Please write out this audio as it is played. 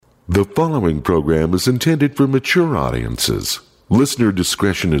The following program is intended for mature audiences. Listener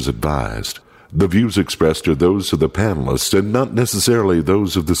discretion is advised. The views expressed are those of the panelists and not necessarily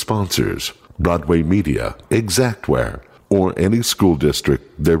those of the sponsors, Broadway Media, Exactware, or any school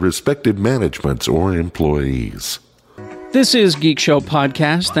district, their respective managements, or employees. This is Geek Show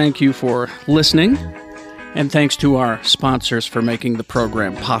Podcast. Thank you for listening, and thanks to our sponsors for making the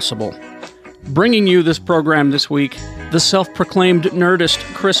program possible. Bringing you this program this week, the self-proclaimed nerdist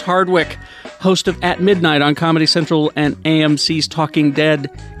Chris Hardwick, host of At Midnight on Comedy Central and AMC's Talking Dead,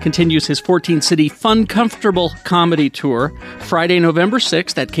 continues his 14-city Fun Comfortable comedy tour Friday, November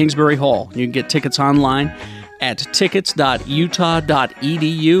 6th at Kingsbury Hall. You can get tickets online at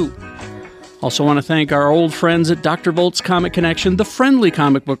tickets.utah.edu. Also want to thank our old friends at Dr. Volt's Comic Connection, the friendly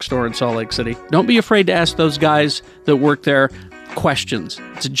comic book store in Salt Lake City. Don't be afraid to ask those guys that work there questions.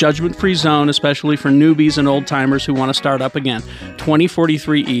 It's a judgment-free zone, especially for newbies and old-timers who want to start up again.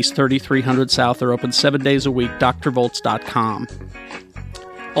 2043 East, 3300 South. They're open 7 days a week. drvolts.com.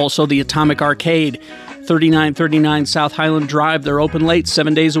 Also, the Atomic Arcade, 3939 South Highland Drive. They're open late,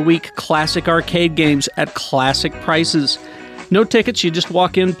 7 days a week. Classic arcade games at classic prices. No tickets, you just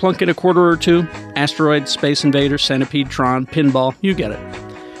walk in, plunk in a quarter or two. Asteroid, Space Invader, Centipede, Tron, Pinball, you get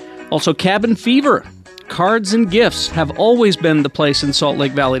it. Also, Cabin Fever. Cards and gifts have always been the place in Salt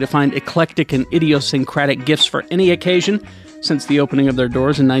Lake Valley to find eclectic and idiosyncratic gifts for any occasion since the opening of their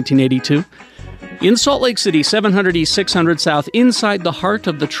doors in 1982. In Salt Lake City, 700 East, 600 South, inside the heart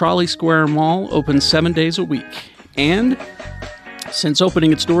of the Trolley Square Mall, open 7 days a week. And since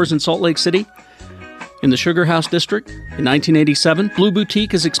opening its doors in Salt Lake City, in the Sugar House District, in 1987, Blue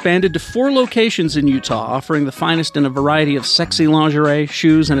Boutique has expanded to 4 locations in Utah, offering the finest in a variety of sexy lingerie,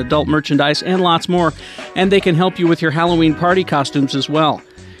 shoes, and adult merchandise, and lots more. And they can help you with your Halloween party costumes as well.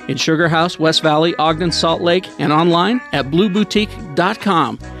 In Sugar House, West Valley, Ogden, Salt Lake, and online at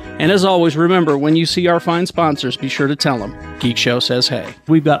blueboutique.com. And as always, remember, when you see our fine sponsors, be sure to tell them Geek Show says hey.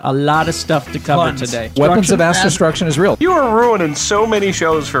 We've got a lot of stuff to cover today. Weapons of Mass Destruction is real. You are ruining so many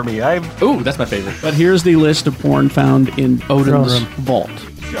shows for me. Ooh, that's my favorite. But here's the list of porn found in Odin's vault.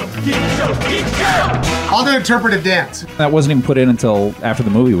 I'll do interpretive dance. That wasn't even put in until after the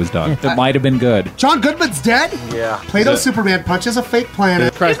movie was done. It might have been good. John Goodman's dead? Yeah. Plato's Superman punches a fake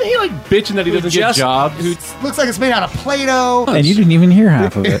planet. Isn't he like bitching that he doesn't get jobs? Looks like it's made out of Play-Doh. And you didn't even hear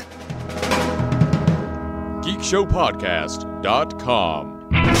half of it.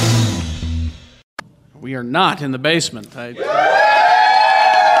 GeekShowPodcast.com. We are not in the basement. They're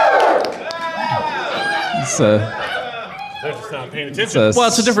just not paying attention. Well,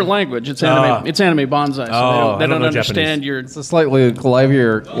 it's a different language. It's anime. It's anime bonsai, so they don't understand your. It's a slightly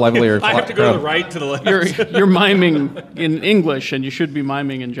livelier. I have to go to the right, to the left. You're miming in English, and you should be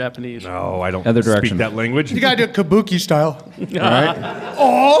miming in Japanese. No, I don't Other speak direction. that language. You gotta do it kabuki style. All right.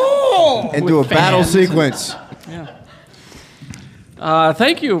 Oh! And do a battle sequence. Yeah.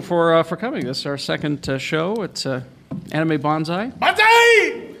 Thank you for coming. This is our second show. It's Anime Bonsai.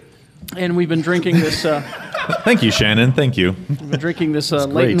 Bonsai! And we've been drinking this. Thank you, Shannon. Thank you. We've been drinking this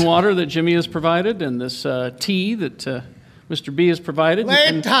Leighton water that Jimmy has provided, and this tea that Mr. B has provided.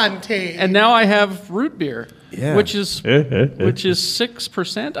 Leighton tea. And now I have root beer, Yeah. which is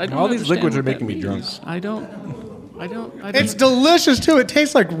 6%. I don't. All these understand liquids are what that making me drunk. means. I don't. It's delicious, too. It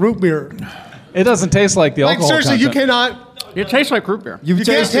tastes like root beer. It doesn't taste like the Like, alcohol seriously, you content. cannot... It tastes like root beer. You can't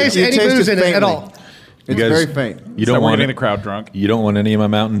taste any booze in it at all. It's very faint. You So don't we're want getting the crowd drunk. You don't want any of my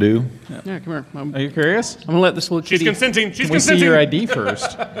Mountain Dew? Yeah, come here. I'm Are you curious? gonna let this little She's kitty. consenting. She's Can we see consenting. your ID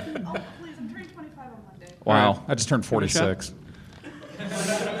first? Oh, please, I'm turning 25 on Monday. Wow, I just turned 46.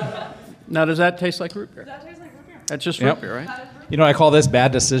 Now, does that taste like root beer? That tastes like root beer. That's just Yep. root beer, right? You know, I call this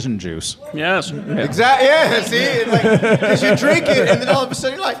bad decision juice. Yes. Exactly. Yeah. See, it's like because you drink it, and then all of a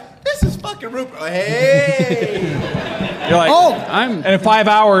sudden you're like, "This is fucking Rupert." Hey. You're like, I'm. and in 5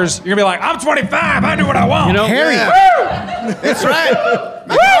 hours, you're gonna be like, I'm 25. I do what I want. You know, Harry, That's right.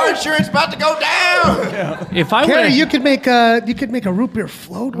 My car insurance about to go down. if I Harry, went, you could make a root beer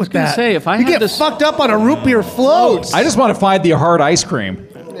float with gonna that. say, if I you had get this- fucked up on a root beer float. I just want to find the hard ice cream.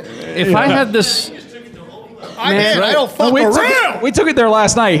 if I had this, I don't fuck around. We took it there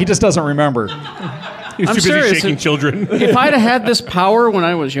last night. He just doesn't remember. He's I'm too busy serious. shaking children. if I'd have had this power when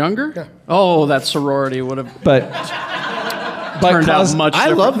I was younger, oh, that sorority would have But turned out cause- much I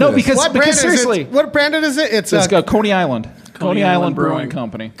different. love No, this. because What brand seriously, is it? What brand is it? It's it's got Coney Island. Coney Island Island Brewing Brewing.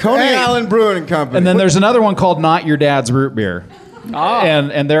 Company. Coney Hey. Island Brewing Company. And then there's another one called Not Your Dad's Root Beer.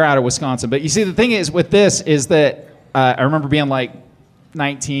 And they're out of Wisconsin. But you see, the thing is with this is that I remember being like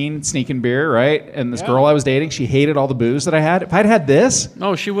 19, sneaking beer, right? And this girl I was dating, she hated all the booze that I had. If I'd had this,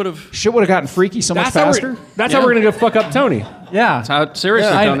 Oh, she would have. shit would have gotten freaky so much That's how faster. we're gonna go fuck up Tony. Yeah.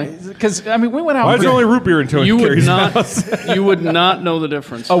 Seriously, Tony. Because, I mean, we went out. Why is there only root beer in Tony You would Carey's not. house? You would not know the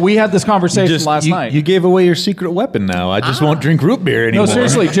difference. Oh, we had this conversation last night. You gave away your secret weapon now. I just won't drink root beer anymore. No,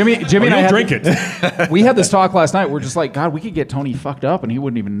 seriously, Jimmy and I don't had, drink it. We had this talk last night. We're just like, God, we could get Tony fucked up and he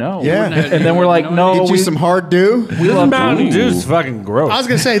wouldn't even know. Yeah. And then we're like, no, Get you some hard dew. we love Mountain Ooh. Dew's fucking gross. I was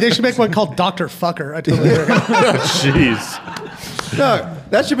gonna say they should make one called Dr. Fucker. I totally agree. Jeez. No,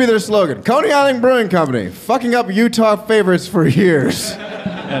 that should be their slogan. Coney Island Brewing Company, fucking up Utah favorites for years.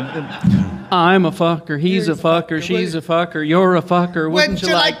 I'm a fucker. He's a fucker. She's a fucker. You're a fucker. Wouldn't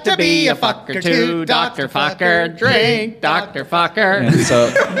you like to be a fucker too, Dr. Fucker? Drink, Dr. Fucker. And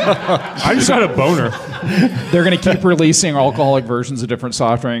so I just got a boner. they're going to keep releasing alcoholic versions of different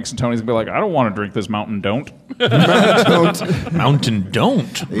soft drinks, and Tony's going to be like, I don't want to drink this Mountain Don't. Mountain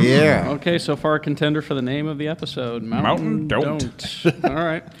don't. Yeah. Okay, so far a contender for the name of the episode. Mountain Don't. All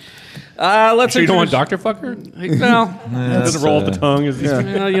right. Let's So you don't want introduce- Dr. Fucker? Well, Doesn't roll off the tongue. As these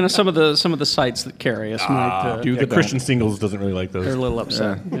some of the sites that carry us might the Christian Singles doesn't really like they're a those. little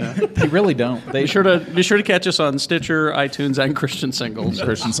upset. Yeah. They really don't. They Be sure to catch us on Stitcher, iTunes, and Christian Singles.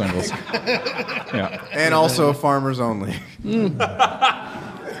 Christian singles. Yeah. And also farmers only.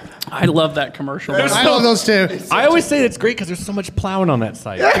 I love that commercial. I love those two. I always say it's great because there's so much plowing on that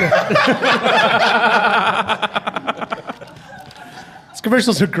site. These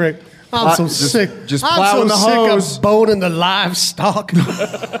commercials are great. I'm so just- sick. just I'm plowing the so sick hose. of boning the livestock.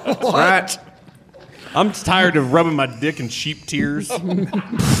 Right. I'm tired of rubbing my dick in sheep tears.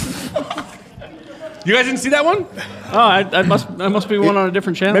 You guys didn't see that one? Oh, I must be one on a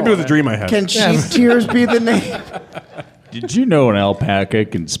different channel. Maybe it was a dream I had. Can sheep tears be the name? Did you know an alpaca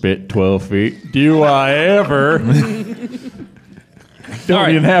can spit 12 feet? Do I ever? Don't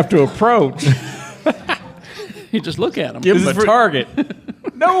even have to approach. You just look at them. Give him a target.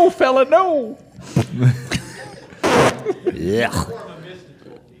 No, fella, no.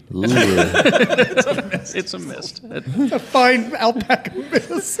 It's a mist. Fine alpaca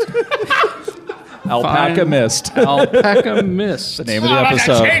miss. Alpaca Fine. mist. Alpaca mist. Name of the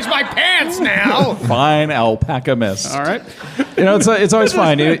episode. Change my pants now. Fine alpaca mist. All right. You know, it's always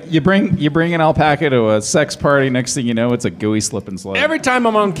fine. You bring an alpaca to a sex party. Next thing you know, it's a gooey slip and slide. Every time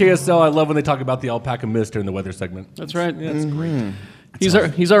I'm on KSL, I love when they talk about the alpaca mist during the weather segment. That's right. Yeah, that's great.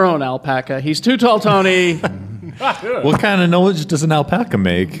 He's our own alpaca. He's too tall, Tony. What kind of noise does an alpaca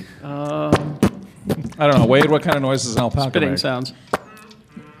make? I don't know, Wade. What kind of noise does an alpaca Spitting make? sounds.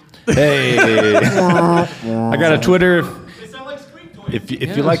 Hey, I got a Twitter. If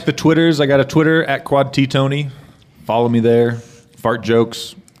you like the Twitters, I got a Twitter at QuadTTony. Follow me there. Fart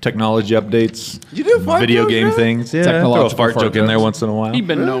jokes, technology updates. You do fart video jokes, game really? things. Yeah, throw a Technological fart fart joke in there jokes. once in a while. He's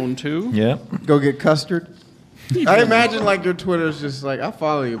been known to. Yeah. Go get custard. I imagine like your Twitter's just like, I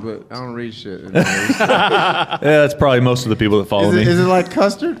follow you, but I don't read shit. Yeah, that's probably most of the people that follow me. Is it like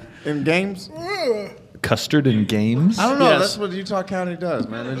custard in games? Custard in games? I don't know. Yes. That's what Utah County does,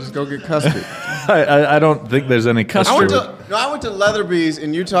 man. They just go get custard. I don't think there's any I custard. went to Leatherby's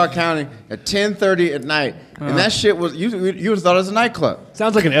in Utah County at 10:30 at night, and that shit was you would have thought it was a nightclub.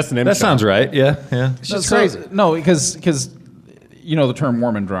 Sounds like an S&M That sounds right. Yeah, yeah. It's just crazy. No, because you know the term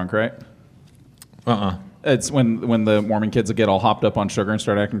Mormon drunk, right? It's when the Mormon kids will get all hopped up on sugar and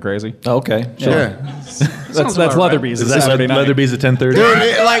start acting crazy. Oh, okay. Sure. Yeah. That's Leatherby's. Is It's this Saturday night. Leatherby's at 10:30?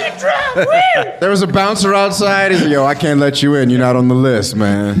 Dude, there was a bouncer outside. He's like, yo, I can't let you in. You're not on the list,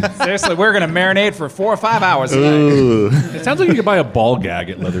 man. Seriously, we're gonna marinate for 4 or 5 hours. It sounds like you could buy a ball gag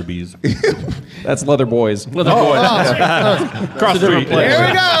at Leatherby's. That's Leather Boys. Leather boy. Cross street. Here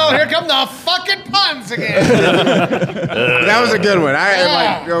we go. Here come the fucking puns again. That was a good one.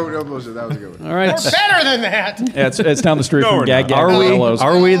 No bullshit. That was a good one. All right. We're better than that. Yeah, it's down the street No, from we're Gag not. Gag. Are we? Hellos.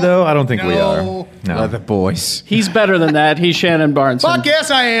 Are we though? I don't think we are. No. No. Leather boys. He's better than that. He's Shannon Barnes. Fuck yes,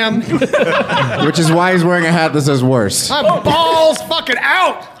 I am. Which is why he's wearing a hat that says worse. I'm balls fucking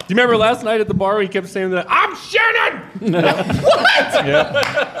out. Do you remember last night at the bar he kept saying that, I'm Shannon!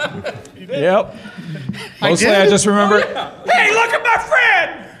 Yep. Mostly, I just remember. Hey, look at my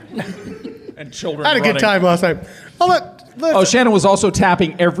friend! And children. I had a good time last night. Oh, look. Oh, Shannon was also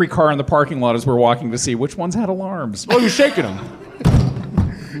tapping every car in the parking lot as we're walking to see which ones had alarms. Oh, you're shaking him.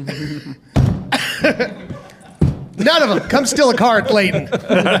 None of them. Come steal a car at Clayton.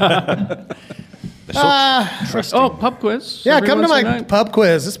 Pub quiz. Yeah, every come to my Wednesday night. pub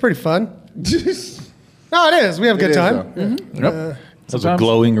quiz. It's pretty fun. No, it is. We have a good is, time. though. That's a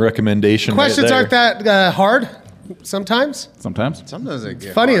glowing recommendation. Questions right aren't that hard sometimes. Sometimes. Sometimes they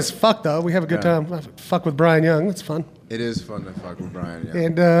get Funny hard. as fuck, though. We have a good time. I fuck with Brian Young. That's fun. It is fun to fuck with Brian. Yeah.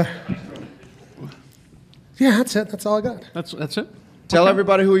 And, yeah, that's it. That's all I got. That's it. Tell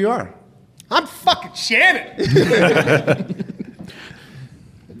everybody who you are. I'm fucking Shannon.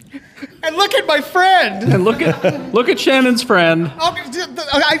 look at my friend. And look at Shannon's friend.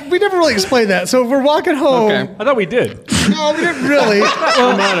 We never really explained that. So we're walking home. Okay. I thought we did. No, we didn't really.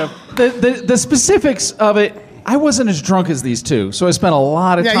 The specifics of it, I wasn't as drunk as these two, so I spent a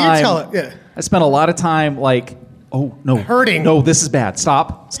lot of time. Yeah, you tell it. Yeah. I spent a lot of time like, oh no, Hurting. No, this is bad.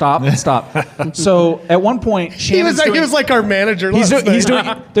 Stop. So at one point, He was like our manager. He's last doing.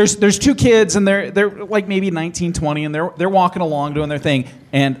 night. There's two kids and they're like maybe 19, 20, and they're walking along doing their thing.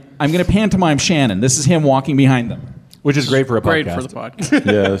 And I'm going to pantomime Shannon. This is him walking behind them. Which is great for a Great podcast. for the podcast.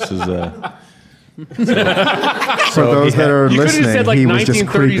 Yeah, this is. For those that are You could've listening, said, like, he was just 1930s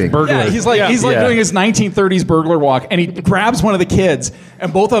creeping. burglar. Yeah, he's like doing his 1930s burglar walk, and he grabs one of the kids,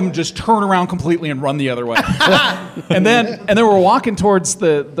 and both of them just turn around completely and run the other way. and then we're walking towards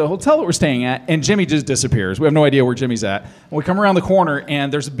the hotel that we're staying at, and Jimmy just disappears. We have no idea where Jimmy's at. And we come around the corner,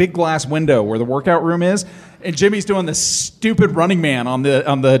 and there's a big glass window where the workout room is, and Jimmy's doing this stupid running man on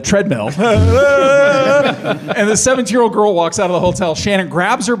the treadmill. And the 17-year-old girl walks out of the hotel. Shannon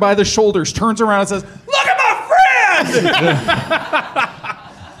grabs her by the shoulders, turns around, and says, "Look at my friend!"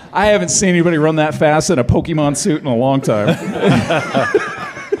 I haven't seen anybody run that fast in a Pokemon suit in a long time.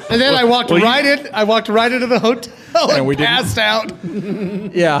 And then I walked right into the hotel and we didn't- passed out.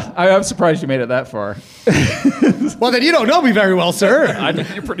 Yeah, I'm surprised you made it that far. Well, then you don't know me very well, sir. I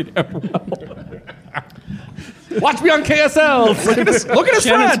think you're pretty damn well. Watch me on KSL. Look at his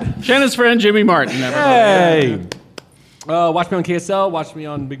friend. Shannon's friend, Jimmy Martin. Hey. Watch me on KSL. Watch me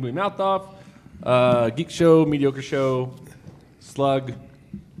on Big Movie Mouth Off. Geek Show, Mediocre Show, Slug.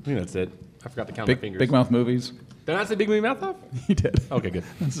 I think that's it. I forgot to count my fingers. Big Mouth Movies. Did I say Big Movie Mouth Off? He did. Okay, good.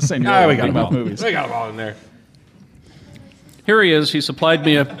 It's the same. We got Big them Mouth all. Movies. We got them all in there. Here he is. He supplied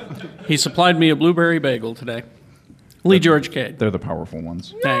me a blueberry bagel today. Lee George Cade. They're the powerful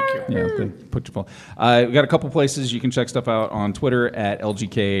ones. Thank you. Yeah, they put you full. We got a couple places you can check stuff out on Twitter at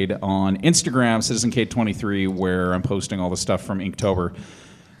LGCade, on Instagram, CitizenCade23, where I'm posting all the stuff from Inktober,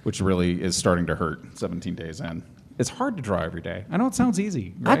 which really is starting to hurt 17 days in. It's hard to draw every day. I know it sounds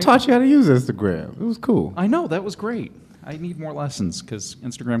easy. I Right? taught you how to use Instagram. It was cool. I know, that was great. I need more lessons because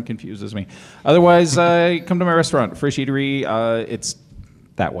Instagram confuses me. Otherwise, come to my restaurant, Frisch Eatery. It's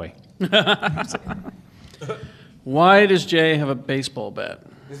that way. Why does Jay have a baseball bat?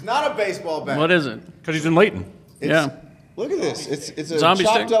 It's not a baseball bat. What is it? Because he's in Layton. Yeah. Look at this. It's a Zombie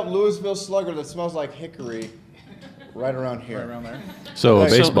chopped stick. up Louisville Slugger that smells like hickory. Right around here. Right around there. So a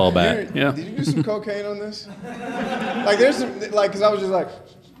Like, baseball bat. Yeah. Did you do some cocaine on this? Like there's some, like, cause I was just like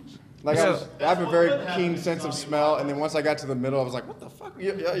I have a very keen sense of smell, and then once I got to the middle, I was like, what the fuck,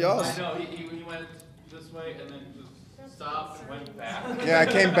 y'all? know, he went this way and then just stopped and went back. Yeah, I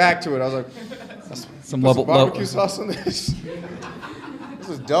came back to it. I was like, Some put level, some barbecue sauce on this. This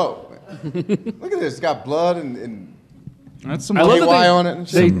is dope. Look at this. It's got blood and That's some I love KY that on it. And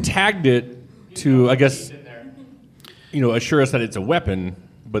They shit. tagged it to, I guess, assure us that it's a weapon,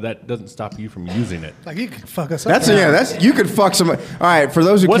 but that doesn't stop you from using it. Like you could fuck us up. That's you could fuck somebody. All right, for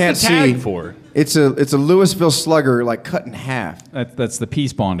those who What's can't the tag see, for? it's a Louisville Slugger like cut in half. That's the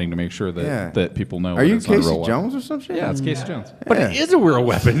peace bonding to make sure that, Yeah. that people know. Are that you it's not a Casey real weapon. Jones or some shit? Yeah, it's Casey Jones. But it is a real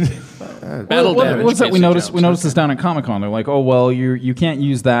weapon. Battle damage. What's that? We Casey noticed. Jones. We noticed this down at Comic-Con. They're like, oh well, you can't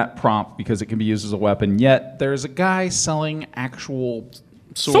use that prop because it can be used as a weapon. Yet there's a guy selling actual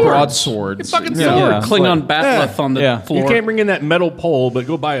broadswords. It's fucking Yeah. swords. Klingon batleth on the Yeah. floor. You can't bring in that metal pole, but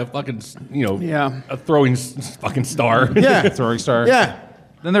go buy a fucking, Yeah. a throwing fucking star. Yeah. Throwing star. Yeah.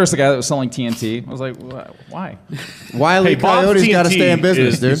 Then there was the guy that was selling TNT. I was like, why? Wile E. Hey, Bob's Coyote's got to TNT stay in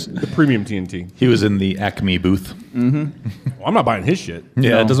business, is dude. the premium TNT. He was in the Acme booth. Well, I'm not buying his shit.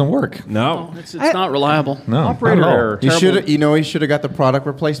 Yeah, it doesn't work. No. It's not reliable. No. Operator not at all. error. He should have. He should have got the product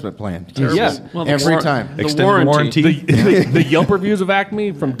replacement plan. Yeah. Well, the Every war- time. The Extended warranty. The Yelp reviews of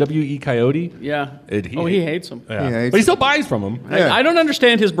Acme from W.E. Coyote. Yeah. He He hates them. Yeah. He hates But he still buys from him. Yeah. I don't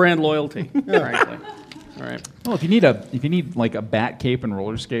understand his brand loyalty, frankly. All right. Well, if you need like a bat cape and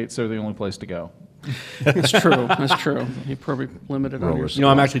roller skates, they're the only place to go. That's true. That's true. You're probably limited on your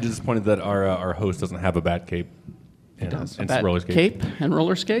I'm actually disappointed that our host doesn't have a bat cape and bat roller skates. cape and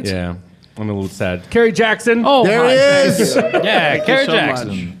roller skates. Yeah. I'm a little sad. Kerry Jackson. Oh, There hi. he Thank is. you. yeah, Thank Kerry you so Jackson.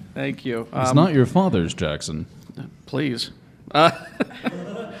 much. Thank you. It's not your father's, Jackson. Please.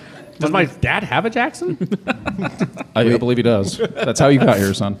 Does my dad have a Jackson? I believe he does. That's how you got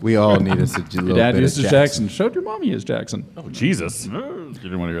here, son. We all need us a little Your dad bit used of his Jackson. Showed your mommy his Jackson. Oh, Jesus. Why You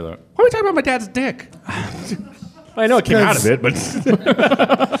didn't want to hear that. are we talking about my dad's dick? I know it came out of it, but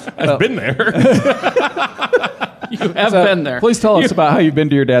I've been there. You have been there. Please tell us about how you've been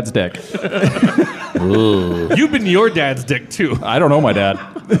to your dad's dick. You've been to your dad's dick too. I don't know my dad.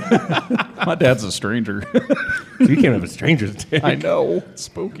 My dad's a stranger. You can't have a stranger's dick. I know.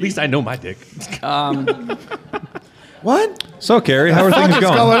 Spooky. At least I know my dick. What? So, Carrie, how are things What's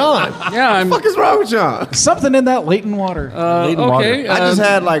going? going on? Yeah, I'm. What is wrong with y'all? Something in that latent water. Latent Okay. water. I just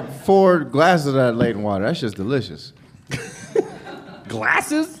had like 4 glasses of that latent water. That's just delicious.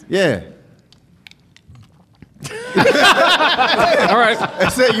 Glasses? Yeah. All right. I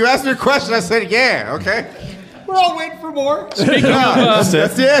said, you asked me a question. I said, yeah. Okay. We're all waiting for more. That's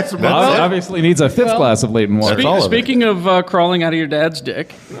the answer, man. Obviously needs a fifth glass of latent water. Speaking of crawling out of your dad's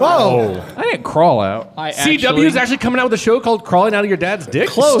dick, Whoa. I didn't crawl out. I CW is actually coming out with a show called Crawling Out of Your Dad's Dick?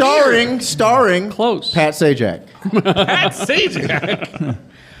 Starring close. Pat Sajak. Pat Sajak.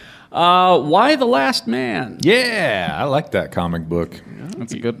 Why the Last Man? Yeah, I like that comic book.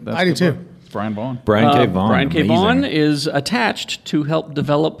 That's a good. That's I do good too. book. Brian Vaughn. Brian K. Vaughan. Brian K. amazing. Vaughan is attached to help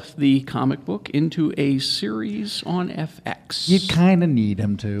develop the comic book into a series on FX. You kind of need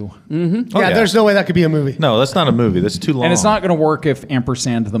him to. Yeah, there's no way that could be a movie. No, that's not a movie. That's too long. And it's not going to work if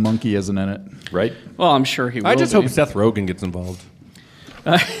Ampersand the monkey isn't in it. right. Well, I'm sure he will. I just be. hope Seth Rogen gets involved.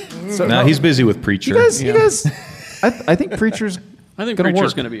 Now he's busy with Preacher. You guys, I think Preacher's I think gonna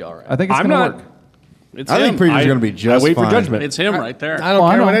Preacher's work. going to be all right. I think it's I'm going to not- work. It's I him. think Preacher's going to be just I wait fine. for judgment. It's him right there. I don't Oh,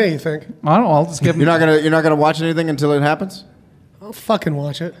 I care what know. any of you think. I don't know. I'll just give him. You're not gonna watch anything until it happens? I'll fucking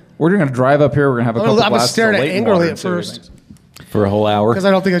watch it. We're going to drive up here. We're going to have a couple I'm gonna glasses stare of at it latent angrily water at and see what he first. thinks. for a whole hour. Because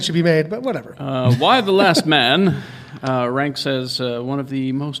I don't think it should be made, but whatever. Why the Last Man ranks as one of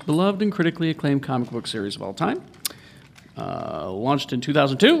the most beloved and critically acclaimed comic book series of all time. Launched in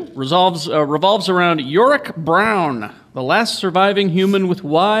 2002, revolves around Yorick Brown, the last surviving human with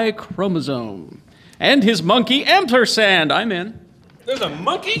Y chromosome, and his monkey Ampersand. I'm in. There's a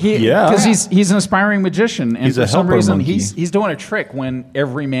monkey? Yeah. Because he's an aspiring magician, and He's for a some helper reason monkey. he's doing a trick when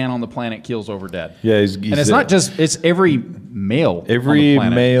every man on the planet keels over dead. Yeah, he's and it's not just it's every male. every on the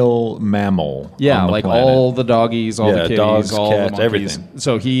planet. male mammal. Yeah, on the like planet. all the doggies, all Yeah, the kitties, dogs, all cats, the monkeys. everything.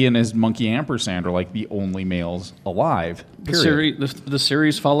 So he and his monkey Ampersand are like the only males alive. Period. The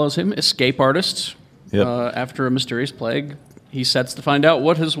series follows him, escape artist, Yep. after a mysterious plague. He sets to find out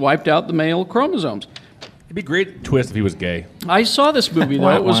what has wiped out the male chromosomes. It'd be a great twist if he was gay. I saw this movie, though.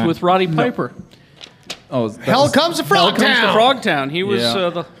 It was Wah, wah. with Roddy Piper. Oh, Hell comes to Hell comes to Frogtown. Frogtown. He was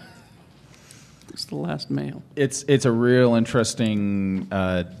Yeah. he's the last male. It's a real interesting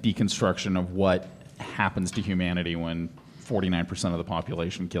deconstruction of what happens to humanity when 49% of the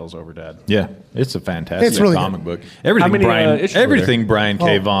population kills over dead. Yeah, it's a fantastic It's really comic book. Everything How many, issues were everything Brian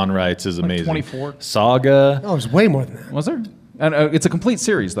K. Oh. Vaughan writes is amazing. 24. Saga. Oh, it's way more than that. Was there? And, it's a complete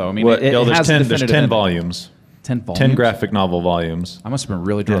series, though. I mean, What? it There's has 10. a There's definitive 10 ending. volumes. 10 volumes. 10 graphic novel volumes. I must have been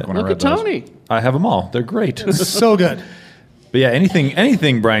really drunk Yeah. when I Look read at those. Tony. I have them all. They're great. So good. But yeah,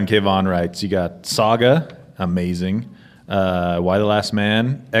 anything Brian K. Vaughan writes, you got Saga, amazing. Why the Last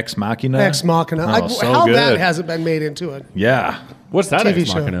Man, Ex Machina. Ex Machina. Oh, so how good. that hasn't been made into it. Yeah. What's that TV Ex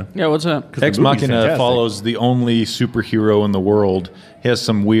show. Machina? Yeah, what's up? Ex the movie's Machina fantastic. follows the only superhero in the world. He has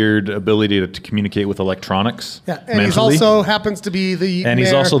some weird ability to communicate with electronics. Yeah, and he's mentally. also happens to be the And he's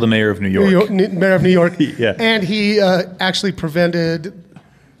mayor- also the mayor of New York. mayor of New York. Yeah. And he actually prevented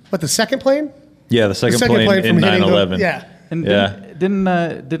the second plane? Yeah, the The second second plane plane in from hitting 9/11. Yeah. And Yeah.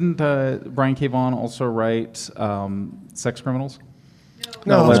 didn't Brian K. Vaughan also write Sex Criminals?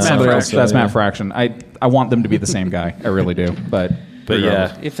 No, that's it's somebody not. else. That's yeah. Matt Fraction. I want them to be the same guy. I really do. But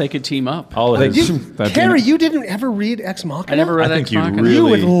yeah, If they could team up. all of They his. do. That'd be Carrie, an- you didn't ever read Ex Machina? I never read I think Ex you'd Machina. really- You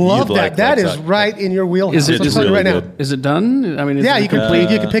would love you'd that. like That that is stuff. right in your wheelhouse. Is it I'm It's telling you really right now. good. Is it done? I mean, is Yeah, it you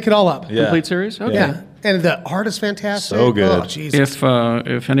can pick it all up. Yeah. complete series? Okay. Yeah. And the art is fantastic. So good. Oh, Jesus.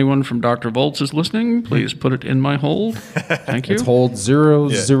 If anyone from Dr. Volts is listening, please put it in my hold. Thank you. It's hold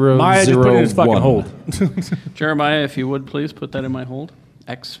 00001. Maya just put it in his fucking hold. Jeremiah, if you would please put that in my hold.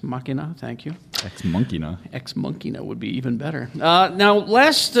 Ex Machina, thank you. Ex Monkey now. Ex Monkina would be even better. Now,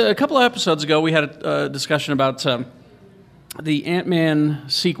 a couple of episodes ago, we had a discussion about the Ant-Man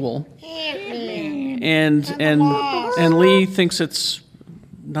sequel, and Lee thinks it's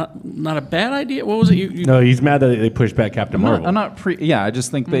not a bad idea. What was it? You No, he's mad that they pushed back Captain Marvel. I'm not yeah, I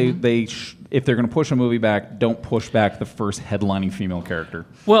just think they if they're going to push a movie back, don't push back the first headlining female character.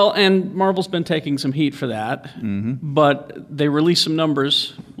 Well, and Marvel's been taking some heat for that, but they released some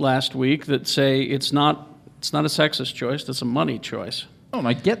numbers last week that say it's not a sexist choice; it's a money choice. Oh, and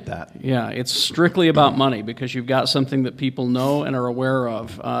I get that. Yeah, it's strictly about money because you've got something that people know and are aware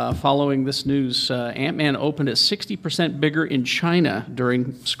of. Following this news, Ant-Man opened at 60% bigger in China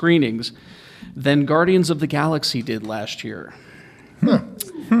during screenings than Guardians of the Galaxy did last year.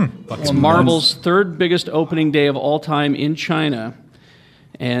 It's Marvel's third biggest opening day of all time in China,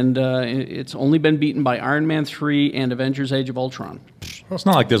 and it's only been beaten by Iron Man 3 and Avengers: Age of Ultron. It's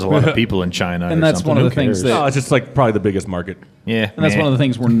not like there's a lot of people in China. And or that's something. one of Who the things cares? that- No, it's just like probably the biggest market. Yeah, And that's one of the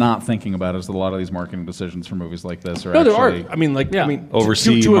things we're not thinking about is that a lot of these marketing decisions for movies like this are No, there are. actually... I mean, like, Yeah. I mean,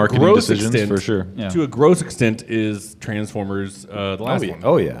 Oversee to a marketing gross decisions, extent, for sure. Yeah. To a gross extent, is Transformers the last one?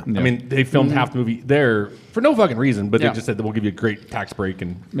 Oh yeah. I mean, they filmed half the movie there for no fucking reason, but Yeah. they just said that we'll give you a great tax break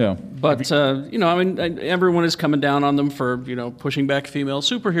and. Yeah. But everyone is coming down on them for pushing back a female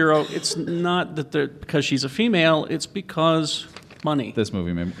superhero. It's not that they're because she's a female. It's because money. This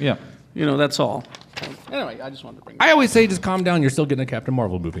movie made... Yeah. That's all. Anyway, I just wanted to bring. I always say, just calm down. You're still getting a Captain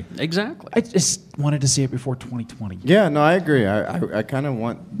Marvel movie. Exactly. I just wanted to see it before 2020. Yeah, no, I agree. I kind of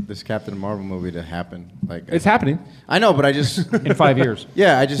want this Captain Marvel movie to happen. Like It's happening. I know, but I just In 5 years.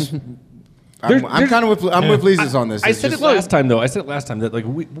 yeah, I just I'm kind of with Lisa's on this. I It's said just- it last time, though. I said it last time that like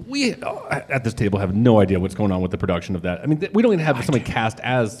we at this table have no idea what's going on with the production of that. I mean, we don't even have somebody cast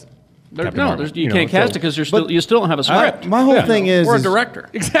as Captain Marvel. You can't cast it because you still don't have a script. My whole thing is or a director.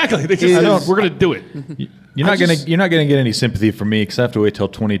 Exactly. They just we're going to do it. You're not gonna get any sympathy from me because I have to wait till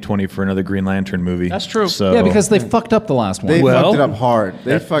 2020 for another Green Lantern movie. That's true. So Yeah, because they fucked up the last one. They Well, fucked it up hard.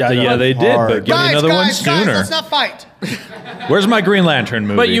 They fucked it up yeah, they did, hard. but give me another one sooner. let's not fight. Where's my Green Lantern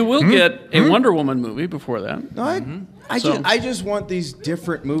movie? But you will get a Wonder Woman movie before that. No, I just want these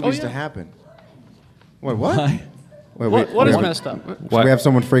different movies to happen. Wait, what? Why? Wait, What is wait. messed up? We have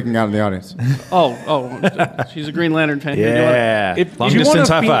someone freaking out in the audience. She's a Green Lantern fan. Yeah. Long you want distance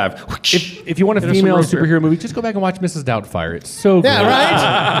a high fe- five. If you want a Get us some female road beer. superhero movie, just go back and watch Mrs. Doubtfire. It's so good. Yeah,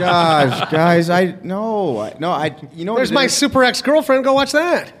 right. Gosh, guys, you know what There's it my is? super ex-girlfriend. Go watch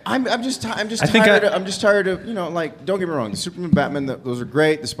that. I'm just think tired. I'm just tired of like. Don't get me wrong. The Superman, Batman, those are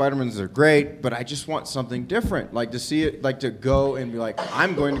great. The Spider-Mans are great. But I just want something different. Like to see it. Like to go and be like,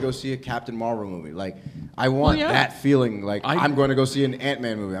 I'm going to go see a Captain Marvel movie. Like I want that feeling. Like I'm going to go see an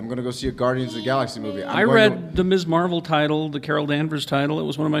Ant-Man movie. I'm going to go see a Guardians of the Galaxy movie. I read the Ms. Marvel title, the Carol Danvers title. It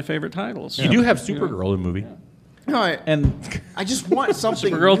was one of my favorite titles. You do have Supergirl in the movie. I just want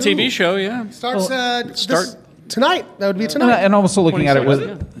something. Supergirl new. TV show, yeah. Starts tonight. That would be tonight. And also looking at it with...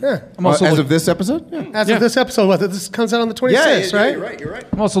 I'm also as look- of this episode. Yeah. As of this episode, this comes out on the 26th, right? You're right.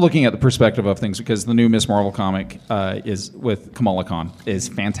 I'm also looking at the perspective of things because the new Miss Marvel comic is with Kamala Khan is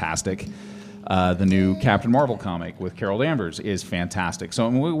fantastic. The new Captain Marvel comic with Carol Danvers is fantastic. So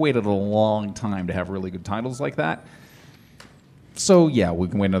we waited a long time to have really good titles like that. So yeah, we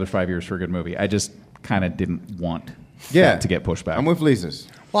can wait another 5 years for a good movie. I just kind of didn't want that to get pushed back. I'm with Lisa's.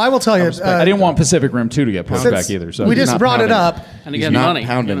 Well, I will tell you. I didn't want Pacific Rim 2 to get pushed back either. So we just not brought it pounding up. And He's again, not money.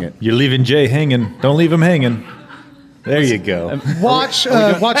 pounding it. You're leaving Jay hanging. Don't leave him hanging. There you go. Watch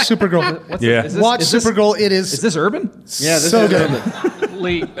Supergirl. Yeah. Watch Supergirl. It is. Is this urban? Yeah, this so is good.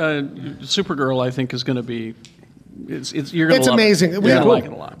 Lee, Supergirl, I think, is going to be. You're going It's to love amazing. It. We- You're going to like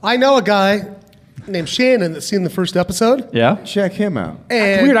it a lot. I know a guy named Shannon that's seen the first episode. Yeah. Check him out.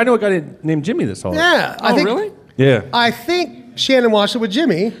 And Weird. I know a guy named Jimmy this whole. Yeah. Oh, really? Yeah. I think Shannon watched it with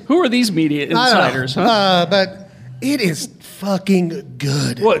Jimmy. Who are these media I don't know. insiders? Huh? But it is fucking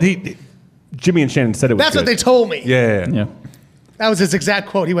good. Well, Jimmy and Shannon said it was That's good. what they told me. Yeah. That was his exact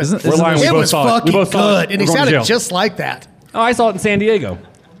quote. He went, We're lying, we it both was saw it. We fucking both saw it. good. And he We're going to sounded jail. just like that. Oh, I saw it in San Diego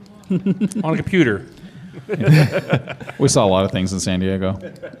on a computer. We saw a lot of things in San Diego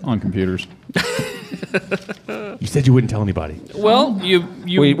on computers. You said you wouldn't tell anybody. Well,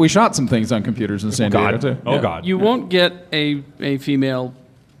 We shot some things on computers in San Diego too. Oh, God. you won't get a female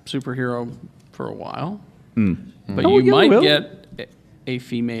superhero for a while, but Oh, you yeah, we might will. get a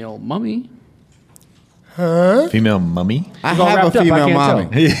female mummy. Female mummy. I all have a wrapped up, I female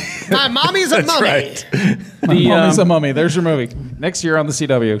can't mommy. My mommy's a mummy. Mummy's a mummy. There's your movie. Next year on the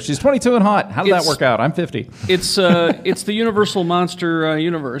CW. She's 22 and hot. How did that It's- work out? I'm 50. It's the Universal monster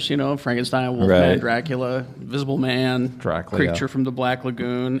universe. Frankenstein, Wolfman, Right. Dracula, Invisible Man, Dracula, Creature from the Black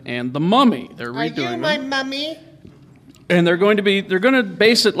Lagoon, and the Mummy. They're Are you redoing my them, mummy? and they're going to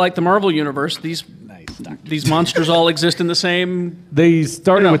base it like the Marvel universe. These monsters all exist in the same. They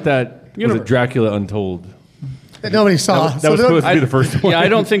started with that. Was Universe. it Dracula Untold? That nobody saw. That was supposed to be the first one. Yeah, I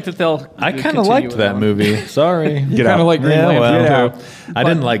don't think that they'll. I kind of continue liked with that one. movie. Sorry. You kind of like Green Yeah, Lantern well, too. I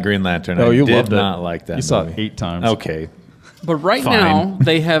didn't like Green Lantern. Oh, you I did loved it. not like that. You saw movie. it 8 times. Okay. But right Fine. now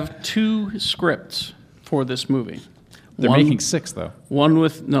they have 2 scripts for this movie. They're One- making 6 though. one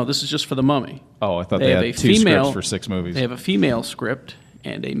with no. This is just for the Mummy. Oh, I thought They they, have had a 2 female- scripts for 6 movies. They have a female script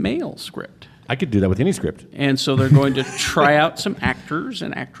and a male script. I could do that with any script. And so they're going to try out some actors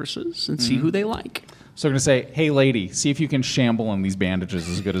and actresses and see who they like. So I'm going to say, hey, lady, see if you can shamble in these bandages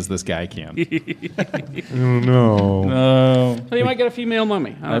as good as this guy can. No. No. Well, you might get a female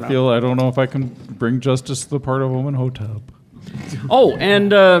mummy. I don't know if I can bring justice to the part of Amenhotep. Oh,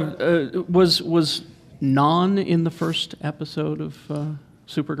 and was Non in the first episode of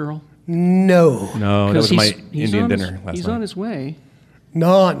Supergirl? No. No, that was my Indian dinner last He's night. on his way.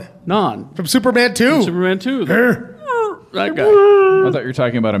 Non. From Superman 2. Superman 2. That guy. I thought you were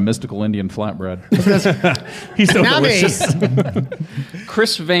talking about a mystical Indian flatbread. He's so Nami. delicious.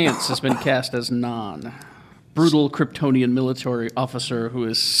 Chris Vance has been cast as Non. Brutal Kryptonian military officer who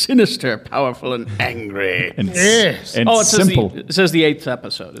is sinister, powerful, and angry. And, Yes. and It says simple. it says the 8th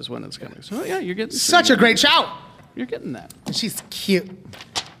episode is when it's coming. So yeah, you're getting Such a great shout. You're getting that. She's cute.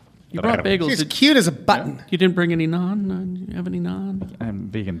 You brought bagels. She's cute as a button. You didn't bring any naan? You have any naan? I'm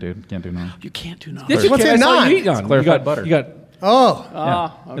vegan, dude. Can't do naan. You can't do naan. Yes, you What's can. in I saw naan? you eat naan. Clarified butter. You got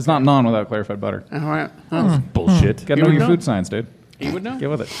Oh. It's not naan without clarified butter. All right. bullshit. Got to know your food science, dude. He would know. Get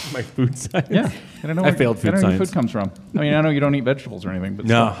with it. My food science. Yeah. Gotta know I failed food gotta know where your science. food comes from. I mean, I know you don't eat vegetables or anything, but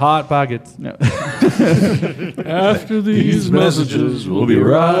No, still. hot pockets. No. After these messages, we'll be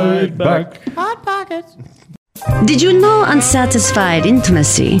right back. Did you know unsatisfied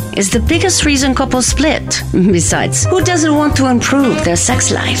intimacy is the biggest reason couples split? Besides, who doesn't want to improve their sex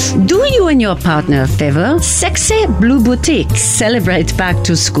life? Do you and your partner a favor? Sexy Blue Boutique celebrate back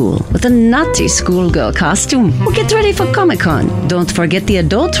to school with a nutty schoolgirl costume. Or get ready for Comic-Con. Don't forget the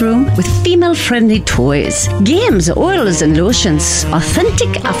adult room with female-friendly toys, games, oils and lotions,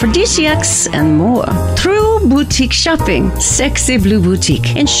 authentic aphrodisiacs, and more. True boutique shopping. Sexy Blue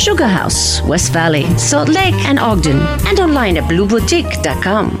Boutique in Sugar House, West Valley, Salt Lake, and Ogden, and online at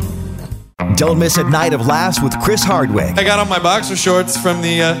blueboutique.com. Don't miss a night of laughs with Chris Hardwick. I got on my boxer shorts from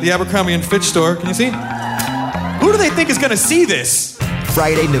the Abercrombie & Fitch store. Can you see? Who do they think is going to see this?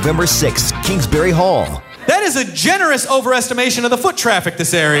 Friday, November 6th, Kingsbury Hall. That is a generous overestimation of the foot traffic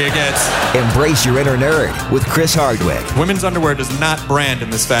this area gets. Embrace your inner nerd with Chris Hardwick. Women's underwear does not brand in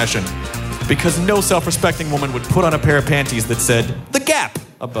this fashion because no self-respecting woman would put on a pair of panties that said The Gap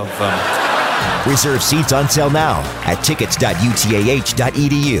above them. Reserve seats on sale now at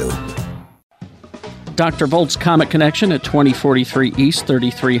tickets.utah.edu. Dr. Volt's Comic Connection at 2043 East,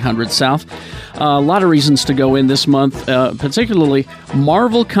 3300 South. A lot of reasons to go in this month, particularly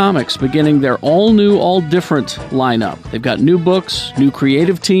Marvel Comics beginning their all-new, all-different lineup. They've got new books, new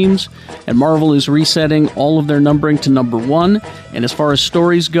creative teams, and Marvel is resetting all of their numbering to number 1. And as far as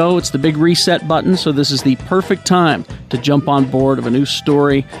stories go, it's the big reset button, so this is the perfect time to jump on board of a new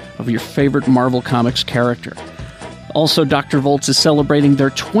story of your favorite Marvel Comics character. Also, Dr. Volts is celebrating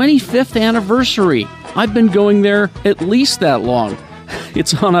their 25th anniversary. I've been going there at least that long.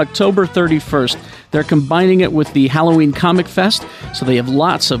 It's on October 31st. They're combining it with the Halloween Comic Fest, so they have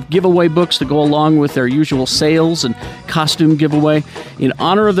lots of giveaway books to go along with their usual sales and costume giveaway. In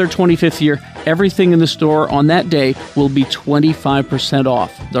honor of their 25th year, everything in the store on that day will be 25%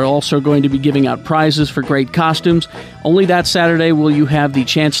 off. They're also going to be giving out prizes for great costumes. Only that Saturday will you have the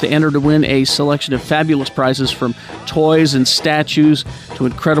chance to enter to win a selection of fabulous prizes from toys and statues to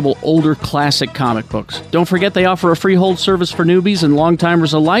incredible older classic comic books. Don't forget they offer a free hold service for newbies and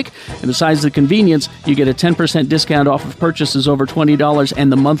long-timers alike. And besides the convenience, you get a 10% discount off of purchases over $20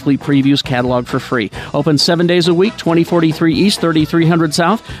 and the monthly previews catalog for free. Open 7 days a week, 2043 East, 3300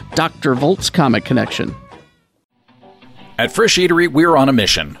 South. Dr. Volt's Comic Connection. At Fresh Eatery, we're on a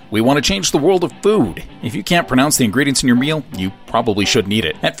mission. We want to change the world of food. If you can't pronounce the ingredients in your meal, you probably shouldn't eat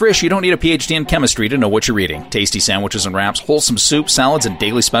it. At Fresh, you don't need a PhD in chemistry to know what you're eating. Tasty sandwiches and wraps, wholesome soups, salads, and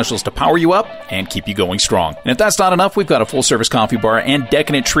daily specials to power you up and keep you going strong. And if that's not enough, we've got a full-service coffee bar and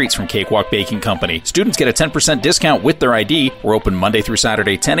decadent treats from Cakewalk Baking Company. Students get a 10% discount with their ID. We're open Monday through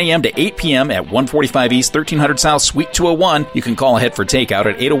Saturday, 10 a.m. to 8 p.m. at 145 East, 1300 South, Suite 201. You can call ahead for takeout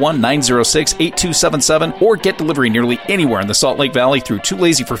at 801-906-8277 or get delivery nearly anywhere in the Salt Lake Valley through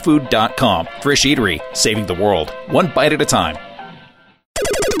toolazyforfood.com. Fresh Eatery, saving the world, one bite at a time.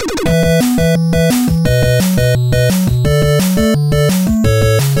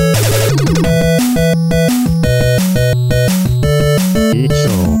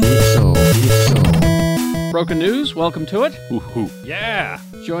 Broken News, welcome to it. Yeah.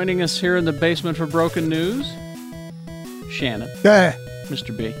 Joining us here in the basement for Broken News, Shannon. Hey.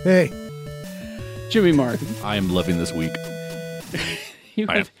 Mr. B. Hey. Jimmy Martin. I am loving this week. You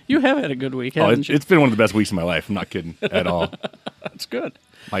have had a good week, Oh, haven't you? it's been one of the best weeks of my life. I'm not kidding at all. That's good.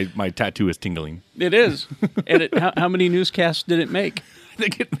 My tattoo is tingling. It is. And how many newscasts did it make? I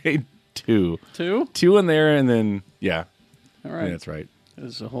think it made 2. 2? 2 in there, and then, yeah. All right. Yeah, that's right.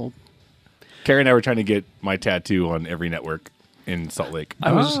 There's a whole... Carrie and I were trying to get my tattoo on every network. in Salt Lake.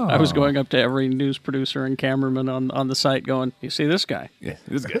 I was going up to every news producer and cameraman on the site going, you see this guy? Yeah,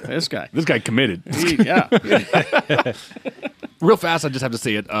 this guy. This guy. This guy committed. Yeah. Real fast, I just have to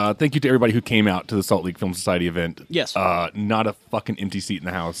say it. Thank you to everybody who came out to the Salt Lake Film Society event. Yes. Not a fucking empty seat in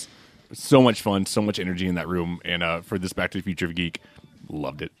the house. So much fun, so much energy in that room. And for this Back to the Future of Geek,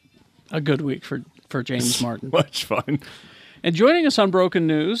 loved it. A good week for James Martin. Much fun. And joining us on Broken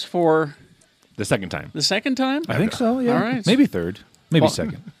News for the second time. The second time? I think so, yeah. All right. Maybe third. Maybe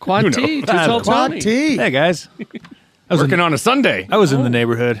second. Quad T. Quad T. Hey, guys. I was working on a Sunday. I was in the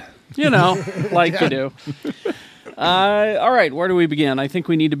neighborhood. You know, like you do. All right, where do we begin? I think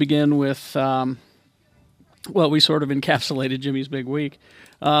we need to begin with, we sort of encapsulated Jimmy's big week,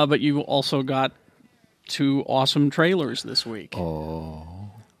 but you also got 2 awesome trailers this week. Oh.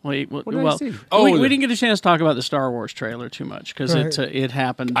 Wait, What did I see? we didn't get a chance to talk about the Star Wars trailer too much because it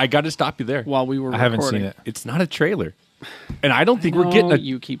happened. I got to stop you there. While we were I recording. haven't seen it. It's not a trailer. And I don't think we're getting a...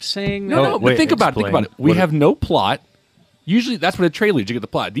 You keep saying that. No, but think about it. We What have no plot. Usually that's what a trailer is. You get the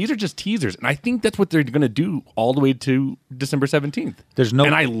plot. These are just teasers. And I think that's what they're going to do all the way to December 17th.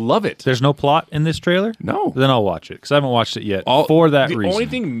 And I love it. There's no plot in this trailer? No. Then I'll watch it because I haven't watched it yet for that reason. The only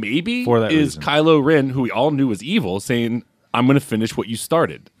thing maybe For that is reason. Kylo Ren, who we all knew was evil, saying, I'm going to finish what you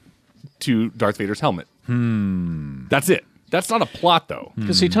started to Darth Vader's helmet. That's it. That's not a plot, though.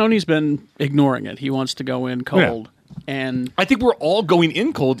 Because see, Tony's been ignoring it. He wants to go in cold. And I think we're all going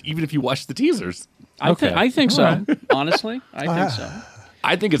in cold, even if you watch the teasers. I think so. Honestly, I think so.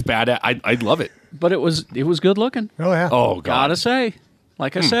 I think it's bad. I love it. But it was good looking. Oh yeah. Oh God. Gotta say,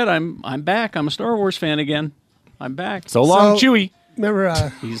 like I said, I'm back. I'm a Star Wars fan again. I'm back. So long, So- Chewie. Remember,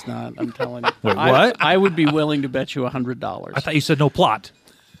 He's not. I'm telling you. Wait, what? I would be willing to bet you $100. I thought you said no plot.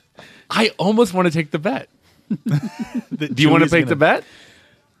 I almost want to take the bet. Do you want to take the bet?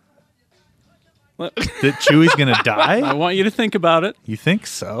 That Chewie's going to I die? want you to think about it. You think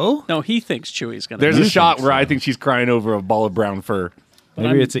so? No, he thinks Chewie's going to. There's die. a shot where I think she's crying over a ball of brown fur.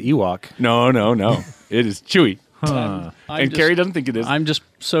 Maybe it's an Ewok. No. It is Chewie. Huh. And Carrie doesn't think it is. I'm just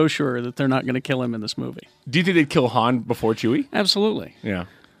so sure that they're not going to kill him in this movie. Do you think they'd kill Han before Chewie? Absolutely. Yeah.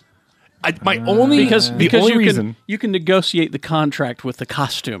 My only Because the only you reason. you can negotiate the contract with the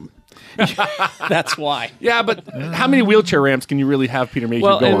costume. That's why. Yeah, but how many wheelchair ramps can you really have Peter Mayhew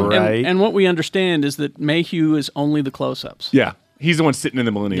Well, go on? and what we understand is that Mayhew is only the close-ups. Yeah, he's the one sitting in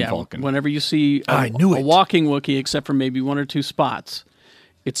the Millennium Falcon. Whenever you see a walking Wookiee, except for maybe 1 or 2 spots,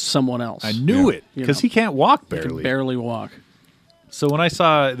 it's someone else. I knew it You because know. he can't walk He can barely. barely walk. So when I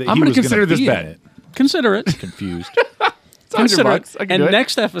saw that I'm he gonna was consider gonna this be bet. in it, Consider it. confused. It's $100. I can And do it.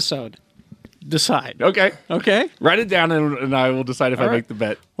 next episode, decide. Okay. Okay? Write it down, and I will decide if All I right. make the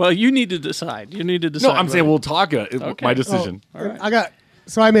bet. Well, you need to decide. You need to decide. No, I'm saying whether- we'll talk. Okay. My decision. All right.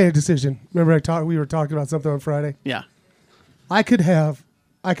 So I made a decision. Remember, we were talking about something on Friday. Yeah. I could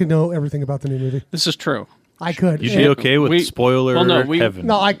know everything about the new movie. This is true. I could. You'd be okay with spoiler heaven.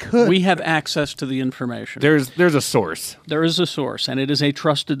 No, I could. We have access to the information. There's a source. There is a source, and it is a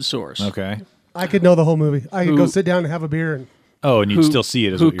trusted source. Okay. I could know the whole movie. I could Who- go sit down and have a beer and. Oh, and you'd Who- still see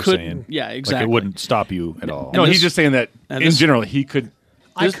it, is who what you're could- saying. yeah, Like exactly. it wouldn't stop you at all. No, this- he's just saying that and in this- general he could.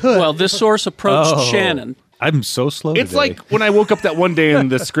 Well, this source approached Oh. Shannon. I'm so slow It's today. like when I woke up that one day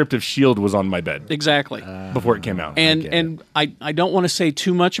and the script of S.H.I.E.L.D. was on my bed Exactly. before it came out. And I don't want to say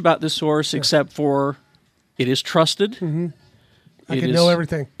too much about this source except for it is trusted. Mm-hmm. I It could is- know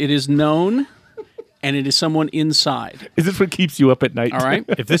everything. It is known, and it is someone inside. Is this what keeps you up at night? All right?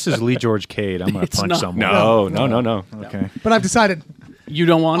 if this is Lee George Cade, I'm going to It's punch not. someone. No. Okay. But I've decided You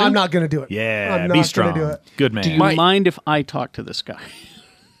don't want it? I'm not going to do it. Yeah, I'm not be gonna strong. do it. Good man. Do you mind if I talk to this guy?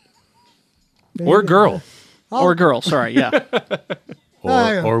 Or girl. Or girl, sorry, yeah.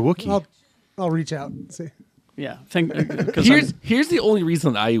 or Wookiee. I'll reach out and see. Yeah. Because Here's the only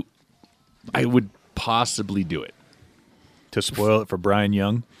reason I would possibly do it. To spoil it for Brian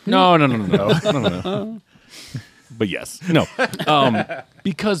Young? No. But yes, no,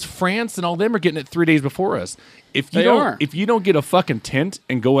 because France and all them are getting it 3 days before us. If you don't get a fucking tent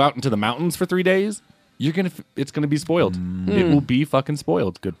and go out into the mountains for 3 days, it's gonna be spoiled. It will be fucking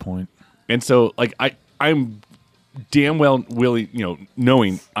spoiled. Good point. And so, like, I'm damn well willing,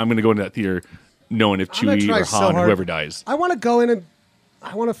 knowing I'm gonna go into that theater, knowing if I'm gonna Chewie try or so Han, hard. whoever dies. I want to go in and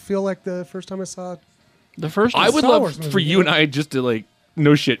I want to feel like the first time I saw the first. I would Star love Wars movie, for you and I just to like,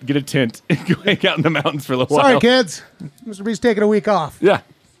 no shit, get a tent and go hang out in the mountains for a little Sorry, while. kids. Mr. B's taking a week off. Yeah.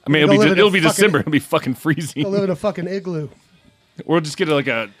 I mean, Go live in a it'll be fucking- December. It'll be fucking freezing. I live in a fucking igloo. We'll just get like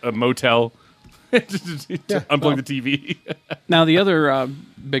a motel. Just unplug the TV. Now, the other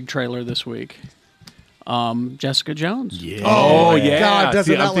big trailer this week, Jessica Jones. Yeah. Oh, yeah. God, doesn't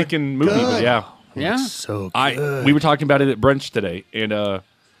See, that I'm look thinking movie, but good? yeah. Yeah. So good. We were talking about it at brunch today, and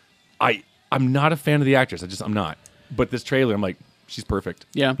I'm not a fan of the actress. I'm not. But this trailer, I'm like, she's perfect.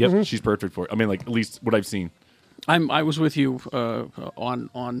 Yeah. Yep. She's perfect for it. I mean, like, at least what I've seen. I was with you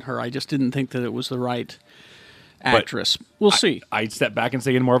on her. I just didn't think that it was the right actress. We'll see. I'd step back and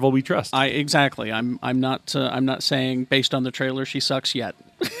say, in Marvel, we trust. Exactly. I'm not saying based on the trailer she sucks yet.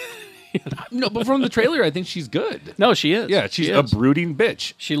 No, but from the trailer, I think she's good. No, she is. Yeah, she's a brooding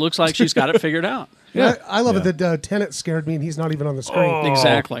bitch. She looks like she's got it figured out. Yeah, I love it that Tenet scared me and he's not even on the screen. Oh,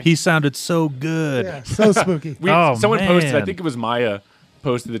 Exactly. He sounded so good. Yeah, so spooky. Someone posted, I man. think it was Maya,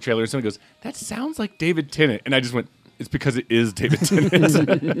 posted the trailer, and someone goes, that sounds like David Tennant. And I just went, it's because it is David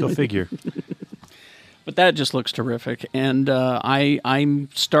Tennant. Go figure. But that just looks terrific. And I'm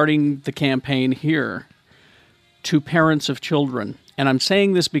starting the campaign here to parents of children. And I'm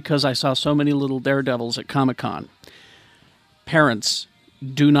saying this because I saw so many little daredevils at Comic-Con. Parents,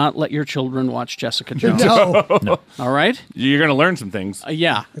 do not let your children watch Jessica Jones. No. All right? You're going to learn some things.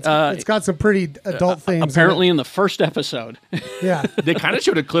 Yeah. It's got some pretty adult themes. Apparently in the first episode. Yeah. They kind of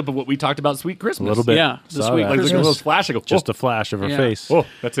showed a clip of what we talked about Sweet Christmas. A little bit. Yeah, the Saw Sweet that. Like, Christmas. look at those flash. I go, Just a flash of her Yeah. face. oh,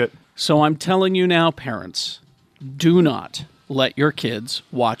 that's it. So I'm telling you now, parents, do not let your kids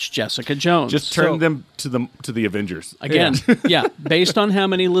watch Jessica Jones. Just turn them to the Avengers. Again, yeah. Based on how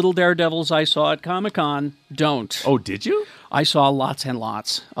many little daredevils I saw at Comic-Con, don't. Oh, did you? I saw lots and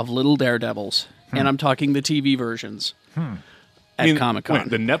lots of little daredevils, and I'm talking the TV versions at Comic-Con. Wait,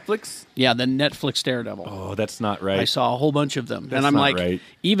 the Netflix? Yeah, the Netflix Daredevil. Oh, that's not right. I saw a whole bunch of them, That's and I'm not like, right.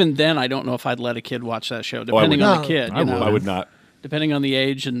 even then, I don't know if I'd let a kid watch that show, I depending would on not. the kid. I would not. Depending on the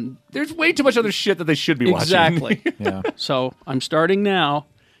age and There's way too much other shit that they should be watching. exactly. Yeah. So I'm starting now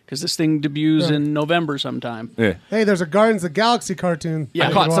because this thing debuts in November sometime. Yeah. Hey, there's a Guardians of the Galaxy cartoon. Yeah. I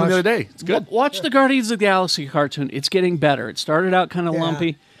you caught can some the watch. other day. It's good. Watch the Guardians of the Galaxy cartoon. It's getting better. It started out kind of Yeah.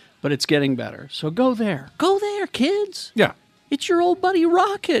 lumpy, but it's getting better. So go there. Go there, kids. Yeah. It's your old buddy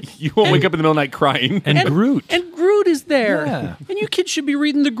Rocket. You won't wake up in the middle of the night crying. And Groot. And Groot is there. Yeah. And you kids should be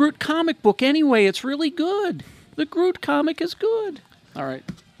reading the Groot comic book anyway. It's really good. The Groot comic is good. All right.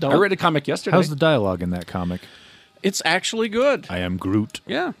 I read a comic yesterday. How's the dialogue in that comic? It's actually good. I am Groot.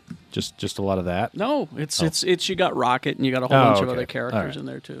 Yeah. Just a lot of that. No, it's you got Rocket and you got a whole bunch of okay. other characters All right. in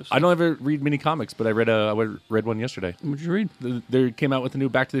there too. So. I don't ever read many comics, but I read one yesterday. What did you read? They came out with a new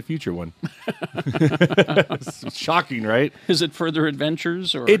Back to the Future one. It's shocking, right? Is it Further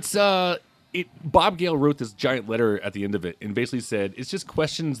Adventures or It's Bob Gale wrote this giant letter at the end of it and basically said it's just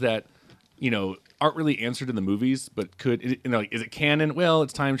questions that aren't really answered in the movies, but could like, is it canon? Well,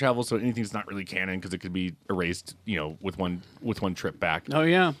 it's time travel, so anything's not really canon because it could be erased, with one trip back. Oh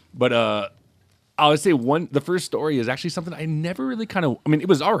yeah. But I would say the first story is actually something I never really it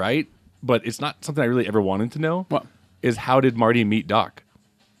was all right, but it's not something I really ever wanted to know. What? Is how did Marty meet Doc?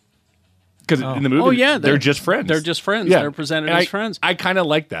 Because in the movie, they're just friends. They're just friends. They're presented And as friends. I kind of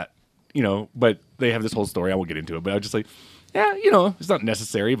like that, but they have this whole story. I won't get into it, but I was just like, yeah, it's not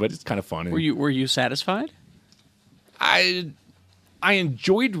necessary, but it's kind of fun. And Were you satisfied? I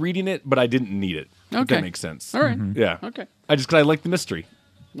enjoyed reading it, but I didn't need it. If Okay. that makes sense. All right. Yeah. Okay. Because I like the mystery.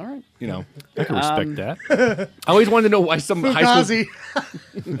 All right. I can respect that. I always wanted to know why some high school.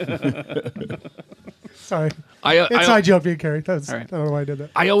 Fugazi. Sorry. Inside Inside joke being carried. I right. don't know why I did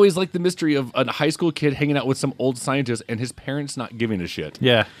that. I always like the mystery of a high school kid hanging out with some old scientist and his parents not giving a shit.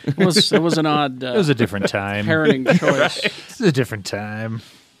 Yeah. It was an odd. It was a different time. parenting choice. It's a different time.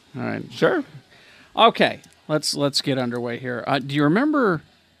 All right. Sure. Okay. Let's get underway here. Do you remember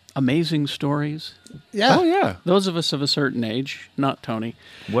Amazing Stories? Yeah. Oh yeah. Those of us of a certain age, not Tony.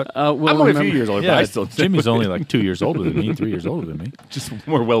 What? Will I'm only a few remember years older, Yeah, but I still Jimmy's only like 2 years older than me, 3 years older than me. just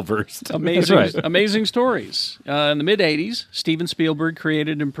more well versed. Amazing, That's right. Amazing Stories. In the mid-'80s, Steven Spielberg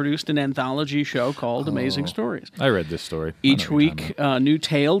created and produced an anthology show called Amazing Stories. I read this story. I Each know what you're talking week, a new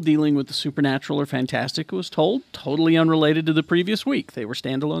tale dealing with the supernatural or fantastic was told, totally unrelated to the previous week. They were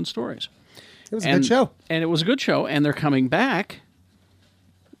standalone stories. It was a good show. And it was a good show, and they're coming back.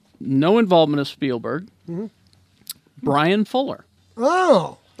 No involvement of Spielberg. Mm-hmm. Brian Fuller,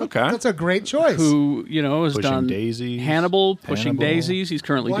 Oh. Okay. That's a great choice. who has Pushing done Daisies, Hannibal, Pushing Hannibal. Daisies. He's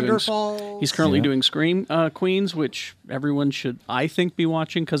currently Wonderfalls. doing Scream Queens, which everyone should, I think, be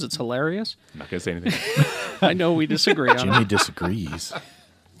watching because it's hilarious. I'm not gonna say anything. I know we disagree on Jimmy it. disagrees.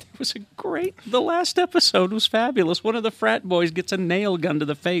 It was the last episode was fabulous. One of the frat boys gets a nail gun to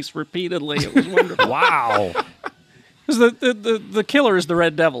the face repeatedly. It was wonderful. Wow. Because the killer is the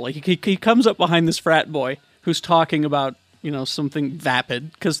Red Devil. He comes up behind this frat boy who's talking about something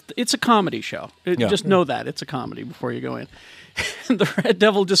vapid because it's a comedy show. Just know that it's a comedy before you go in. And the Red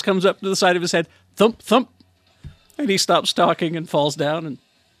Devil just comes up to the side of his head, thump thump, and he stops talking and falls down and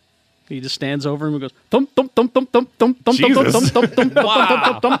He just stands over him and goes thump thump thump thump thump thump thump thump thump thump thump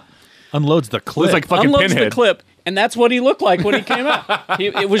thump thump. Unloads the clip. Looks like fucking Unloads Pinhead. the clip, and that's what he looked like when he came out.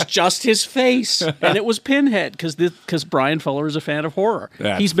 It was just his face, and it was Pinhead because Brian Fuller is a fan of horror.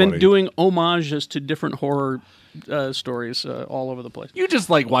 That's He's been funny. doing homages to different horror stories all over the place. You just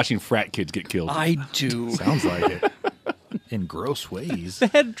like watching frat kids get killed. I do. Sounds like it. In gross ways.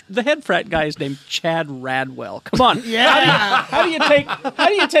 The head frat guy is named Chad Radwell. Come on, How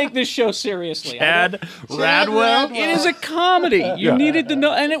do you take this show seriously? Chad Radwell? It is a comedy. You Yeah. needed to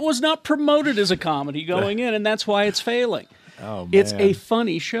know, and it was not promoted as a comedy going in, and that's why it's failing. Oh, man. It's a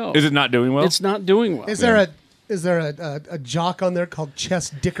funny show. Is it not doing well? It's not doing well. Is there a jock on there called Chess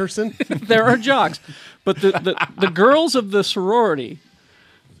Dickerson? There are jocks, but the girls of the sorority,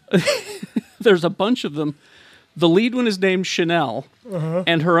 there's a bunch of them. The lead one is named Chanel,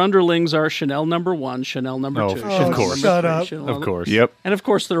 and her underlings are Chanel number 1, Chanel number 2. Chanel of course. Shut number up. 3, Chanel Of course. Yep. And of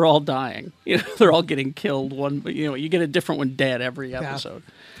course, they're all dying. They're all getting killed. You get a different one dead every episode.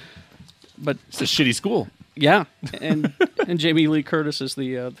 But It's a shitty school. yeah, and Jamie Lee Curtis is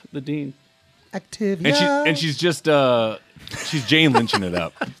the dean. Activia. And she's just she's Jane Lynching it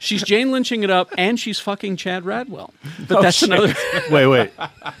up. She's Jane Lynching it up, and she's fucking Chad Radwell. But that's another. Wait.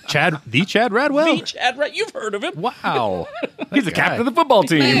 Chad Radwell? The Chad Radwell. You've heard of him? Wow. He's the captain of the football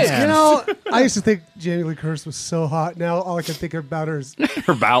team. You know, I used to think Jamie Lee Curtis was so hot. Now all I can think about her is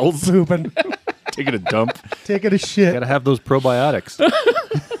Her bowels. pooping, Taking a dump. taking a shit. Gotta have those probiotics.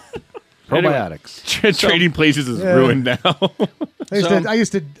 Probiotics. Trading Places is Yeah. ruined now. I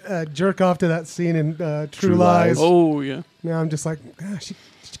used to jerk off to that scene in True Lies. Oh yeah. Now I'm just like, she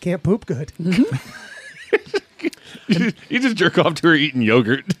can't poop good. You just jerk off to her eating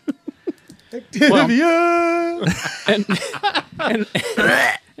yogurt. Activia.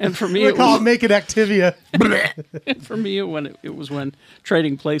 And for me, We it call was, it Make It Activia. for me it was when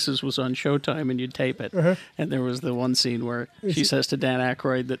Trading Places was on Showtime and you'd tape it, and there was the one scene where she says to Dan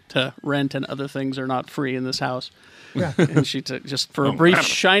Aykroyd that rent and other things are not free in this house. Yeah. And she took just for a brief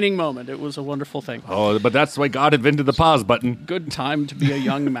shining moment. It was a wonderful thing. Oh, but that's why God invented the pause button. Good time to be a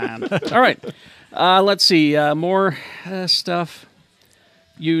young man. All right, let's see more stuff.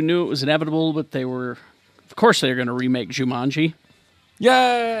 You knew it was inevitable, but of course, they were going to remake Jumanji.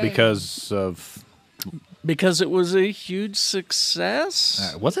 Yay! Because Because it was a huge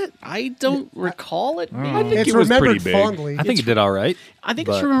success. was it? I don't recall it. being- I think It's it was remembered pretty big. fondly. I think it did all right. I think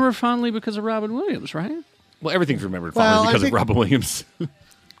but- it's remembered fondly because of Robin Williams, right? Well, everything's remembered Well, fondly I because of think- Robin Williams.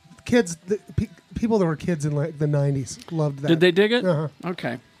 Kids, people that were kids in like the 90s loved that. Did they dig it? Uh-huh.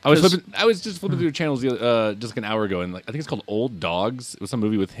 Okay. I was 'Cause- just flipping through channels just like an hour ago, and I think it's called Old Dogs. It was some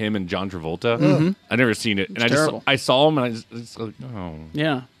movie with him and John Travolta. Mhm. I've never seen it, and It's terrible. I saw him, and I just like, oh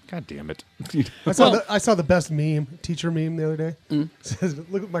Yeah. God damn it. I saw the best meme, teacher meme the other day. It says,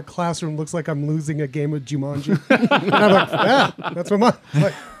 "Look at my classroom. Looks like I'm losing a game of Jumanji." And I'm like, yeah, that's what mine.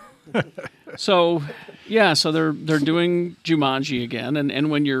 Like, So, yeah, so they're doing Jumanji again, and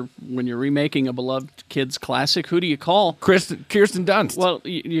when you're remaking a beloved kids classic, who do you call? Kirsten Dunst. Well,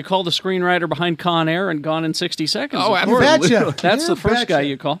 you call the screenwriter behind Con Air and Gone in 60 Seconds. Oh, of course. betcha. That's You the first guy betcha.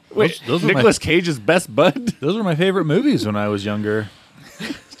 you call. Wait, those were my- Nicolas Cage's best bud. Those were my favorite movies when I was younger.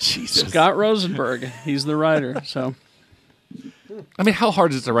 Jesus. Scott Rosenberg. He's the writer. So I mean, how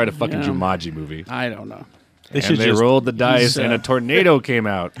hard is it to write a fucking Yeah. Jumanji movie? I don't know. They rolled the dice, and a tornado came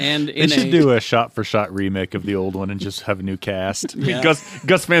out. And They in should do a shot-for-shot remake of the old one and just have a new cast. Yeah.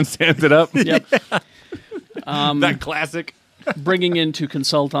 Gus Van Sant it up. Yep. That classic. Bringing in to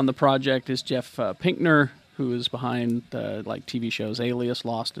consult on the project is Jeff Pinkner, who is behind like TV shows Alias,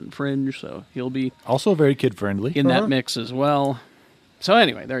 Lost, and Fringe. So he'll be Also very kid-friendly. in that mix as well. So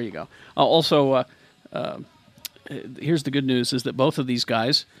anyway, there you go. Also, here's the good news: is that both of these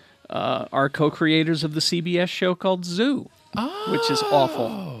guys are co-creators of the CBS show called Zoo, which is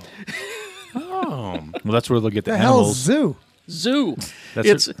awful. Well, that's where they'll get the the hell's animals. Zoo? Zoo.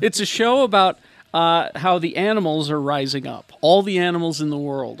 That's It's a show about how the animals are rising up. All the animals in the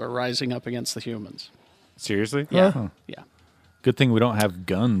world are rising up against the humans. Seriously? Yeah, Huh. yeah, Good thing we don't have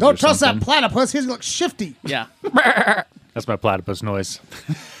guns. Don't or trust that something. platypus. He's look shifty. yeah. That's my platypus noise.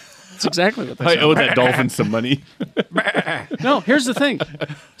 That's exactly what they I say. owe that dolphin some money. No, here's the thing.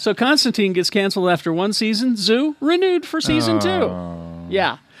 So Constantine gets canceled after one season. Zoo renewed for season 2.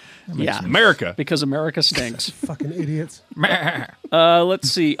 Yeah. Yeah. America. Because America stinks. Fucking idiots.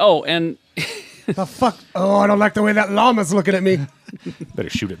 Let's see. Oh, and The fuck? Oh, I don't like the way that llama's looking at me. Better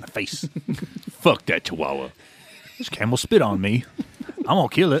shoot it in the face. Fuck that chihuahua. This camel spit on me. I'm gonna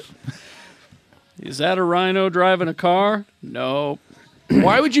kill it. is that a rhino driving a car? No.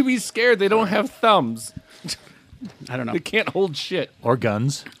 Why would you be scared? They don't have thumbs. I don't know. They can't hold shit. Or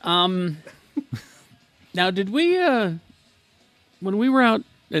guns. Now, did we, when we were out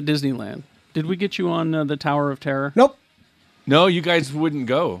at Disneyland, did we get you on the Tower of Terror? Nope. No, you guys wouldn't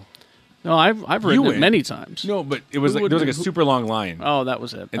go. No, I've ridden it went. many times. No, but it was Who like there was like a wouldn't- super long line. Oh, that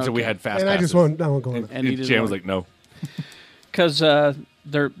was it. And so we had fast And I passes. just won't go on. And he didn't Jan was want- like, no. Because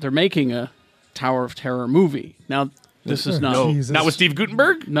they're making a Tower of Terror movie. Now, this is not... No, not with Steve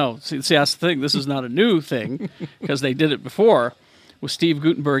Guttenberg? No. See, that's the thing. This is not a new thing because they did it before with Steve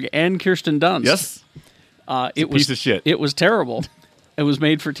Guttenberg and Kirsten Dunst. Yes. It was piece of shit. It was terrible. It was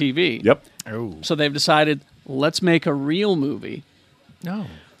made for TV. Yep. Oh. So they've decided, let's make a real movie. No.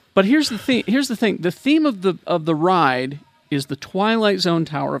 But here's the thing. The theme of the ride is the Twilight Zone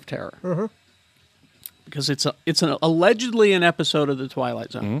Tower of Terror. Uh-huh. Because it's allegedly an episode of the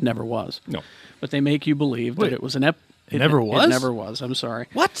Twilight Zone. Never was. No. But they make you believe that it was an It never was? It never was. I'm sorry.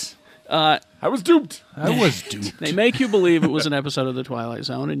 What? I was duped. I was duped. They make you believe it was an episode of the Twilight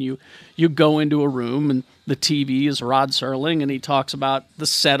Zone, and you go into a room, and the TV is Rod Serling, and he talks about the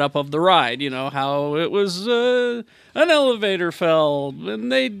setup of the ride. You know how it was an elevator fell, and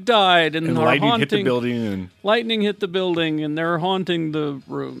they died, and they're lightning hit the haunting- building. And Lightning hit the building, and they're haunting the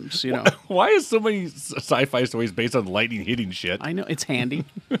rooms. You know, why is so many sci-fi stories based on lightning hitting shit? I know it's handy.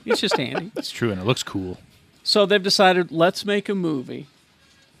 It's just handy. It's true, and it looks cool. So they've decided, let's make a movie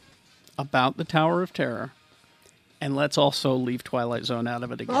about the Tower of Terror, and let's also leave Twilight Zone out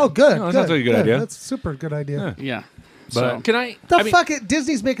of it again. Oh, good. No, that sounds like a good idea. That's a super good idea. Yeah. But can I? The I mean, fuck it?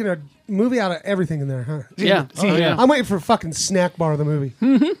 Disney's making a movie out of everything in there, huh? Yeah. Oh, yeah. I'm waiting for fucking Snack Bar of the movie.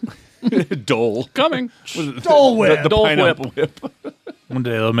 Dole Coming. Dole Whip. The Dole pineapple whip. One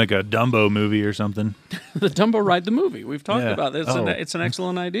day they'll make a Dumbo movie or something. The Dumbo Ride the movie. We've talked Yeah. about this. Oh. It's an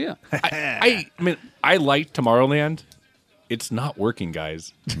excellent idea. I mean, I like Tomorrowland. It's not working,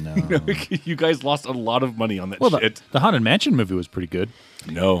 guys. No. You guys lost a lot of money on that Well, shit. the Haunted Mansion movie was pretty good.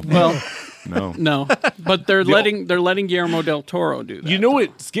 No. Well, No. no, but they're letting Guillermo del Toro do that. You know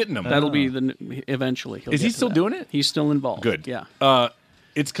it's getting them. That'll be eventually. He'll Is get he to still that. doing it? He's still involved. Good. Yeah.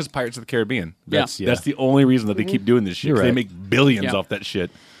 It's because Pirates of the Caribbean. Yeah. That's the only reason that they keep doing this shit. You're 'Cause They right. make billions Yeah. off that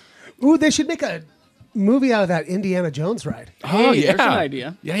shit. Ooh, they should make a movie out of that Indiana Jones ride. Hey, there's an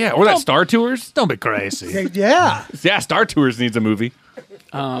idea. Yeah, yeah. Or that Star Tours. Don't be crazy. Yeah. Yeah, Star Tours needs a movie.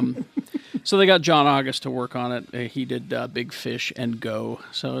 So they got John August to work on it. He did Big Fish and Go.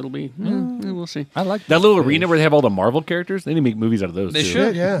 So it'll be. We'll see. I like That little arena where they have all the Marvel characters. They need to make movies out of those. They too.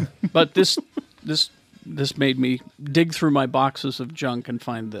 should. Yeah. But this made me dig through my boxes of junk and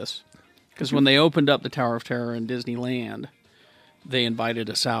find this. Because when they opened up the Tower of Terror in Disneyland, they invited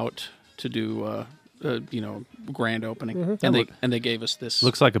us out to do grand opening, and they gave us this.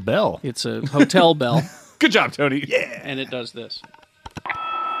 Looks like a bell. It's a hotel bell, Good job, Tony. Yeah. and it does this.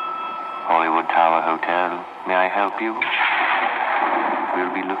 Hollywood Tower Hotel, may I help you?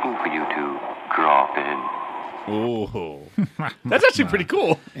 We'll be looking for you to drop in. Oh, that's actually pretty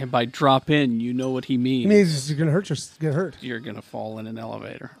cool. And by drop in, you know what he It means. means you're gonna get hurt. You're gonna fall in an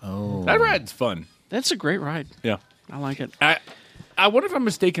elevator. Oh. That ride's fun. That's a great ride. Yeah. I like it. I wonder if I'm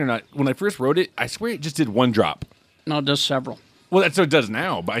mistaken or not. When I first wrote it, I swear it just did one drop. No, it does several. Well, that's what it does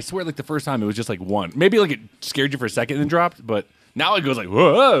now. But I swear, like the first time, it was just like one. Maybe like it scared you for a second and then dropped. But now it goes like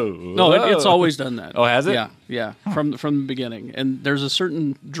whoa. No, it's always done that. Oh, has it? Yeah, from the beginning. And there's a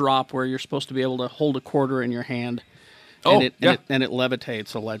certain drop where you're supposed to be able to hold a quarter in your hand. Oh, and yeah. and it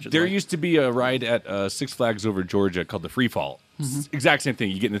levitates allegedly. There used to be a ride at Six Flags over Georgia called the Free Fall. Exact same thing.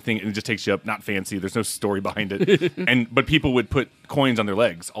 You get in the thing and it just takes you up. Not fancy. There's no story behind it. But people would put coins on their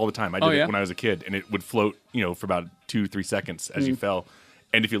legs all the time. I did it when I was a kid, and it would float, for about 2-3 seconds as you fell.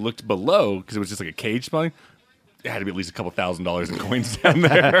 And if you looked below, because it was just like a cage spelling, it had to be at least a couple $1,000s in coins down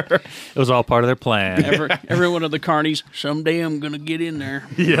there. It was all part of their plan. Every one of the carnies. Someday I'm gonna get in there.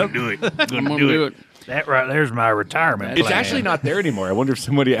 Yep. Do it. I'm gonna do it. That right there's my retirement It's plan. actually not there anymore. I wonder if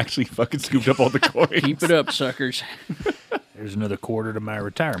somebody actually fucking scooped up all the coins. Keep it up, suckers. There's another quarter to my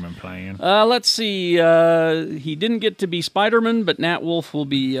retirement plan. Let's see. He didn't get to be Spider-Man, but Nat Wolff will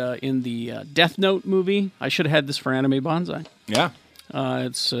be in the Death Note movie. I should have had this for Anime Bonsai. Yeah.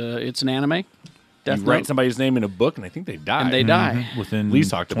 It's an anime. Death You write Note. somebody's name in a book, and I think they die. And they die. Within Lee's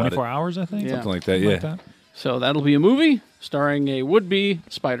talked about 24 it. hours, I think. Yeah. Something like that, yeah. So that'll be a movie starring a would-be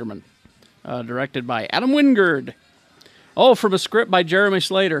Spider-Man, directed by Adam Wingard. Oh, from a script by Jeremy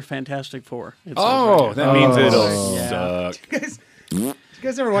Slater, Fantastic Four. It says right here. That means it'll Yeah. suck. Did you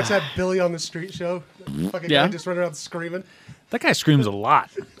guys ever watch that Billy on the Street show? That fucking Yeah. guy just running around screaming. That guy screams a lot.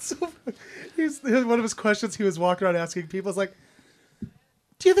 So, one of his questions he was walking around asking people is like,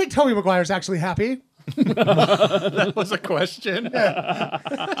 "Do you think Tobey Maguire's actually happy?" That was a question. Yeah.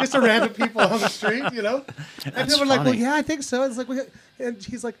 Just a random people on the street, you know? And That's people are like, well, funny. yeah, I think so. It's like, and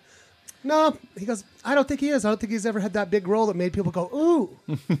he's like, no. He goes, I don't think he is. I don't think he's ever had that big role that made people go, ooh.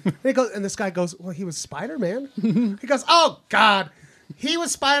 And this guy goes, well, he was Spider-Man. He goes, oh, God. He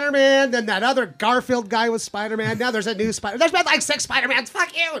was Spider-Man. Then that other Garfield guy was Spider-Man. Now there's a new Spider. There's been like 6 Spider-Mans.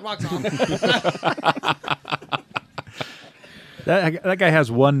 Fuck you. And walks off. That guy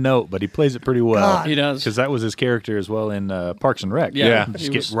has one note, but he plays it pretty well. God. He does. Because that was his character as well in Parks and Rec. Yeah.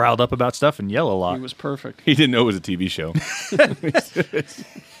 Just get riled up about stuff and yell a lot. He was perfect. He didn't know it was a TV show.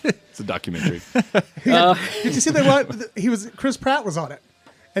 It's a documentary. Did you see Chris Pratt was on it.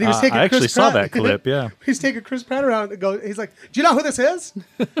 And he was taking I actually Chris saw Pratt, that clip, yeah. He's taking Chris Pratt around and he's like, do you know who this is?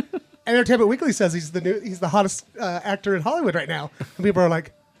 And Entertainment Weekly says he's the hottest actor in Hollywood right now. And people are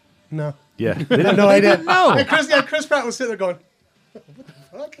like, no. Yeah. They didn't know idea. No. And Chris Pratt was sitting there going,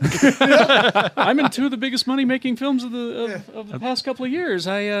 what the fuck? I'm in 2 of the biggest money-making films of the past couple of years.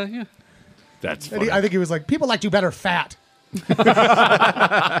 That's funny. I think he was like, people liked you better fat.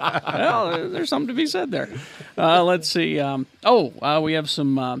 Well, there's something to be said there. Let's see. We have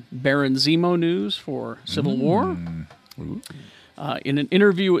some Baron Zemo news for Civil War. In an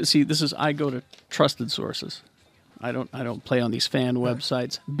interview, I go to trusted sources. I don't play on these fan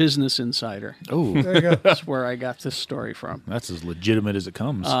websites. Business Insider. Oh, there you go. That's where I got this story from. That's as legitimate as it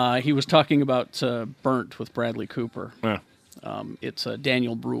comes. He was talking about Burnt with Bradley Cooper. Yeah. It's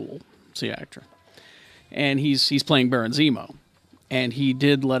Daniel Bruhl, it's the actor, and he's playing Baron Zemo, and he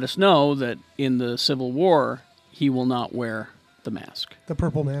did let us know that in the Civil War he will not wear the mask, The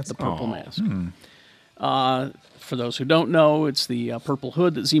purple mask. the purple mask. For those who don't know, it's the purple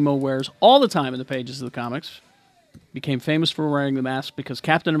hood that Zemo wears all the time in the pages of the comics. Became famous for wearing the mask because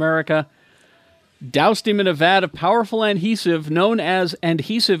Captain America doused him in a vat of powerful adhesive known as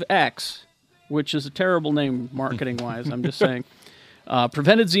Adhesive X, which is a terrible name marketing-wise, I'm just saying,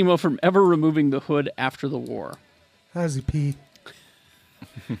 prevented Zemo from ever removing the hood after the war. How does he pee?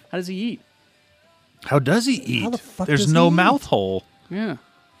 How does he eat? How does he eat? How the fuck There's does no he eat? mouth hole. Yeah.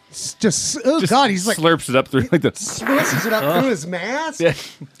 God, he's like slurps it up through like the swishes it up through his mask. Yeah.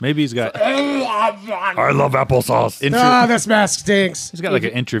 Maybe he's got. I love applesauce. This mask stinks. He's got like an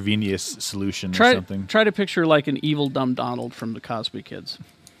intravenous solution or Try something. to picture like an evil dumb Donald from the Cosby Kids.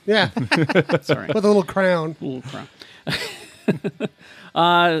 Yeah. Sorry. With a little crown.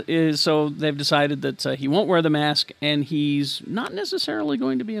 So they've decided that he won't wear the mask, and he's not necessarily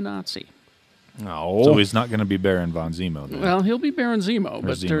going to be a Nazi. No. So he's not going to be Baron von Zemo then. Well, he'll be Baron Zemo,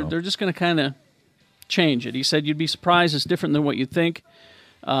 but Zemo. they're just going to kind of change it. He said you'd be surprised. It's different than what you'd think.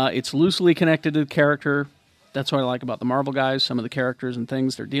 It's loosely connected to the character. That's what I like about the Marvel guys. Some of the characters and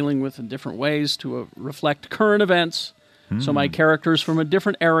things they're dealing with in different ways to reflect current events. So my character's from a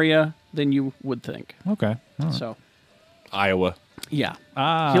different area than you would think. Okay. All right. So, Iowa. yeah.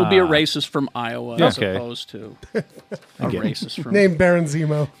 Ah. He'll be a racist from Iowa as Okay. opposed to a racist from... Named Baron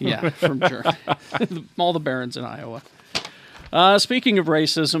Zemo. Yeah, from Germany. All the barons in Iowa. Speaking of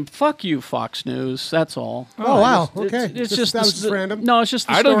racism, fuck you, Fox News. That's all. Oh, wow. It's Okay. just That was just random? No, it's just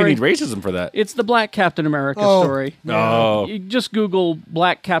the I story. don't even need racism for that. It's the Black Captain America Oh, story. Oh. You just Google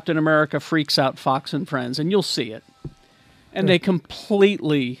Black Captain America freaks out Fox and Friends, and you'll see it. And they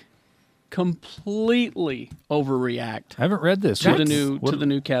completely overreact. I haven't read this. to the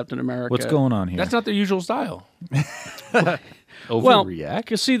new Captain America. What's going on here? That's not their usual style. Well,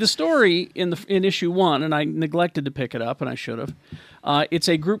 Overreact? you see the story in issue 1, and I neglected to pick it up, and I should have. It's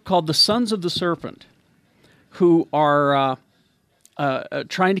a group called the Sons of the Serpent, who are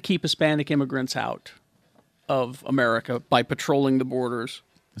trying to keep Hispanic immigrants out of America by patrolling the borders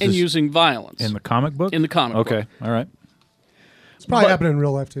and using violence. in the comic book? In the comic book. Okay. All right. It's probably happening in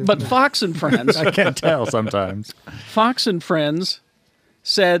real life, too. But Fox and Friends, I can't tell sometimes. Fox and Friends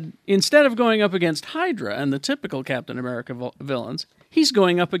said instead of going up against Hydra and the typical Captain America villains, he's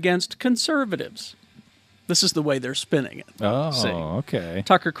going up against conservatives. This is the way they're spinning it. Oh, See? okay.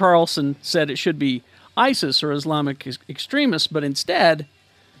 Tucker Carlson said it should be ISIS or Islamic extremists, but instead,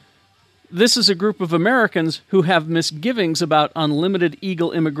 this is a group of Americans who have misgivings about unlimited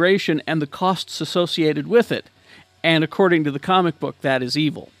illegal immigration and the costs associated with it. And according to the comic book, that is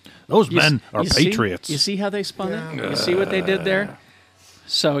evil. Those men are see? patriots. You see how they spun it? You see what they did there?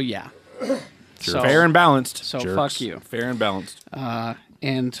 So, yeah. So, Fair and balanced. So, Jerks. fuck you. Fair and balanced.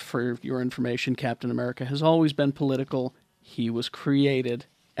 And for your information, Captain America has always been political. He was created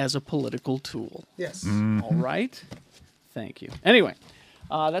as a political tool. Yes. All right. Thank you. Anyway,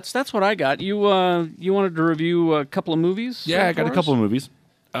 that's what I got. You wanted to review a couple of movies? Yeah, I got a for couple us? of movies.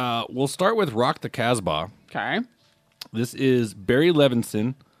 We'll start with Rock the Casbah. Okay. This is Barry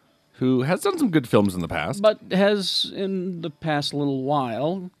Levinson, who has done some good films in the past. But has, in the past little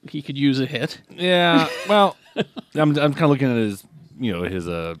while, he could use a hit. Yeah, well, I'm kind of looking at his, his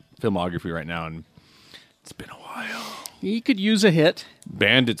filmography right now, and it's been a while. He could use a hit.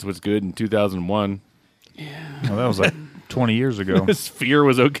 Bandits was good in 2001. Yeah. Well, that was like 20 years ago. Sphere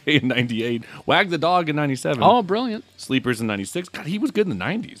was okay in 98. Wag the Dog in 97. Oh, brilliant. Sleepers in 96. God, he was good in the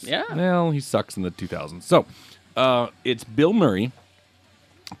 90s. Yeah. Well, he sucks in the 2000s. So, it's Bill Murray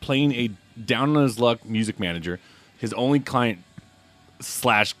playing a down-on-his-luck music manager. His only client /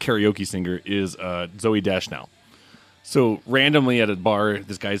 karaoke singer is Zooey Deschanel. So, randomly at a bar,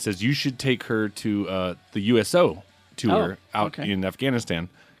 this guy says, you should take her to the USO tour out in Afghanistan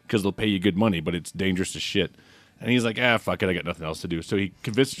because they'll pay you good money, but it's dangerous as shit. And he's like, fuck it, I got nothing else to do. So he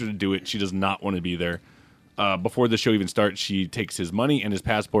convinced her to do it. She does not want to be there. Before the show even starts, she takes his money and his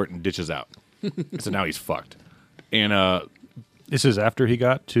passport and ditches out. So now he's fucked. And this is after he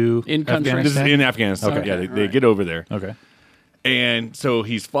got to Afghanistan? This is in Afghanistan. Okay. Yeah, they get over there. Okay. And so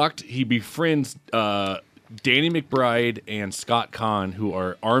he's fucked. He befriends Danny McBride and Scott Kahn, who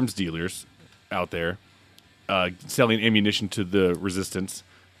are arms dealers out there, selling ammunition to the resistance.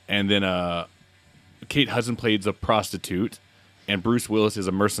 And then Kate Hudson plays a prostitute, and Bruce Willis is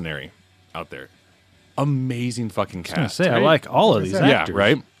a mercenary out there. Amazing fucking cast. I like all of these actors. Yeah,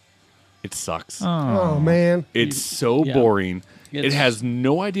 right? It sucks. Oh, man. It's so boring. It has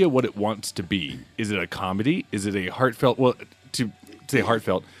no idea what it wants to be. Is it a comedy? Is it a heartfelt? Well, to say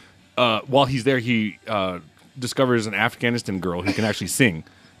heartfelt, while he's there, he discovers an Afghanistan girl who can actually sing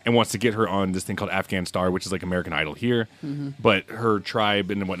and wants to get her on this thing called Afghan Star, which is like American Idol here. Mhm. But her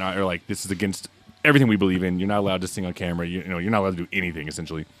tribe and whatnot are like, this is against everything we believe in. You're not allowed to sing on camera. You're not allowed to do anything,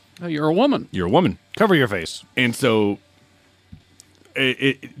 essentially. Oh, you're a woman. You're a woman. Cover your face. And so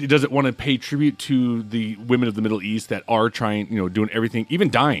it doesn't want to pay tribute to the women of the Middle East that are trying, doing everything, even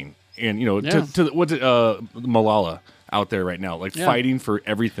dying. And, to what's it, Malala out there right now, fighting for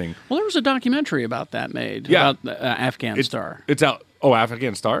everything. Well, there was a documentary about that made. Yeah. About the Afghan Star. It's out. Oh,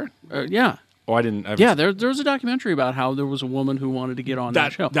 Afghan Star? Yeah. Oh, I didn't. There was a documentary about how there was a woman who wanted to get on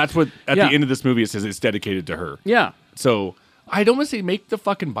that show. That's what, at the end of this movie, it says it's dedicated to her. Yeah. So I don't want to say make the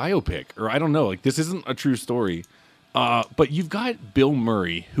fucking biopic, or I don't know. Like, this isn't a true story. But you've got Bill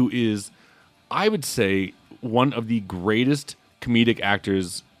Murray, who is, I would say, one of the greatest comedic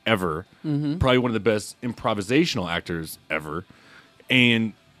actors ever. Mhm. Probably one of the best improvisational actors ever.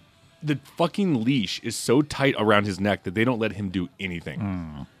 And the fucking leash is so tight around his neck that they don't let him do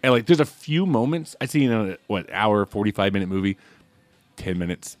anything. And there's a few moments I see in a hour 45-minute movie, 10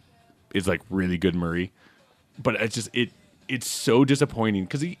 minutes is really good Murray, but it's just it's so disappointing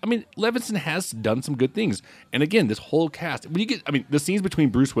because Levinson has done some good things, and again, this whole cast. When you get, the scenes between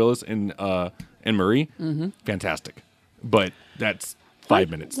Bruce Willis and Murray, fantastic, but that's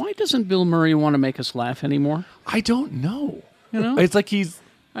 5 minutes. Why doesn't Bill Murray want to make us laugh anymore? I don't know. It's like he's.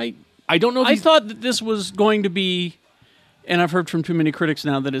 I don't know. If I thought that this was going to be, and I've heard from too many critics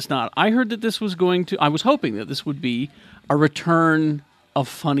now that it's not. I heard that this was going to. I was hoping that this would be a return of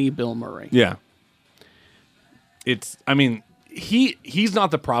funny Bill Murray. Yeah. It's. He's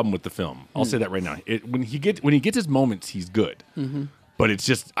not the problem with the film. I'll say that right now. When he gets his moments, he's good. Mhm. But it's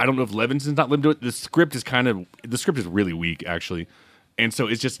just I don't know if Levinson's not lived to it. The script is really weak actually, and so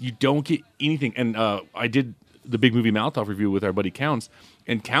it's just you don't get anything. And I did the Big Movie Mouth Off review with our buddy Counts,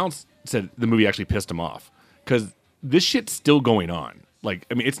 and Counts said the movie actually pissed him off because this shit's still going on.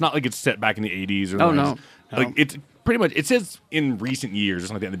 It's not like it's set back in the 80s or Oh, no. It's pretty much it says in recent years or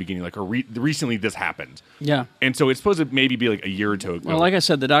something like that in the beginning, recently this happened. Yeah. And so it's supposed to maybe be a year or two ago. Well, like I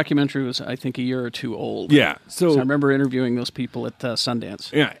said, the documentary was, I think, a year or two old. Yeah. So I remember interviewing those people at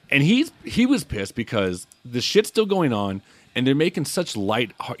Sundance. Yeah, and he was pissed because the shit's still going on, and they're making such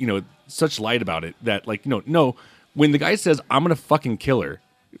light about it that no, when the guy says I'm gonna fucking kill her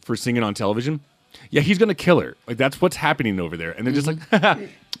for singing on television, yeah, he's gonna kill her. That's what's happening over there, and they're just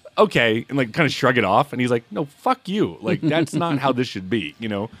okay, and kind of shrug it off, and he's like, no, fuck you, that's not how this should be.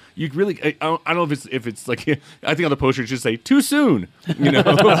 You really, I don't know if it's I think on the poster it should say too soon. Maybe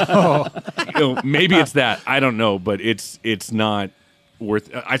it's that, I don't know, but it's not worth.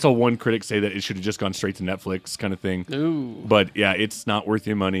 I saw one critic say that it should have just gone straight to Netflix, kind of thing. Ooh. But yeah, it's not worth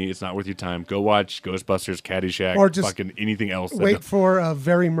your money. It's not worth your time. Go watch Ghostbusters, Caddyshack, Or just fucking anything else. Wait for a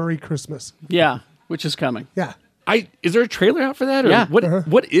Very Murray Christmas. Yeah, which is coming. Yeah. Is there a trailer out for that? Or Yeah.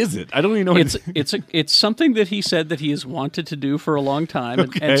 What is it? I don't even know. It's something that he said that he has wanted to do for a long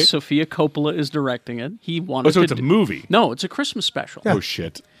time, and Sofia Coppola is directing it. He wanted. So it's a movie? No, it's a Christmas special. Oh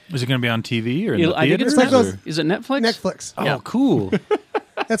shit! Is it going to be on TV or in the I think theaters? it's Netflix. Is it Netflix? Netflix. Oh, cool.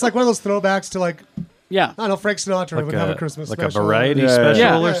 It's one of those throwbacks to Yeah. I know Frank Sinatra would have a Christmas like special. a variety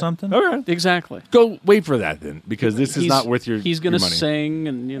special or something. Okay, exactly. Go wait for that then, because this is not worth your. He's going to your money. sing,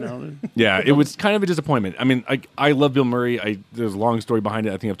 and Yeah, it was kind of a disappointment. I mean, I love Bill Murray. There's a long story behind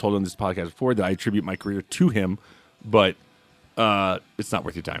it. I think I've told on this podcast before that I attribute my career to him, but it's not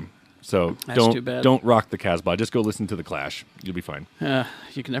worth your time. So That's too bad. don't rock the Casbah. Just go listen to the Clash. You'll be fine.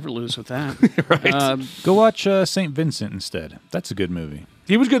 You can never lose with that. Right. Go watch St. Vincent instead. That's a good movie.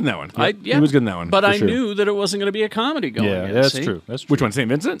 He was good in that one. He was good in that one. But for I sure. knew that it wasn't going to be a comedy going. Yeah, in, that's see? true. That's true. Which one, St.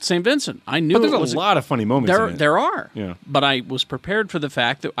 Vincent? St. Vincent. I knew But there's it a was lot of funny moments in it. There are. Yeah. But I was prepared for the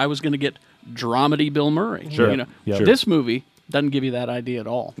fact that I was going to get dramedy Bill Murray. Sure. You know, Yep. This movie doesn't give you that idea at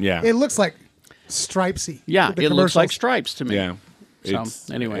all. Yeah. It looks like Stripesy. Yeah, with the it looks like commercials. Stripes to me. Yeah.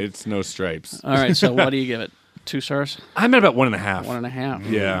 So, anyway. It's no Stripes. All right, so what do you give it? 2 stars? I'm at about 1.5.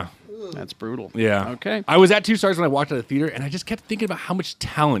 1.5. Yeah. That's brutal. Yeah. Okay. I was at 2 stars when I walked out of the theater, and I just kept thinking about how much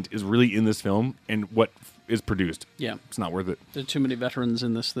talent is really in this film and what is produced. Yeah. It's not worth it. There are too many veterans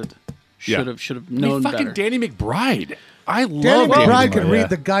in this that Yeah. should have I mean, known fucking better. Danny McBride. I love Danny Danny McBride could McBride. read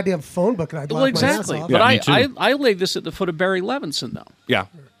the goddamn phone book, and I'd Well, laugh exactly. my ass off. But Yeah, me I laid this at the foot of Barry Levinson, though, Yeah.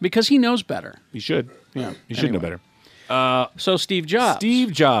 because he knows better. You should. Yeah. You should know Anyway. better. So Steve Jobs.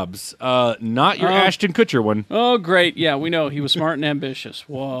 Steve Jobs. Not your Ashton Kutcher one. Oh, great. Yeah, we know. He was smart and ambitious.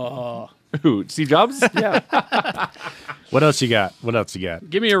 Whoa. Who? Steve Jobs? Yeah. What else you got? What else you got?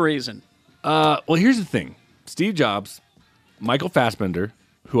 Give me a reason. Well, here's the thing. Steve Jobs, Michael Fassbender,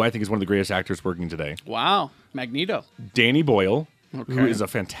 who I think is one of the greatest actors working today. Wow. Magneto. Danny Boyle, who Okay. is a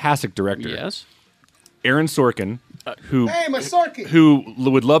fantastic director. Yes. Aaron Sorkin, who Hey, my Sorky.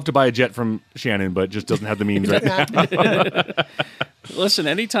 would love to buy a jet from Shannon, but just doesn't have the means right now. Listen,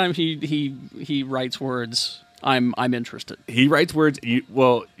 anytime he writes words, I'm interested. He writes words.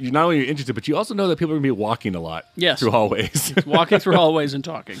 You're not only interested, but you also know that people are going to be walking a lot Yes. through hallways. Walking through hallways and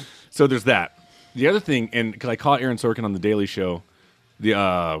talking. So there's that. The other thing, and because I caught Aaron Sorkin on The Daily Show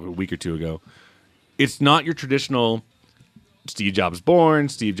a week or two ago, it's not your traditional Steve Jobs born,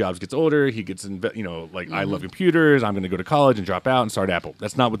 Steve Jobs gets older, he gets, I love computers, I'm going to go to college and drop out and start Apple.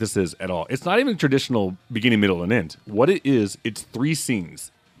 That's not what this is at all. It's not even traditional beginning, middle, and end. What it is, it's 3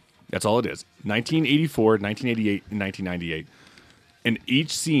 scenes. That's all it is. 1984, 1988, and 1998. And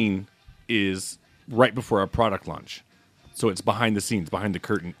each scene is right before our product launch. So it's behind the scenes, behind the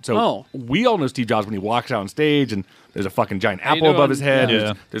curtain. So we all know Steve Jobs when he walks out on stage and there's a fucking giant How you apple above doing? his head.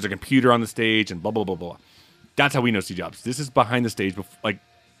 Yeah. There's a computer on the stage and blah, blah, blah, blah. That's how we know Steve Jobs. This is behind the stage, like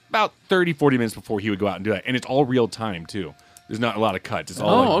about 30, 40 minutes before he would go out and do that. And it's all real time, too. There's not a lot of cuts. It's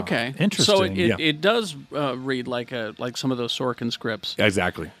all okay. Interesting. So it does read like some of those Sorkin scripts.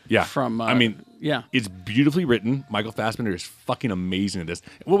 Exactly. Yeah. From yeah, it's beautifully written. Michael Fassbender is fucking amazing at this.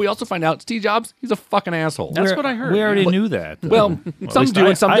 Well, we also find out Steve Jobs, he's a fucking asshole. That's what I heard. We already yeah. knew that. Well, at some least do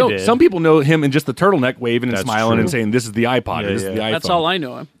and some I don't. did. Some people know him in just the turtleneck waving and That's smiling true. and saying, "This is the iPod. Yeah, or this is the iPhone." That's all I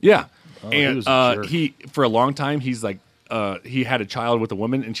know him. Yeah. he And was a jerk. he for a long time he's like he had a child with a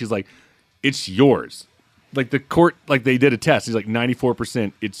woman and she's like, "It's yours." Like the court, like they did a test. He's like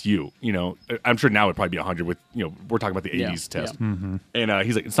 94%. It's you. You know, I'm sure now it'd probably be 100 with we're talking about the 80s test. Yeah. Mm-hmm. And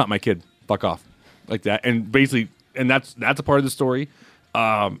he's like, "It's not my kid. Fuck off," like that. And basically, and that's a part of the story.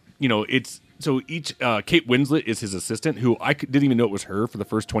 It's so each Kate Winslet is his assistant, who didn't even know it was her for the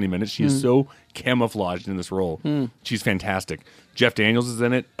first 20 minutes. She is so camouflaged in this role. She's fantastic. Jeff Daniels is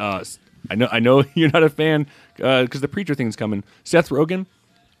in it. I know you're not a fan because the Preacher thing's coming. Seth Rogen.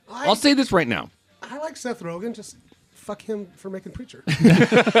 I'll say this right now. I like Seth Rogen. Just fuck him for making Preacher.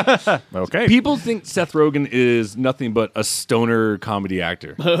 Okay. People think Seth Rogen is nothing but a stoner comedy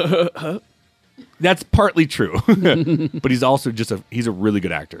actor. That's partly true, but he's also he's a really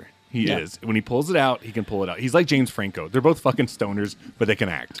good actor. He is. When he pulls it out, he can pull it out. He's like James Franco. They're both fucking stoners, but they can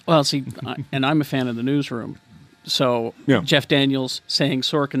act. Well, see, and I'm a fan of The Newsroom, so Jeff Daniels saying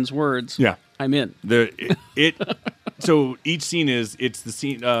Sorkin's words. Yeah, I'm in. So each scene it's the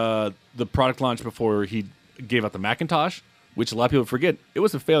scene, the product launch before he gave out the Macintosh, which a lot of people forget. It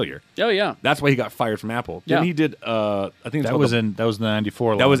was a failure. Oh yeah, that's why he got fired from Apple. Then he did. I think that was in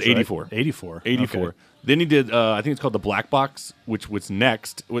 94. That was launch, right? 84. 84. 84. Okay. Then he did. I think it's called the Black Box, which was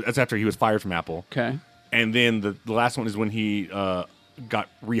next. That's after he was fired from Apple. Okay. And then the last one is when he got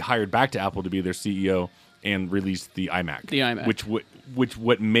rehired back to Apple to be their CEO and released the iMac. The iMac. Which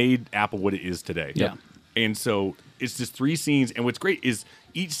what made Apple what it is today. Yeah. And so it's just 3 scenes, and what's great is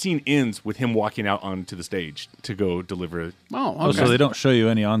each scene ends with him walking out onto the stage to go deliver. Oh, okay. Oh, so they don't show you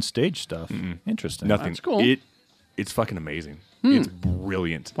any on stage stuff. Interesting. Nothing. That's cool. It's fucking amazing. It's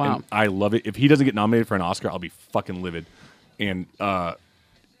brilliant. Wow. And I love it. If he doesn't get nominated for an Oscar, I'll be fucking livid. And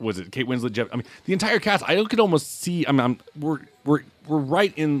was it Kate Winslet? Jeff? I mean, the entire cast. I could almost see. we're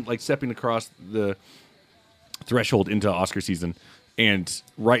right in like stepping across the threshold into Oscar season, and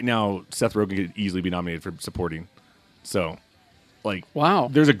right now Seth Rogen could easily be nominated for supporting. So, like, wow,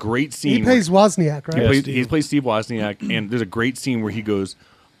 there's a great scene. He plays Wozniak, right? He plays Steve Wozniak, and there's a great scene where he goes,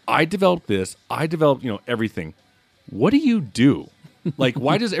 "I developed this. I developed, everything. What do you do? Like,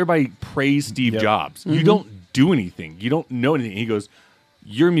 why does everybody praise Steve Jobs? You don't do anything. You don't know anything." He goes,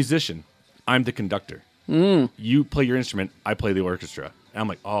 "You're a musician. I'm the conductor. You play your instrument. I play the orchestra." And I'm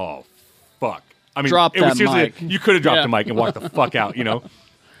like, "Oh, fuck." I mean, Drop it was that seriously mic. you could have dropped the mic and walked the fuck out.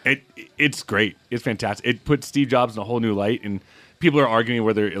 It's great. It's fantastic. It puts Steve Jobs in a whole new light, and people are arguing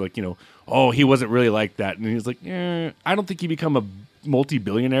whether, oh, he wasn't really like that. And he's like, I don't think you become a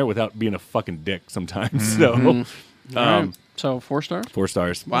multi-billionaire without being a fucking dick sometimes. So, so 4 stars? 4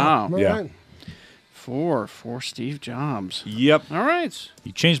 stars. Wow. Yeah. Right. 4 for Steve Jobs. Yep. All right.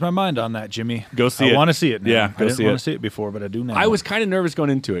 You changed my mind on that, Jimmy. Go see it. I want to see it now. Yeah, I go didn't see want it. to see it before, but I do now. I was kind of nervous going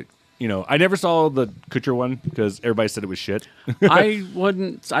into it. I never saw the Kutcher one because everybody said it was shit. I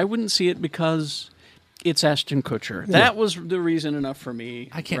wouldn't see it because it's Ashton Kutcher. That was the reason enough for me.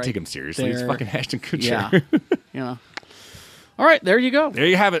 I can't right take him seriously. It's there. fucking Ashton Kutcher. Yeah. All right, there you go. There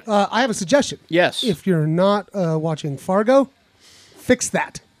you have it. I have a suggestion. Yes. If you're not watching Fargo, fix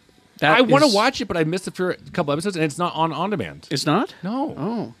that. I want to watch it, but I missed it for a couple episodes, and it's not on demand. It's not? No.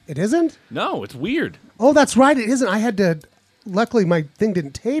 Oh. It isn't? No, it's weird. Oh, that's right. It isn't. I had to. Luckily, my thing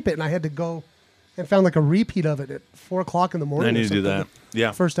didn't tape it, and I had to go and found like a repeat of it at 4:00 in the morning. I need or to do something. that.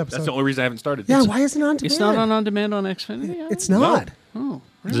 Yeah. First episode. That's the only reason I haven't started. Yeah, why isn't it on demand? It's not on demand on Xfinity? It's not. Oh.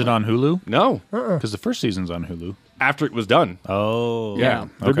 Is it on Hulu? No. Because the first season's on Hulu. After it was done. Oh. Yeah.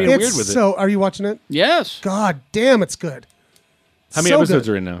 They're Okay. being It's weird with it. so. Are you watching it? Yes. God damn, it's good. How many So episodes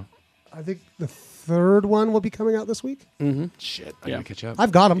good. are in now? I think the 3rd one will be coming out this week. Mm-hmm. Shit. I gotta catch up.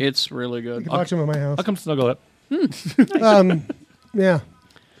 I've got them. It's really good. You can watch them at my house. I'll come snuggle up. Yeah.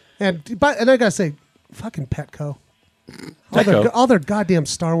 And I gotta say, fucking Petco. Petco. All their goddamn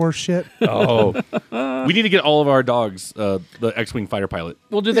Star Wars shit. Oh. We need to get all of our dogs the X-Wing fighter pilot.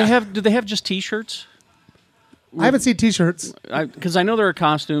 Well, do they have just T-shirts? I haven't seen T-shirts. Because I know there are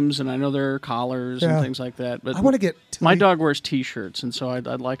costumes and I know there are collars Yeah. and things like that. But I want to get. my Tilly- dog wears T-shirts, and so I'd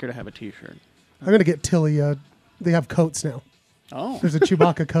like her to have a T-shirt. I'm gonna get Tilly. They have coats now. Oh, There's a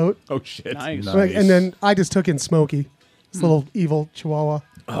Chewbacca coat. Oh shit. nice. Like, and then I just took in Smokey, this little evil Chihuahua.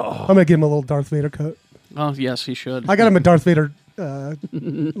 I'm gonna give him a little Darth Vader coat. Oh yes, he should. I got him a Darth Vader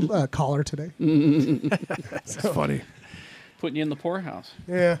collar today. That's funny. Putting you in the poorhouse.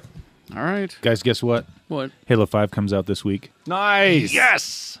 Yeah. All right. Guys, guess what? What? Halo 5 comes out this week. Nice.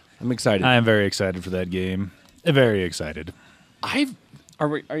 Yes! I'm excited. I am very excited for that game. Very excited.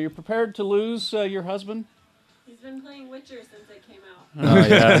 Are you prepared to lose your husband? He's been playing Witcher since it came out. Oh,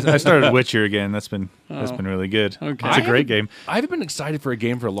 yeah. I started Witcher again. That's been really good. Okay. It's a great game. I haven't been excited for a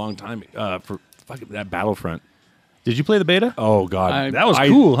game for a long time. For fucking that Battlefront. Did you play the beta? Oh god, that was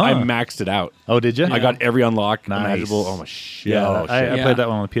cool, huh? I maxed it out. Oh, did you? I got every unlock Nice. imaginable. Oh my shit! Yeah, Oh, I shit. played that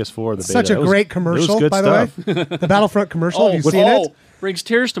one on the PS4. The Such beta. a It was- great it was commercial, good by stuff. the way. The Battlefront commercial. Have you seen it? Brings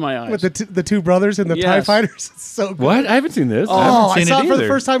tears to my eyes. With the two brothers and the TIE Yes. fighters. It's so good. What? I haven't seen this. Oh, I saw it for the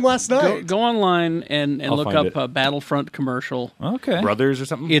first time last night. Go online and I'll look find up it. a Battlefront commercial. Okay. Brothers or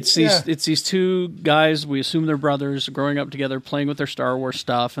something. It's these two guys. We assume they're brothers, growing up together, playing with their Star Wars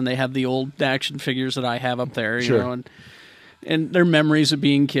stuff, and they have the old action figures that I have up there. You Sure. know, and their memories of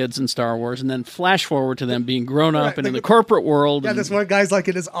being kids in Star Wars, and then flash forward to them being grown up Right, and in like- the corporate world. Yeah, and, this one guy's like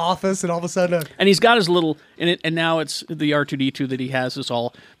in his office, and all of a sudden, and he's got his little, and now it's the R2D2 that he has is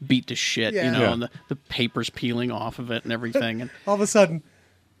all beat to shit, Yeah. you know, Yeah. and the paper's peeling off of it and everything. And all of a sudden,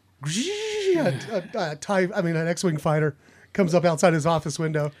 an X-wing fighter comes up outside his office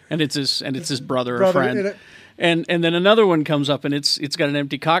window. and it's his brother or Brother friend. in it. And then another one comes up and it's got an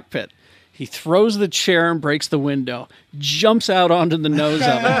empty cockpit. He throws the chair and breaks the window, jumps out onto the nose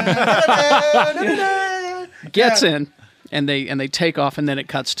of it, gets in, and they take off, and then it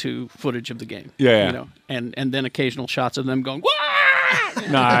cuts to footage of the game. Yeah. You know, and then occasional shots of them going, "Wah!"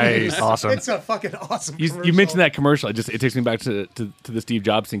 Nice. Awesome. It's a fucking awesome. You commercial. mentioned that commercial. It takes me back to the Steve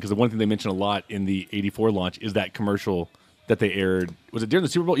Jobs thing because the one thing they mentioned a lot in the '84 launch is that commercial that they aired. Was it during the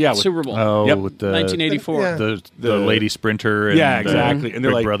Super Bowl? Yeah, with, Super Bowl. Oh, Yep. with the 1984. Yeah. the lady sprinter. And Yeah, exactly. And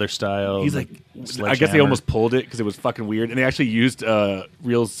they're Big like- Brother style. He's the like, I guess they sledgehammer. almost pulled it because it was fucking weird, and they actually used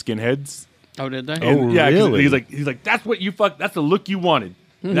real skinheads. Oh, did they? And, yeah, 'cause really? he's like that's what you that's the look you wanted.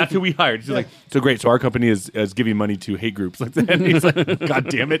 And that's who we hired. He's like, so great. So our company is giving money to hate groups like that. And he's like, God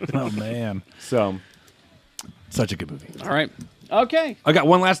damn it. Oh man. So, such a good movie. All right. Okay. I got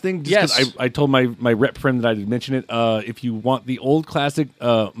one last thing. Just 'cause Yes. I told my rep friend that I did mention it. If you want the old classic,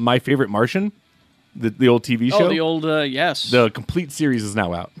 My Favorite Martian, The old TV show? Oh, the old, yes. The complete series is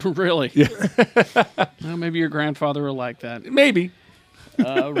now out. Really? Yeah. Well, maybe your grandfather will like that. Maybe.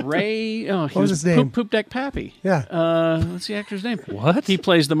 Ray. Oh, what was his name? Poop Deck Pappy. Yeah. What's the actor's name? What? He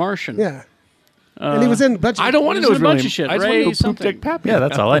plays the Martian. Yeah. And he was in a bunch of... I don't want to know his a real bunch name. of shit. I just Ray want to know Poop something. Deck Pappy. Yeah,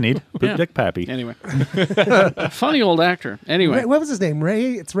 that's all I need. Poop Yeah. Deck Pappy. Anyway. Funny old actor. Anyway. Ray, what was his name?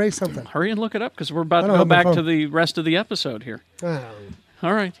 Ray? It's Ray something. Hurry and look it up because we're about I to don't go have my back phone. to the rest of the episode here. Oh.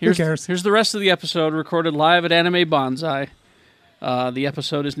 All right. Who cares? Here's the rest of the episode recorded live at Anime Bonsai. The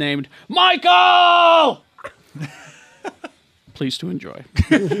episode is named Michael! Please to enjoy.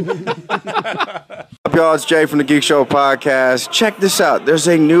 Up, y'all? It's Jay from the Geek Show podcast. Check this out. There's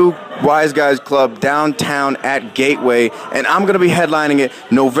a new Wise Guys Club downtown at Gateway, and I'm going to be headlining it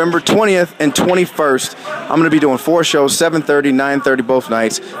November 20th and 21st. I'm going to be doing 4 shows, 7:30, 9:30 both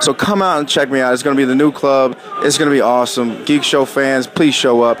nights. So come out and check me out. It's going to be the new club. It's going to be awesome. Geek Show fans, please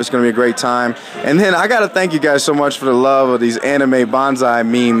show up. It's going to be a great time. And then I got to thank you guys so much for the love of these Anime Bonsai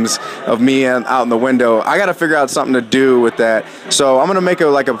memes of me out in the window. I got to figure out something to do with that. So I'm going to make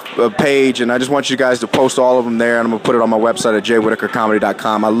a page, and I just want you guys to post all of them there, and I'm going to put it on my website at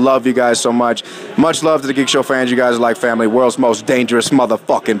jwhitakercomedy.com. I love you guys so much. Much love to the Geek Show fans. You guys are like family. World's most dangerous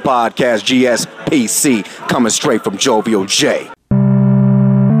motherfucking podcast, GSPC, coming straight from Jovial J.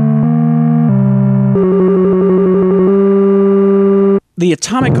 The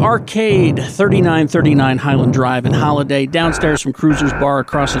Atomic Arcade, 3939 Highland Drive in Holiday, downstairs from Cruiser's Bar,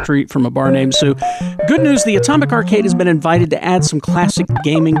 across the street from a bar named Sue. Good news, the Atomic Arcade has been invited to add some classic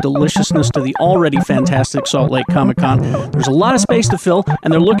gaming deliciousness to the already fantastic Salt Lake Comic-Con. There's a lot of space to fill,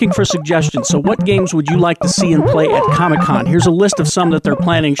 and they're looking for suggestions. So what games would you like to see and play at Comic-Con? Here's a list of some that they're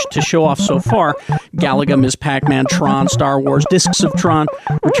planning to show off so far. Galaga, Ms. Pac-Man, Tron, Star Wars, Discs of Tron,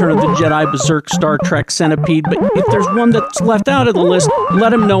 Return of the Jedi, Berserk, Star Trek, Centipede. But if there's one that's left out of the list, let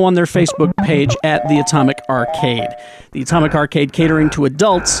them know on their Facebook page at the Atomic Arcade. The Atomic Arcade catering to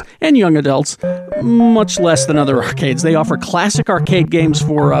adults and young adults, much less than other arcades. They offer classic arcade games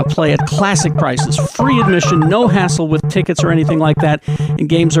for play at classic prices. Free admission, no hassle with tickets or anything like that. And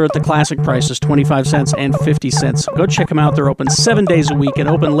games are at the classic prices, 25 cents and 50 cents. Go check them out. They're open 7 days a week and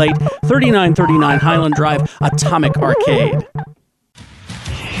open late. 3939 Highland Drive, Atomic Arcade.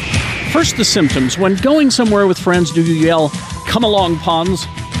 First, the symptoms. When going somewhere with friends, do you yell, "Come along, pawns"?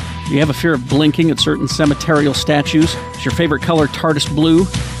 Do you have a fear of blinking at certain cemeterial statues? Is your favorite color TARDIS blue?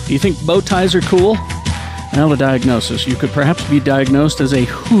 Do you think bow ties are cool? Well, the diagnosis. You could perhaps be diagnosed as a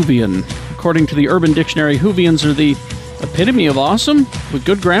Whovian. According to the Urban Dictionary, Whovians are the epitome of awesome, with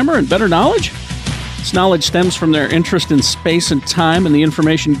good grammar and better knowledge. This knowledge stems from their interest in space and time and the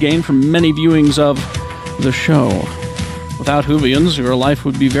information gained from many viewings of the show. Without Whovians, your life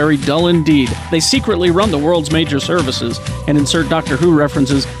would be very dull indeed. They secretly run the world's major services and insert Doctor Who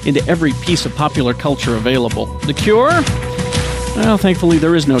references into every piece of popular culture available. The cure? Well, thankfully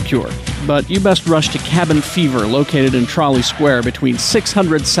there is no cure. But you best rush to Cabin Fever, located in Trolley Square between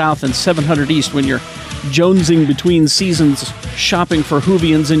 600 South and 700 East when you're jonesing between seasons, shopping for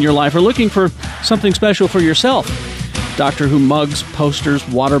Whovians in your life, or looking for something special for yourself. Doctor Who mugs, posters,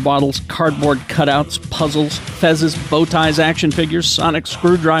 water bottles, cardboard cutouts, puzzles, fezzes, bow ties, action figures, sonic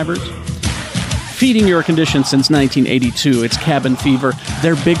screwdrivers. Feeding your condition since 1982, it's Cabin Fever.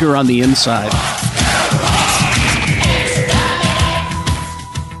 They're bigger on the inside.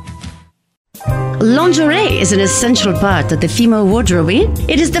 Lingerie is an essential part of the female wardrobe.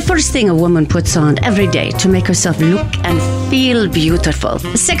 It is the first thing a woman puts on every day to make herself look and feel beautiful.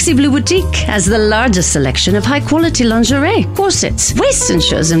 Sexy Blue Boutique has the largest selection of high-quality lingerie, corsets, waist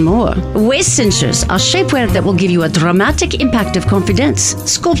cinchers, and more. Waist cinchers are shapewear that will give you a dramatic impact of confidence,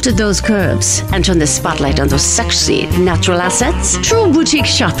 sculpted those curves, and turn the spotlight on those sexy, natural assets. True boutique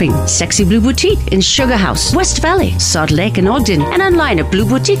shopping. Sexy Blue Boutique in Sugar House, West Valley, Salt Lake, and Ogden, and online at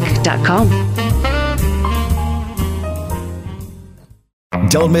blueboutique.com.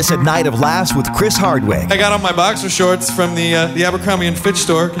 Don't miss a night of laughs with Chris Hardwick. I got on my boxer shorts from the Abercrombie & Fitch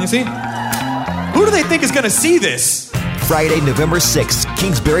store. Can you see? Who do they think is going to see this? Friday, November 6th,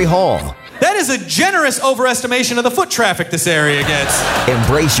 Kingsbury Hall. That is a generous overestimation of the foot traffic this area gets.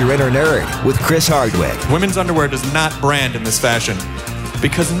 Embrace your inner nerd with Chris Hardwick. Women's underwear does not brand in this fashion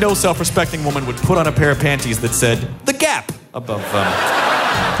because no self-respecting woman would put on a pair of panties that said "The Gap" above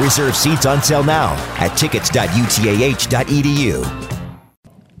them. Reserve seats on sale now at tickets.utah.edu.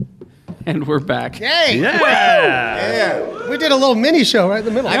 And we're back. Yay! Yeah. We did a little mini show right in the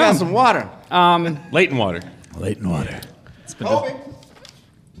middle. I got some water. Leighton water. Leighton water.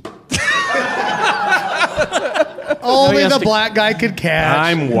 Only the black guy could catch.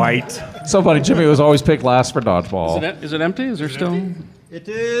 I'm white. So funny, Jimmy was always picked last for dodgeball. Is it empty? Is there still? It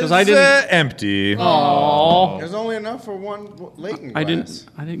is I didn't. empty. Oh, There's only enough for one Leighton I glass.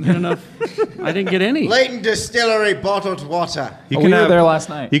 didn't get enough. I didn't get any. Leighton Distillery bottled water. You we were there last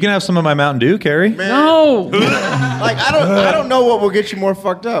night. You can have some of my Mountain Dew, Carrie. No, Like I don't know what will get you more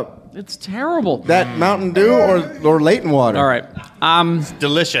fucked up. it's terrible. That Mountain Dew or Leighton water. All right. It's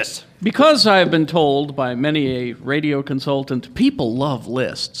delicious. Because I have been told by many a radio consultant, people love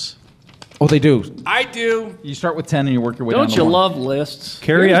lists. Oh, they do. I do. You start with 10 and you work your way down Don't to you 1. love lists?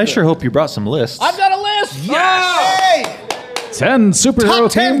 Carrie, I sure hope you brought some lists. I've got a list. Yes! 10 superhero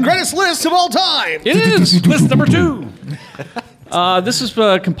Top 10 team. greatest lists of all time. It is. List number 2. This is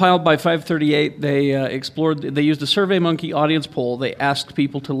compiled by 538. They they used a SurveyMonkey audience poll. They asked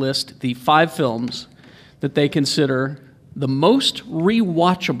people to list the 5 films that they consider the most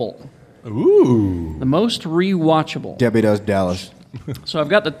rewatchable. Ooh. The most rewatchable. Debbie Does Dallas. So I've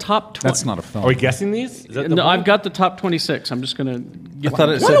got the top 20. That's not a film. Are we guessing these? Is that the No, point? I've got the top 26. I'm just going to... I thought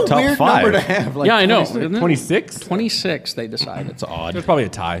it What said a top weird 5. number to have. Like Yeah, I know. 26. isn't it? 26? 26, they decided. It's odd. There's probably a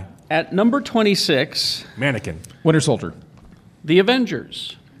tie. At number 26, Mannequin. Winter Soldier. The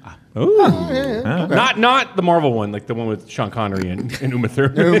Avengers. Ooh. Okay. Not the Marvel one, like the one with Sean Connery and Uma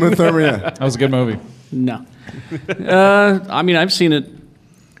Thurman. Uma Thurman, yeah. That was a good movie. No. I mean, I've seen it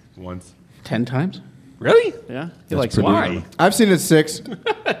Once. 10 times. Really? Yeah. You're like, pretty why? I've seen it 6.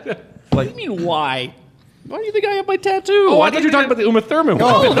 What do you mean, why? Why do you think I have my tattoo? Oh, Why I thought you were talking about the Uma Thurman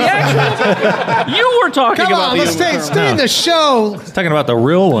one. Oh, the actual. You were talking Come about on, the let's Uma stay in the show. Talking about the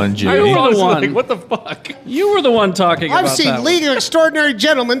real one, You Jimmy. were the was one. like, what the fuck? You were the one talking I've about seen that one. League of Extraordinary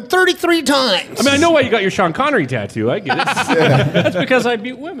Gentlemen 33 times. I mean, I know why you got your Sean Connery tattoo. I get it. That's because I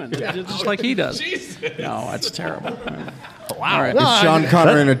beat women, just like he does. No, that's terrible. Wow. All right. It's Sean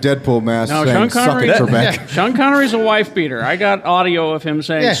Connery in a Deadpool mask No, saying, Sean suck Connery. it, Trebek. Yeah. Sean Connery's a wife beater. I got audio of him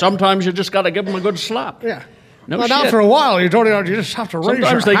saying, Yeah. "Sometimes you just got to give him a good slap." Yeah. No well, shit. not for a while. You just have to raise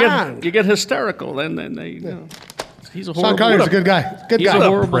Sometimes your they hand. get hysterical, and then they. He's a horrible. Sean Connery's a good guy. Good He's guy. a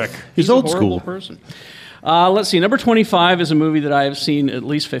horrible. prick. He's old a horrible school. person. Let's see. Number 25 is a movie that I have seen at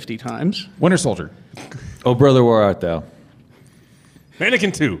least 50 times. Winter Soldier. Oh, brother, where art thou?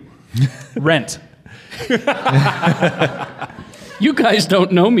 Mannequin 2. Rent. You guys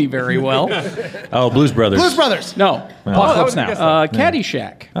don't know me very well. Oh, Blues Brothers. Blues Brothers. No. Apocalypse Now.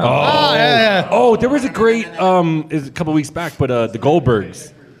 Caddyshack. Oh, yeah. Oh, there was a great, is a couple weeks back, but the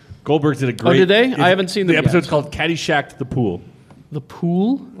Goldbergs. Goldbergs did a great. did they? I haven't seen them The episode's yet. called Caddyshack to the Pool. The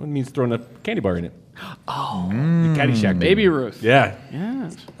Pool? It means throwing a candy bar in it. Oh. The Caddyshack. Baby Ruth. Yeah.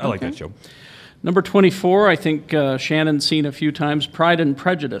 Yeah. I like that show. Number 24, I think Shannon's seen a few times. Pride and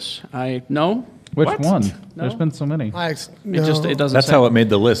Prejudice. No? Which What? one? No. There's been so many. It doesn't That's say. how it made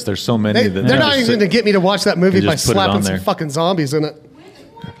the list. There's so many that They're not even going to get me to watch that movie They by just put it slapping on some there. fucking zombies in it.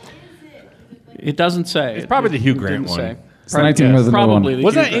 It doesn't say. It's probably the Hugh It Grant didn't one. say. It's the 19 with the new Probably one. the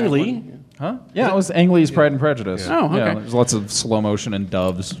Was Hugh that Grant Ang Lee? one. Huh? Yeah, it was Ang Lee's Pride and Prejudice. Oh, okay. Yeah, there's lots of slow motion and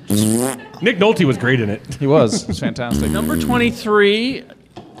doves. Nick Nolte was great in it. He was. It was fantastic. Number 23.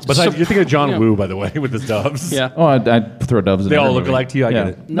 Besides, you're thinking of John Yeah. Woo, by the way, with his doves. Yeah, Oh, I'd throw doves in They all every look movie. alike to you? I yeah. get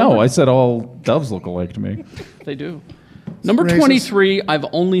it. No, I said all doves look alike to me. they do. Number racist. 23, I've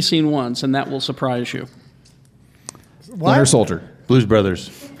only seen once, and that will surprise you. Winter Soldier. Blues Brothers.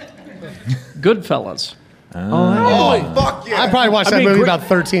 Goodfellas. Oh, fuck yeah. I probably watched I that mean, movie great- about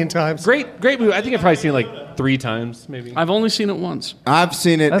 13 times. Great movie. I think I've probably seen it like 3 times, maybe. I've only seen it once. I've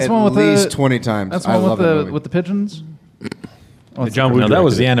seen it That's at one with least the 20 times. That's I one love with that the movie. with the pigeons. Oh, it's John Woo No, that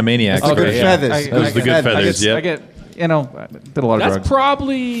was the directed Animaniacs. That's Good yeah. Feathers. That was the Good Feathers, I yep. get, you know, I did a lot of That's drugs.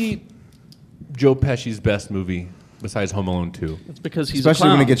 probably Joe Pesci's best movie besides Home Alone 2. It's because he's Especially a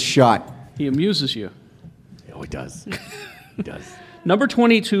clown. when he gets shot. He amuses you. Oh, he does. He does. Number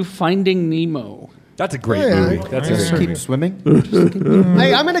 22, Finding Nemo. That's a great Yeah. movie. That's a Just great keep movie. swimming.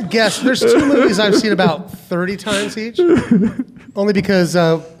 Hey, I'm going to guess there's 2 movies I've seen about 30 times each. Only because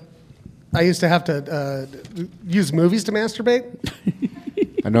I used to have to use movies to masturbate.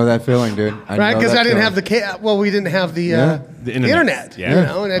 I know that feeling, dude. Right? Because I didn't have the we didn't have the The internet. internet. Yeah. You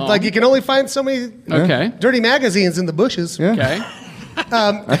know, and like you can only find so many Okay. dirty magazines in the bushes. Yeah. Okay.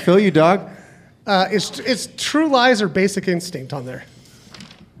 I feel you, dog. It's True Lies or Basic Instinct on there.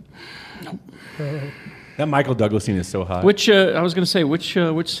 That Michael Douglas scene is so hot. Which I was going to say, which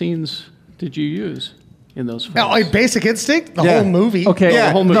scenes did you use in those films? Oh, like Basic Instinct, the Yeah. whole movie. Okay. Yeah,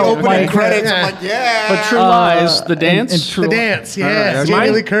 the whole movie. the opening Right. credits. Yeah. I'm like, yeah. But True Lies, the dance. and True- The dance, yeah. Jamie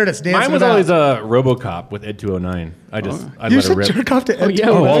Mine- Lee Curtis dancing. Mine was it out. always RoboCop with Ed 209. I You let it should rip. jerk off to Ed yeah,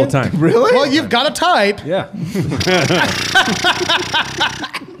 Oh, all Wood. the time. Really? Well, you've got a type. Yeah.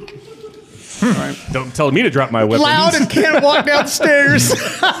 Don't tell me to drop my weapons. Loud and can't walk downstairs.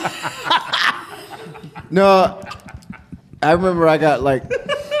 No. I remember I got like.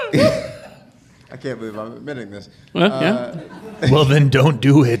 I can't believe I'm admitting this. Well, then don't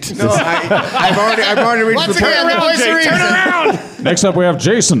do it. No, I've already reached the point. Turn around. Next up, we have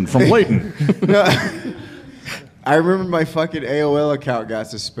Jason from Layton. I remember my fucking AOL account got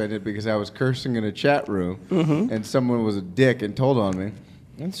suspended because I was cursing in a chat room, and someone was a dick and told on me.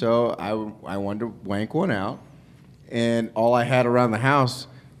 And so I wanted to wank one out, and all I had around the house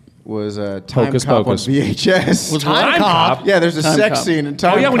was a Time Hocus Cop Pocus. on VHS. Was Time Cop? Yeah, there's a sex scene in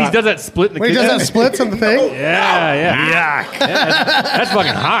Time Cop. Oh, yeah, when he does that split in the When he kitchen. does that splits on the thing? Yeah. Yuck. That's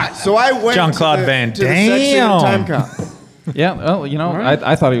fucking hot. So I went Jean-Claude Van to the sex scene in Time Damme. Cop. Yeah, well,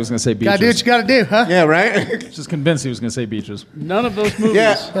 I thought he was going to say beaches. Gotta do what you gotta do, huh? Yeah, right? Just convinced he was going to say beaches. None of those movies.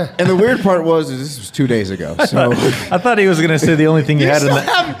 Yeah, and the weird part was this was 2 days ago. So I thought he was going to say the only thing you had in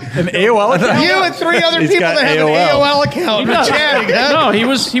An AOL account? You and 3 other He's people got that have AOL. an AOL account. We're chatting, huh? No, he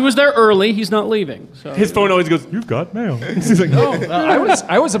was there early. He's not leaving. So. His phone always goes, "You've got mail." He's like, "No."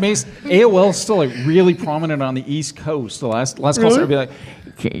 I was amazed. AOL's still like really prominent on the East Coast. The last call center would be like,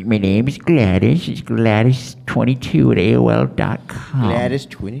 Okay, my name is Gladys. It's Gladys22 at AOL.com.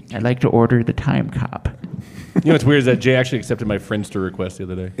 Gladys22. I'd like to order the Time Cop. You know what's weird is that Jay actually accepted my Friendster request the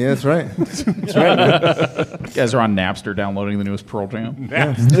other day. yeah, that's right. that's right. You guys are on Napster downloading the newest Pearl Jam.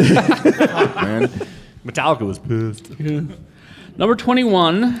 Man. Metallica was pissed. Number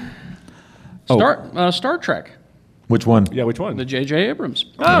 21, Star Trek. Which one? Yeah, which one? The J.J. Abrams.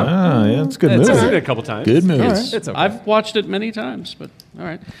 Ah, yeah, it's a good I've movie. seen it a couple times. Good movie. It's okay. I've watched it many times, but all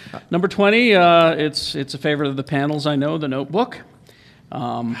right. Number 20, it's a favorite of the panels. I know, The Notebook.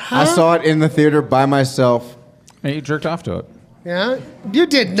 I saw it in the theater by myself. Hey, you jerked off to it. Yeah? You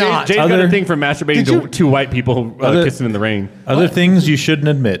did not. Jay's got a thing for masturbating to two white people kissing in the rain. Other things you shouldn't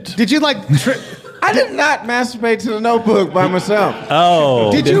admit. Did you like... I did not masturbate to the Notebook by myself.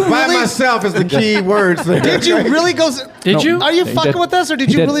 Oh. Did you By really... myself is the key words there. Did you really go... Did you? Are you He fucking did. with us, or did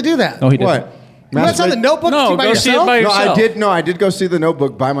He you did. really do that? No, he did. What? That's on The Notebook No, by go see it yourself? by No, yourself. I did go see the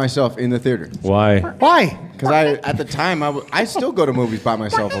Notebook by myself in the theater. Why? Why? Because at the time, I still go to movies by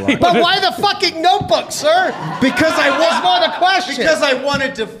myself a lot. But why the fucking Notebook, sir? Because That's not a question. Because I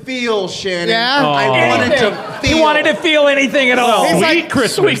wanted to feel, Shannon. Yeah? I wanted to feel. He wanted to feel anything at all. He's like,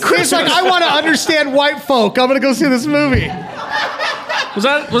 Sweet Christmas. He's like, I want to understand white folk. I'm going to go see this movie. Was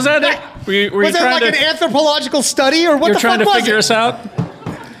that it? Were you Was that trying like to, an anthropological study, or what you're the trying fuck to was figure it? us out?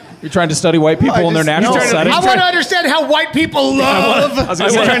 You're trying to study white people in their natural setting? I want to understand how white people love. I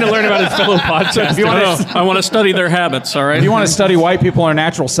was trying to learn about his fellow podcasters. I want to study their habits, all right? If you want to study white people in their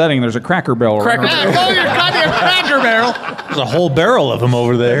natural setting, there's a Cracker Barrel. Cracker right Barrel. Go your goddamn Cracker Barrel. There's a whole barrel of them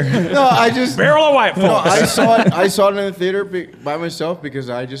over there. No, I just Barrel of white No, folks. I saw it in the theater by myself because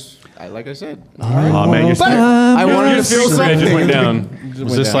like I said. Oh man, your I wanted to feel just something. went down.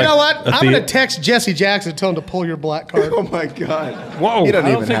 Was this You like know what? a I'm going to text Jesse Jackson, tell him to pull your black card. Oh my God! Whoa. He doesn't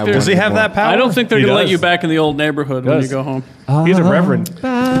I don't even think have there's- one Does he have anymore. that power? I don't think they're He going to let does. you back in the old neighborhood when you go home. He's a reverend. He's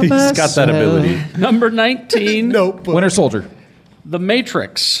got that ability. Number 19, Notebook. Winter Soldier. The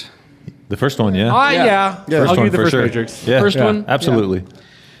Matrix. The first one, yeah. Yeah. First I'll give one you the for first sure. Matrix. Yeah. First one? Absolutely.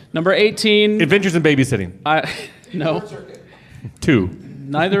 Number 18, Adventures in Babysitting. no, 2.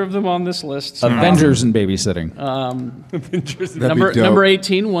 neither of them on this list. Avengers and babysitting. Adventures in Number dope. number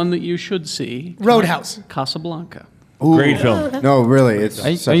 18, one that you should see, Roadhouse. Casablanca. Great film. No, really, it's.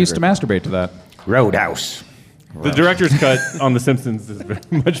 I used to masturbate to that. Roadhouse. The director's cut on The Simpsons is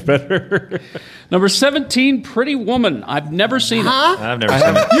much better. Number 17, Pretty Woman. I've never seen it. I've never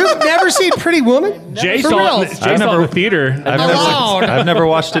seen it. You've never seen Pretty Woman? Jay For saw real? it. Jay saw it in the theater. I've never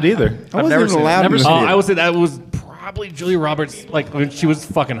watched it either. I wasn't even allowed Never to seen see I it. would say that was probably Julia Roberts. Like when she was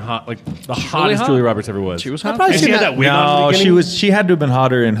fucking hot, like the hottest hot. Julia Roberts ever was. She was I've hot. probably And she seen had that. that wig on. No, in the she beginning. was. She had to have been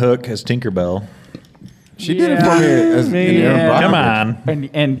hotter in Hook as Tinkerbell. She did it for me as in Aaron Brockovich. Come on.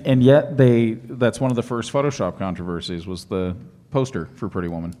 And yet that's one of the first Photoshop controversies was the poster for Pretty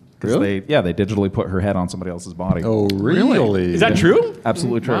Woman. 'Cause Really? they digitally put her head on somebody else's body. Oh, really? Is that true?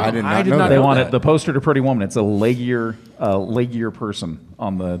 Absolutely true. I did not know They that. wanted the poster to Pretty Woman. It's a leggier person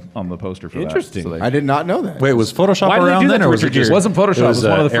on the poster for Interesting. that. So I did not know that. Wait, was Photoshop Why did they around do that then, to or was it Richard Gere? just? it wasn't Photoshop. It was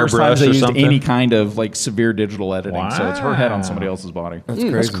one of the first times they airbrush or used something? any kind of like severe digital editing. So it's her head on somebody else's body.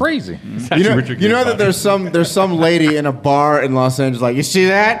 That's crazy. You know that there's some lady in a bar in Los Angeles like, you see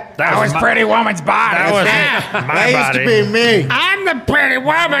that? That was Pretty Woman's body. That used to be me. I'm the pretty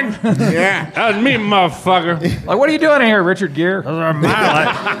woman. Yeah. That was me, motherfucker. Like, what are you doing here, Richard Gere? Those are my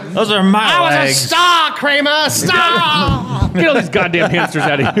I was a legs. star, Kramer, star. Get all these goddamn hamsters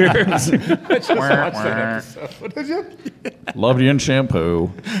out of here. Loved you in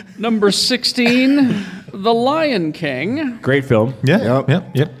shampoo. Number 16, The Lion King. Great film. Yeah.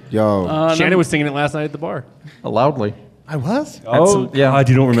 Yep. Yo. Shannon was singing it last night at the bar. Loudly. I was? Oh, God,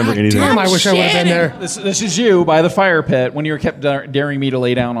 you don't remember anything. Damn, I wish I would have been there. This is you by the fire pit when you were kept daring me to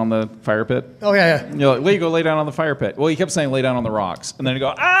lay down on the fire pit. Oh, yeah. You're like, Lee, go lay down on the fire pit. Well, you kept saying lay down on the rocks. And then you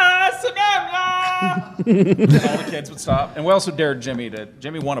go, and all the kids would stop. And we also dared Jimmy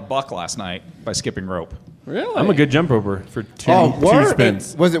won $1 last night by skipping rope. Really? I'm a good jump roper for two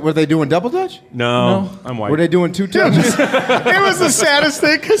spins. Were they doing double dutch? No, I'm white. Were they doing 2 touches? It was the saddest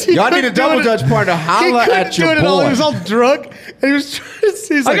thing because Y'all need a double dutch partner. Holla at your boy. He was all drunk and he was trying to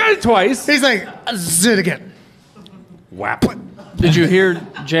see. I got it twice. He's like, "Zit again." Whap. Did you hear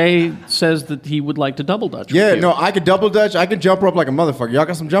Jay says that he would like to double dutch? Yeah, with you? no, I could double dutch. I can jump rope like a motherfucker. Y'all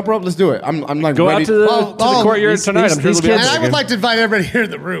got some jump rope? Let's do it. I'm like Go ready. out to the courtyard tonight. I'm sure it'll be And I would like to invite everybody here in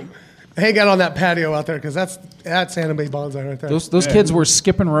the room. Hang out on that patio out there because that's anime bonsai right there. Those kids were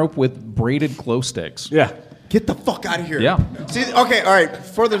skipping rope with braided glow sticks. Yeah. Get the fuck out of here. Yeah. See, okay, all right.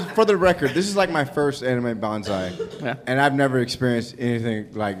 For the record, this is like my first anime bonsai, and I've never experienced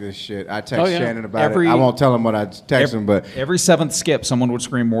anything like this shit. I text Shannon about it. I won't tell him what I text him, but every 7th skip, someone would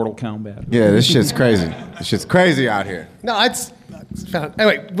scream Mortal Kombat. yeah, this shit's crazy. This shit's crazy out here. No, it's found.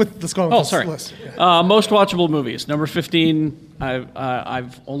 Anyway, let's go on with this sorry. list. Most watchable movies. Number 15.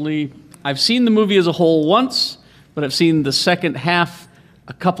 I've seen the movie as a whole once, but I've seen the second half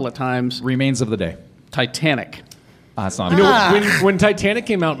a couple of times. Remains of the Day. Titanic. That's not. You know, when Titanic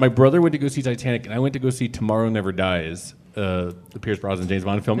came out, my brother went to go see Titanic, and I went to go see Tomorrow Never Dies, the Pierce Brosnan James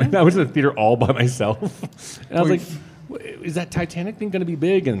Bond film. And I was in the theater all by myself, and I was like, "Is that Titanic thing going to be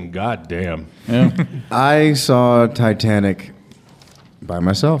big?" And goddamn, I saw Titanic by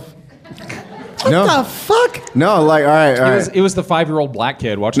myself. What the fuck? No, like, all right. It was the 5-year-old black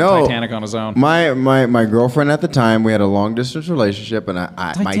kid watching Titanic on his own. My girlfriend at the time, we had a long distance relationship, and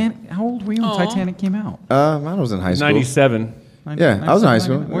How old were you when Titanic came out? I was in high school. 97. Yeah, I was in high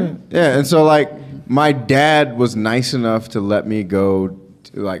school. Yeah, and so like my dad was nice enough to let me go.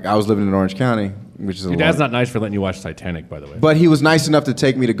 I was living in Orange County, which is Your dad's not nice for letting you watch Titanic, by the way. But he was nice enough to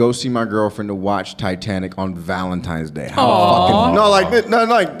take me to go see my girlfriend to watch Titanic on Valentine's Day. That's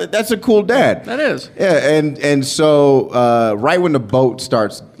a cool dad. That is. Yeah, and so right when the boat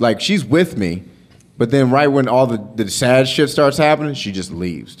starts, like she's with me, but then right when all the sad shit starts happening, she just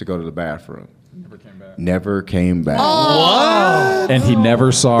leaves to go to the bathroom. Never came back. What? And he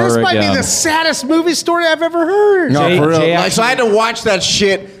never saw her again. This might be the saddest movie story I've ever heard. No, for real. So I had to watch that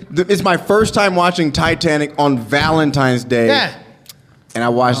shit. It's my first time watching Titanic on Valentine's Day. Yeah. And I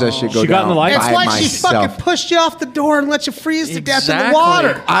watched that shit go She down got in the light? It's by like myself. she fucking pushed you off the door and let you freeze to death in the Exactly.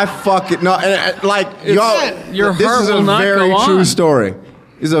 water. I fucking no, and like y'all. Your this heart is a will not very go true on. story.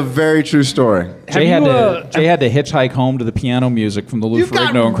 This is a very true story. Jay had to hitchhike home to the piano music from the Lou You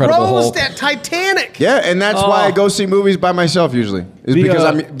got Ferrigno Incredible roast Hulk. at Titanic. Yeah, and that's why I go see movies by myself usually. Is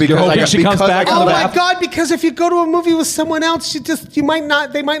because you're hoping she comes back Oh on the my bath? God! Because if you go to a movie with someone else, they might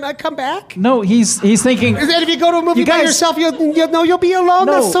not come back. No, he's thinking. And if you go to a movie You by guys- yourself, you'll be alone.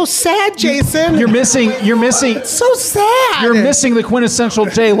 No. That's so sad, Jason. You're missing. It's so sad. You're missing the quintessential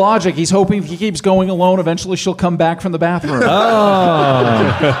Jay logic. He's hoping if he keeps going alone, eventually she'll come back from the bathroom.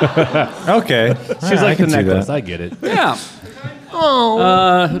 Okay. She's like the can see necklace. that. I get it. Yeah.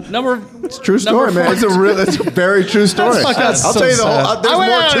 Oh. It's a true story, man. It's a very true story. That's I'll so tell you the sad. whole. There's I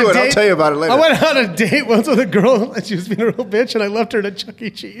went more on to a it. I'll date- tell you about it later. I went on a date once with a girl, and she was being a real bitch, and I left her to Chuck E.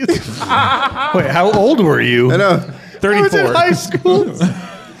 Cheese. Wait, how old were you? I know. 34. I was in high school.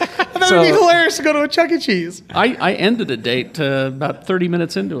 I thought it'd be hilarious to go to a Chuck E. Cheese. I ended a date about 30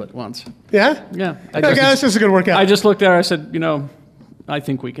 minutes into it once. Yeah? Yeah. Okay, this is a good workout. I just looked at her. I said, I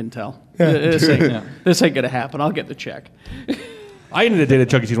think we can tell. Yeah. This ain't going to happen. I'll get the check. I ended a date at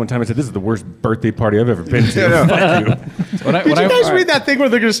Chuck E. Cheese one time and said, "This is the worst birthday party I've ever been to." Fuck you. Did you guys read that thing where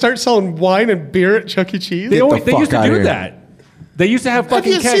they're going to start selling wine and beer at Chuck E. Cheese? They used to do that. They used to have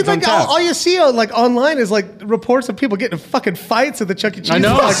fucking Have you kegs seen, on like, tap. all you see online is like reports of people getting in fucking fights at the Chuck E. Cheese. I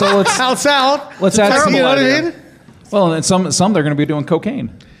know. Like, So let's- out south. Let's It's add terrible, some. you know what I mean? Well, and some they're going to be doing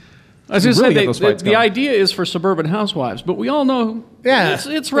cocaine. I was going Really get to those say, fights the going. idea is for suburban housewives, but we all know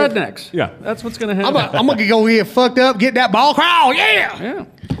it's rednecks. Yeah. That's what's going to happen. I'm going to go get fucked up, get that ball crowd. Yeah. Yeah.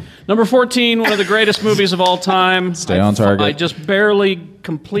 Number 14, one of the greatest movies of all time. Stay on target. I just barely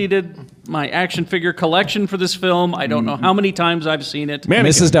completed my action figure collection for this film. I don't know how many times I've seen it.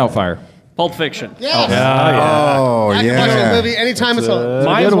 Mrs. Doubtfire. Pulp Fiction. Yeah. Oh, I can watch that movie anytime it's on.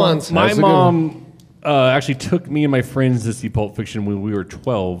 My Good ones. mom actually took me and my friends to see Pulp Fiction when we were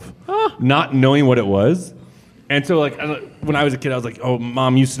 12, not knowing what it was. And so, when I was a kid, I was like, "Oh,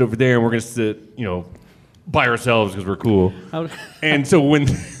 Mom, you sit over there, and we're gonna sit, by ourselves because we're cool. And so when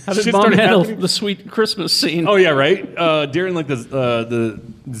How did shit Mom started handle happening- the sweet Christmas scene? Oh yeah, right. During like the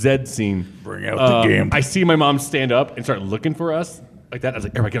Zed scene, bring out the game. I see my mom stand up and start looking for us like that. I was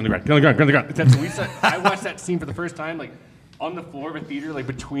like, "Everybody, get on the ground, get on the ground, get on the ground." That's, I watched that scene for the first time, like on the floor of a theater, like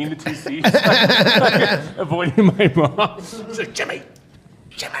between the two seats, avoiding my mom. She's like, "Jimmy,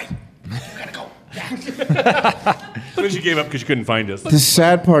 you gotta go." Then she gave up because she couldn't find us. The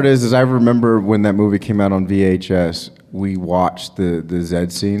sad part is I remember when that movie came out on VHS, we watched the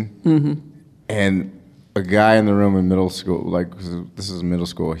Zed scene, and a guy in the room in middle school, like this is middle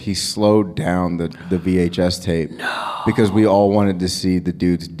school, he slowed down the VHS tape because we all wanted to see the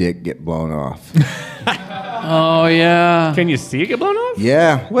dude's dick get blown off. Oh yeah. Can you see it get blown off?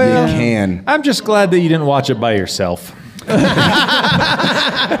 Yeah, Well, you can. I'm just glad that you didn't watch it by yourself.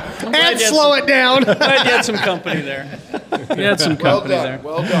 And slow it down. Glad you had some company there. You had some company there.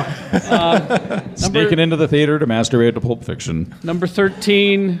 Well done. Sneaking into the theater to masturbate to Pulp Fiction. Number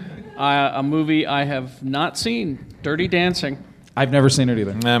 13, a movie I have not seen, Dirty Dancing. I've never seen it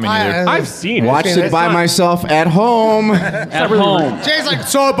either. I mean, either. I've seen it. Watched it by myself at home. At home. Jay's like,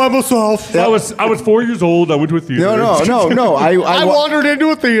 saw it by myself. I was 4 years old. I went to a theater. No. I wandered into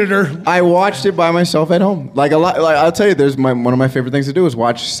a theater. I watched it by myself at home. Like a lot. Like, I'll tell you, there's one of my favorite things to do is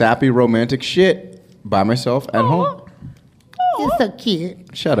watch sappy romantic shit by myself at home. You're so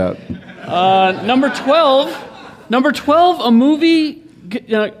cute. Shut up. Number 12, a movie.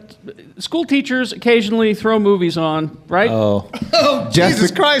 School teachers occasionally throw movies on, right? Oh. Jesus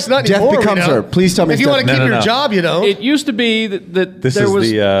Christ, not Jeff anymore. becomes her. Please tell me. If you want to keep your job, you know. It used to be that This there is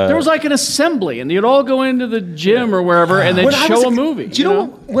was the, there was like an assembly, and you'd all go into the gym or wherever, and they'd When I was show a movie. Do you know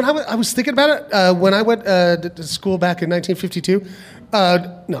when I was thinking about it when I went to school back in 1952?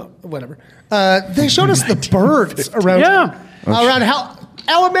 No, whatever. They showed us the birds around around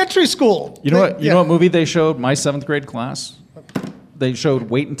elementary school. You know what? You know what movie they showed my 7th grade class? They showed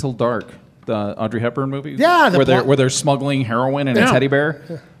Wait Until Dark, the Audrey Hepburn movie. Yeah, where they're smuggling heroin in a teddy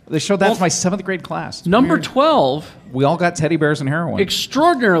bear. They showed that to my 7th grade class. Number 12. We all got teddy bears and heroin.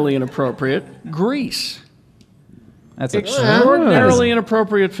 Extraordinarily inappropriate. Grease. That's Extraordinarily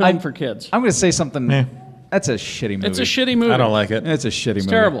inappropriate film for kids. I'm going to say something. That's a shitty movie. It's a shitty movie. I don't like it. It's a shitty movie. It's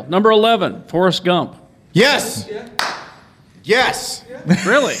terrible. Number 11, Forrest Gump. Yes. Yes.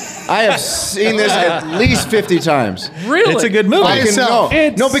 Really? I have seen this at least 50 times. Really? It's a good movie. Because all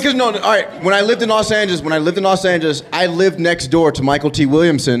right. When I lived in Los Angeles, I lived next door to Michael T.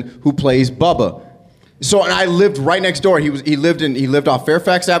 Williamson, who plays Bubba. So and I lived right next door. He lived off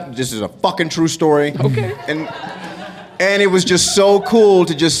Fairfax Ave. This is a fucking true story. Okay. And it was just so cool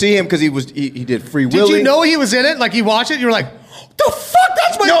to just see him because he did Free Willy. Did you know he was in it? Like you watched it, you were like, the fuck?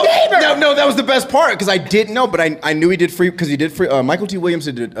 That's my neighbor. No, that was the best part because I didn't know, but I knew he did Free because he did Free. Michael T.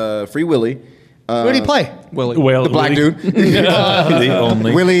 Williamson did Free Willy. Who did he play? Willie. The black dude. The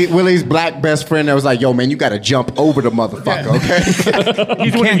only. Willie's black best friend that was like, yo, man, you got to jump over the motherfucker, okay?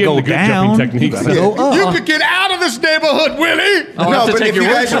 He's can't go down. Techniques. You could get out of this neighborhood, Willie. No, but if you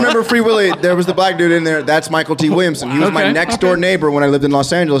guys remember Free Willy, there was the black dude in there. That's Michael T. Williamson. He was my next door neighbor when I lived in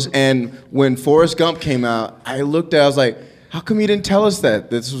Los Angeles. And when Forrest Gump came out, I looked at it, I was like, how come you didn't tell us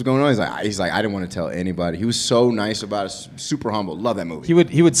that this was going on? He's like, I didn't want to tell anybody. He was so nice about it, super humble. Love that movie.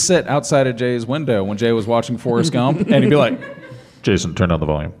 He would sit outside of Jay's window when Jay was watching Forrest Gump, and he'd be like, "Jason, turn down the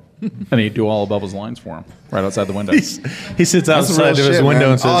volume," and he'd do all of Bubba's lines for him right outside the window. He sits outside of his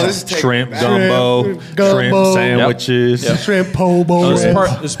window and says, "Shrimp gumbo, shrimp sandwiches, shrimp po bo." This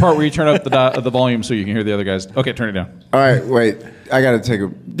is part where you turn up the volume so you can hear the other guys. Okay, turn it down. All right, wait. I got to take a.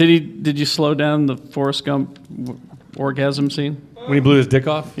 Did you slow down the Forrest Gump orgasm scene when he blew his dick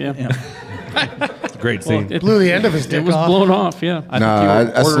off? Yeah. It's a great scene. It blew the end of his dick off. It was blown off. Yeah.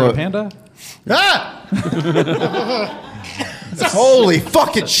 I ordered a panda. Ah! Holy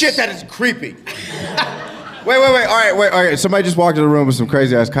fucking shit! That is creepy. Wait. All right. Somebody just walked in the room with some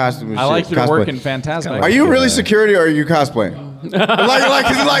crazy ass costumes. I like you to work in Phantasmic. Are you really security or are you cosplaying?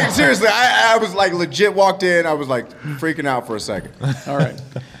 like seriously, I was like legit walked in. I was like freaking out for a second. All right.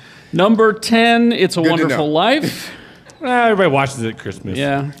 Number 10, It's a Wonderful Life. Everybody watches it at Christmas.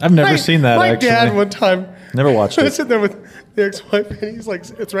 Yeah. I've never seen that, my actually. My dad one time. Never watched I it. was sitting there with the ex-wife, and he's like,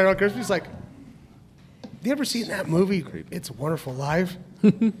 it's right on Christmas. He's like, you ever seen that movie, It's a Wonderful Life?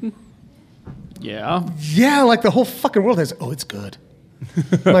 Yeah. Yeah, like the whole fucking world has, it's good.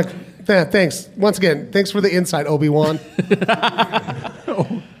 I'm like, yeah, thanks. Once again, thanks for the insight, Obi-Wan.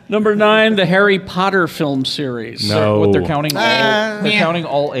 Number 9, the Harry Potter film series. No. What they're counting counting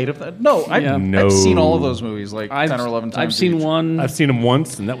all 8 of them? No, I've seen all of those movies like 10 or 11 times. I've seen each. one. I've seen them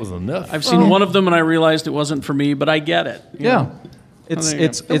once, and that was enough. I've seen one of them, and I realized it wasn't for me, but I get it. Yeah.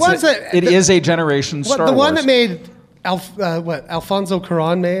 It is a generation Star Wars. The one that made Alfonso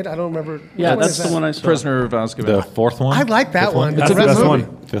Cuarón made? I don't remember. Yeah, that's the one I saw. Prisoner of Azkaban. The fourth one? I like that one. That's the best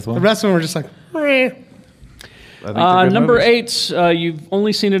one. Fifth one? The rest of them were just like, meh. Number 8, you've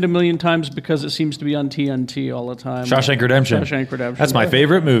only seen it a million times because it seems to be on TNT all the time. Shawshank Redemption. Shawshank Redemption. That's my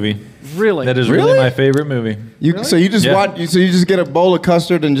favorite movie. Really? That is really my favorite movie. So you just Yeah. so you just get a bowl of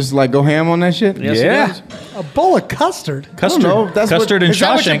custard and just like go ham on that shit? Yes, Yeah. it is. A bowl of custard. Custard. I don't know. That's Custard and Is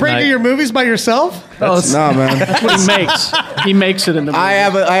that what you Shawshank bring to Night. your movies by yourself? Nah, man. That's what he makes. He makes it in the movie. I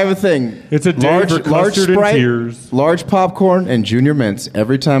have a thing. It's a day for custard and Sprite, tears. large popcorn, and Junior Mints.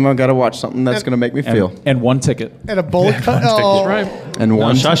 Every time I gotta watch something that's gonna make me feel. And one ticket. And a bowl of custard. Right. And No,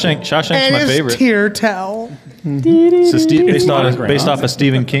 one. Shawshank's And my his favorite. tear towel. It's based off a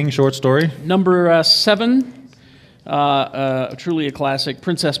Stephen King short story. Number 7, truly a classic,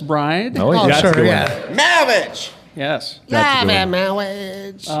 Princess Bride. Oh, Oh, yeah. sure, yeah. Malvich! Yes.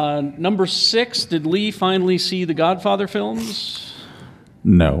 Marriage. Number 6, did Lee finally see the Godfather films?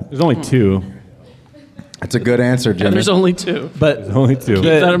 No. There's only 2. That's a good answer, And Jimmy. there's only 2. But There's only 2.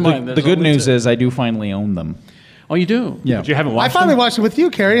 that in mind. the There's good only news 2. is I do finally own them. Oh, you do? Yeah. But you haven't I watched finally them? watched it with you,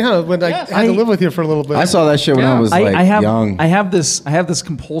 Carrie, huh? When I had to live with you for a little bit. I saw that shit when I was like I have young. I have this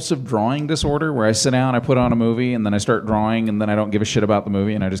compulsive drawing disorder where I sit down, I put on a movie, and then I start drawing, and then I don't give a shit about the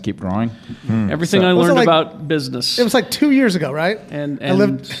movie, and I just keep drawing. Everything I Was it learned like- about business It was like 2 years ago, right? and I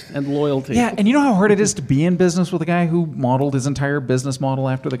lived. and loyalty. Yeah, and you know how hard it is to be in business with a guy who modeled his entire business model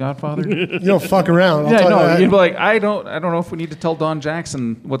after The Godfather? You don't fuck around. I'll Yeah, tell you no, that. you'd be like, I don't know if we need to tell Don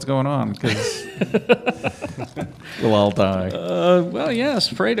Jackson what's going on because we'll all die. Well, yes,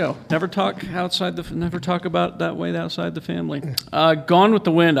 Fredo. Never talk about that way outside the family. Gone with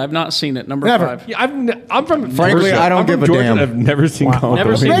the Wind. I've not seen it. Number Never. 5. Yeah, I'm from Frankly, Georgia. I don't I'm from give a Georgia, damn. and I've never seen Gone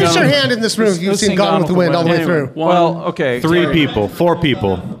Never with the seen Wind. Raise your Gone- hand in this room if you've Who's seen seen Gone with the Wind all the way Anyway, through. Well, okay. 3 people, 4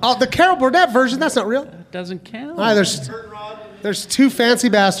 people. Oh, the Carol Burnett version, that's not real. Doesn't count. All right, there's 2 fancy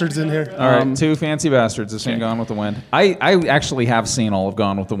bastards in here. All right, 2 fancy bastards have seen Gone with the Wind. I actually have seen all of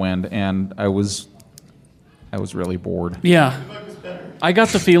Gone with the Wind, and I was really bored. Yeah. I got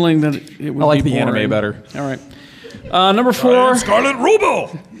the feeling that it would I like be the anime boring. better. All right. Number 4. Scarlet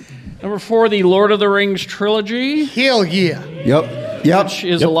Robo. Number 4, the Lord of the Rings trilogy, Hell yeah. Yep. which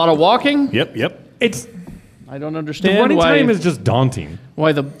is a lot of walking. Yep. It's I don't the understand running why time is just daunting.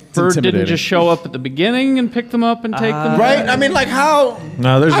 why the bird didn't intimidating. just show up at the beginning and pick them up and take them. Right? I mean, like, how?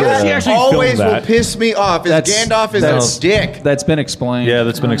 No, there's How does he actually always film will that? piss me off is Gandalf is a dick. That's been explained. yeah,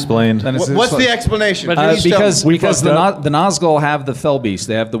 that's been explained. And it's- What's it's the like- explanation? But Please tell because me. because fucked the Nazgul have the Fell Beast.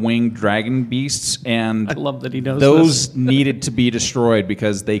 They have the winged dragon beasts, I and love that he knows those this. needed to be destroyed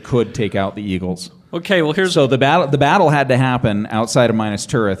because they could take out the Eagles. Okay, well here's So the battle had to happen outside of Minas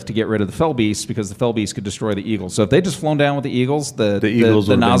Tirith to get rid of the Fell Beast because the Fell Beast could destroy the Eagles. So if they just flown down with the Eagles, the Eagles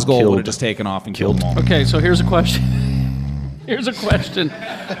the would've been Nazgul would killed. have just taken off and killed them all. Okay, so here's a question. Here's a question,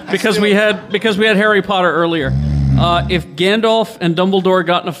 because we had Harry Potter earlier. If Gandalf and Dumbledore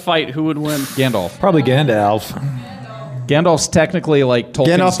got in a fight, who would win? Gandalf. Probably Gandalf. Gandalf's technically like Tolkien's...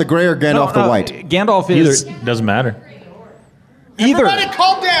 Gandalf the Grey or Gandalf the White? Gandalf is Either doesn't matter. either. Everybody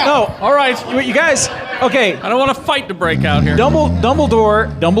calm down. No, all right, you guys. Okay, I don't want a fight to break out here.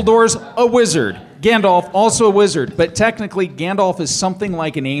 Dumbledore's a wizard. Gandalf also a wizard, but technically Gandalf is something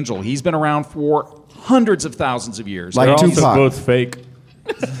like an angel. He's been around for hundreds of thousands of years. Like They're also Tupac. both fake.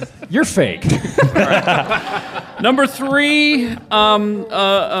 You're fake. Number 3,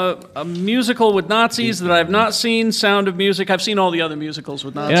 a musical with Nazis that I've not seen, Sound of Music. I've seen all the other musicals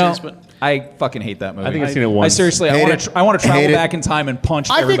with Nazis, but I fucking hate that movie. I think I've seen it once. I seriously, I Hate want it. to. I want to travel Hate it. back in time and punch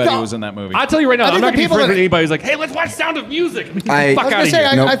I think everybody the- who was in that movie. I'll tell you right now, I I'm think not the going to be people friends with that- anybody who's like, hey, let's watch Sound of Music. I- Fuck I was out gonna of say,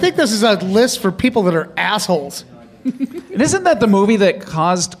 here. I think this is a list for people that are assholes. And isn't that the movie that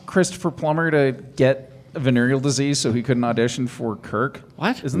caused Christopher Plummer to get venereal disease so he couldn't audition for Kirk?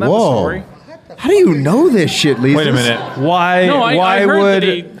 What? Isn't that the Whoa. story? How do you know this shit, Lisa? Wait a minute. Why? no, I why heard would?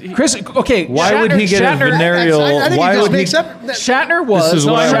 that he Chris, okay. Why would he get a venereal? I think Why he just would he? makes up. Shatner was. This is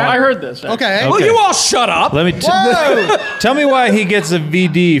No, what I heard this. Okay. Well, Okay. you all shut up. Let me tell me why he gets a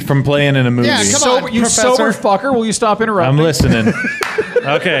VD from playing in a movie. Yeah, come Sober, on, you Professor. sober fucker. Will you stop interrupting? I'm listening.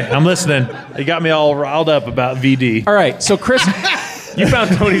 Okay, I'm listening. You got me all riled up about VD. All right. So Chris, You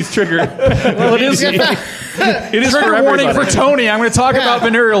found Tony's trigger. Well, it is. It is for trigger warning for everybody. Tony. I'm going to talk about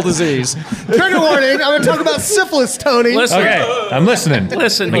venereal disease. Trigger warning. I'm going to talk about syphilis, Tony. Listen, Okay, I'm listening.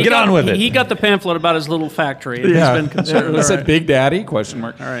 listen. Now he get got- on with it. He got the pamphlet about his little factory. And Yeah. He's been concerned. It said All right. Big Daddy? Question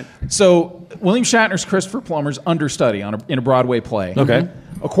mark. All right. So William Shatner's Christopher Plummer's understudy in a Broadway play. Okay.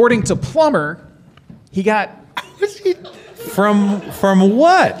 According to Plummer, he got From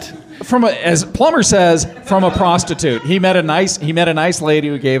what? as Plummer says, from a prostitute. He met a nice lady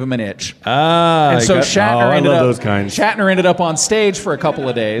who gave him an itch. And so Shatner ended up on stage for a couple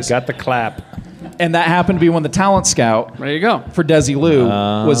of days. Got the clap. And that happened to be when the talent scout there you go for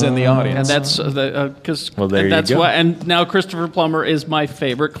Desilu was in the audience. And that's because there that's you go. why. And now Christopher Plummer is my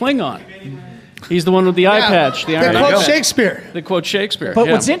favorite Klingon. He's the one with the eye patch. They quote Shakespeare. They quote Shakespeare. But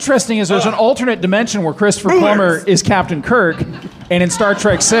what's interesting is there's an alternate dimension where Christopher Plummer is Captain Kirk, and in Star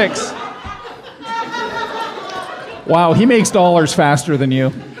Trek 6, wow, he makes dollars faster than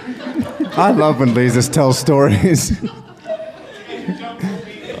you. I love when lasers tell stories. You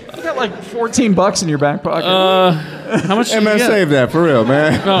got like $14 in your back pocket. How much? Hey, man, save that for real,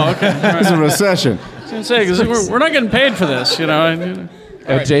 man. Oh, okay. It's a recession. I was gonna say because we're not getting paid for this, you know.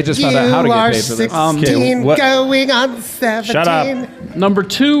 Jay just found out how to get paid for this. 16 going on 17. Shut up. Number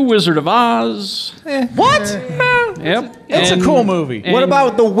 2, Wizard of Oz. What? Yep. It's a cool movie. What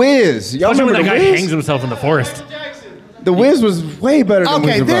about The Wiz? Y'all Especially remember when The that guy Wiz? hangs himself in the forest. The Wiz was way better than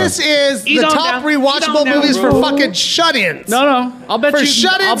Okay, Wizard of Oz. this is the top rewatchable movies for fucking shut-ins. No. I'll bet For you.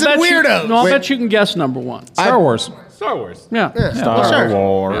 shut-ins and weirdos. I'll bet you can guess number 1. Star Wars. Star Wars. Yeah. Star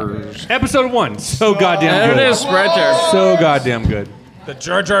Wars. Episode 1. So goddamn There good. it is, right there. So goddamn good. The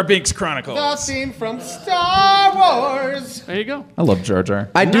Jar Jar Binks Chronicles. The scene from Star Wars. There you go. I love Jar Jar.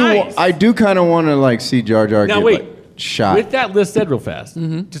 I do kind of want to like see Jar Jar Now get wait. like, shot. With that list said real fast,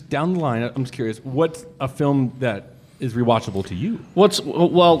 just down the line, I'm just curious, what's a film that is rewatchable to you?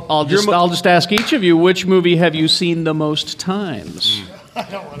 I'll just ask each of you, which movie have you seen the most times?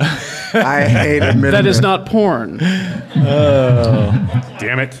 I hate admitting That is not porn.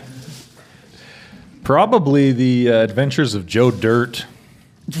 Damn it. Probably the Adventures of Joe Dirt.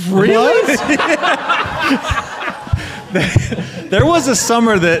 Really? There was a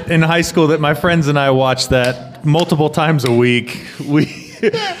summer that in high school that my friends and I watched that multiple times a week.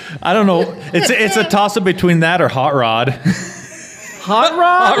 I don't know. It's a toss up between that or Hot Rod. Hot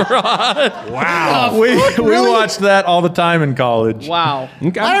Rod? Wow. We watched that all the time in college. Wow. I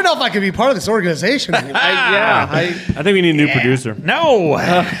don't know if I could be part of this organization anymore. I think we need a new producer. No.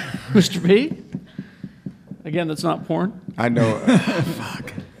 Mr. P? Again, that's not porn. I know.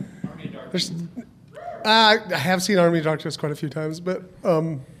 Fuck. I have seen Army of Darkness quite a few times, but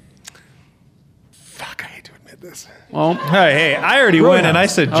fuck, I hate to admit this. Well, hey, I already went and I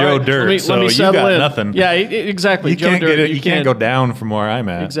said Joe Dirt, let me so you settle got in. nothing. Yeah, exactly. You Joe can't Dirt, get it. You can't go down from where I'm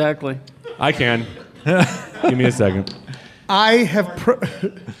at. Exactly. I can. Give me a second. I have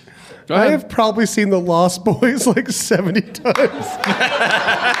probably seen The Lost Boys like 70 times.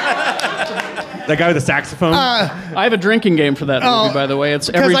 That guy with the saxophone? I have a drinking game for that movie, by the way. It's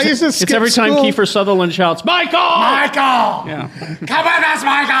every I used to skip time school. Kiefer Sutherland shouts, "Michael! Michael! Yeah. Come with us,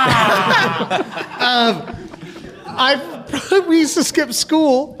 Michael! We used to skip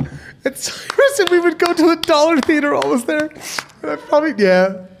school. And Cyrus and we would go to the Dollar Theater always there. And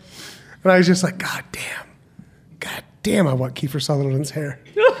And I was just like, God damn, I want Kiefer Sutherland's hair.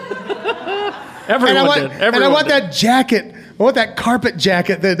 Everyone did. And I want that jacket. I want that carpet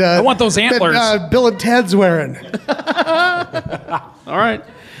jacket that I want those antlers. that Bill and Ted's wearing. All right.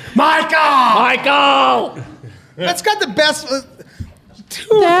 Michael! That's got the best.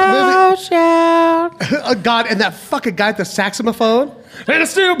 God, and that fucking guy at the saxophone. And I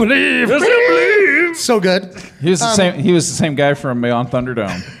still believe. So good. He was the same. He was the same guy from Beyond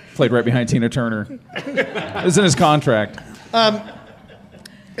Thunderdome. Played right behind Tina Turner. It was in his contract.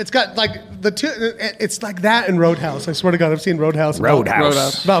 It's got like the two. It's like that in Roadhouse. I swear to God, I've seen Roadhouse.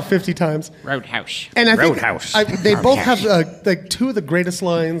 About 50 times. Roadhouse. And I think they both have like two of the greatest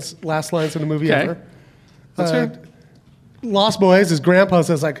last lines in the movie ever. Let's hear it. Lost Boys. His grandpa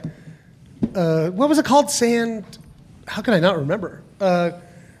says like, what was it called? How can I not remember?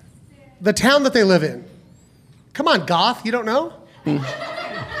 The town that they live in. Come on, Goth. You don't know?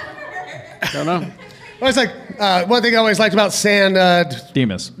 Don't know. Well, it's like one thing I always liked about San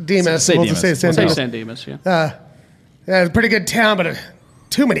Demas. Say We'll Demas. just say Say San Dimas, yeah. Yeah, it's a pretty good town, but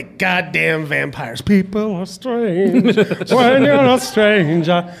too many goddamn vampires. People are strange when you're a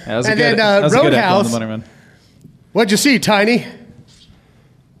stranger. And then Roadhouse. What'd you see, Tiny?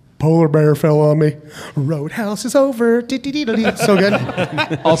 Polar bear fell on me. Roadhouse is over. So good.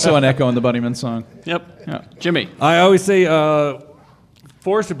 Also an echo in the Bunnyman song. Yep. Yeah. Jimmy. I always say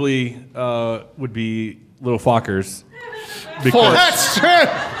forcibly would be Little Fockers That's true.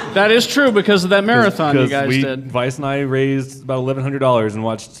 That is true because of that marathon you guys did. Vice and I raised about $1,100 and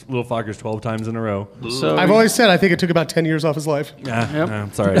watched Little Fockers 12 times in a row. So I've always said I think it took about 10 years off his life.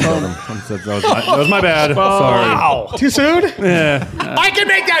 I'm sorry. I told him. That was my bad. Sorry. Wow. Too soon? Yeah. I can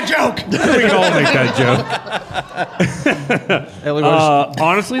make that joke. We can all make that joke.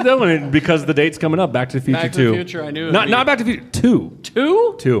 Honestly, though, because the date's coming up, Back to the Future 2. Back to the Future, I knew it. Not Back to the Future 2.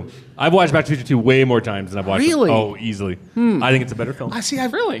 2? 2. I've watched Back to the Future 2 way more times than I've watched Really? it. Oh, easily. I think it's a better film. I see.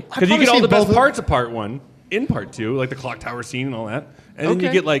 Really? Because you get all the best parts of part 1 in part 2, like the clock tower scene and all that. And then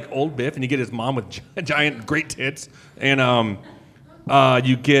you get like old Biff, and you get his mom with giant, great tits, and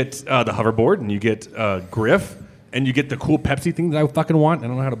you get the hoverboard, and you get Griff, and you get the cool Pepsi thing that I fucking want. I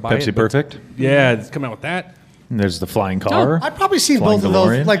don't know how to buy it. Pepsi Perfect? Yeah, it's coming out with that. And there's the flying car. I've probably seen Flying both of those,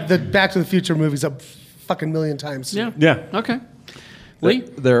 DeLorean. like the Back to the Future movies, a fucking million times. Yeah. Yeah. Okay. Lee?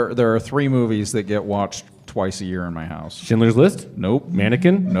 There are 3 movies that get watched twice a year in my house. Schindler's List? Nope.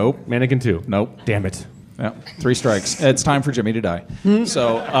 Mannequin? Nope. Mannequin 2? Nope. Damn it. Yeah. 3 strikes. It's time for Jimmy to die.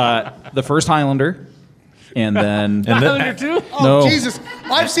 So the first Highlander, and then Highlander 2? Oh, No. Jesus.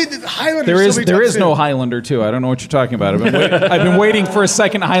 I've seen the Highlander there is no Highlander 2. I don't know what you're talking about. I've been waiting for a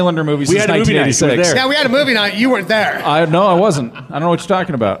second Highlander movie since had a movie night. You were 1986. there. Yeah, we had a movie night. You weren't there. No, I wasn't. I don't know what you're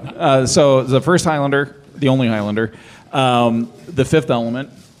talking about. So the first Highlander, the only Highlander, The Fifth Element,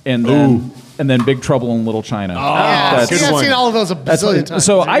 and then Big Trouble in Little China. Yeah, see, I've seen all of those a bazillion times.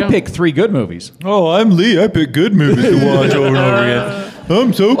 So I picked 3 good movies. Oh, I'm Lee. I pick good movies to watch over and over again.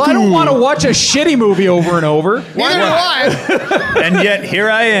 I'm so cool. Well, I don't want to watch a shitty movie over and over. Neither do I. And yet here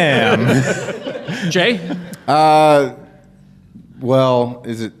I am. Jay? Well,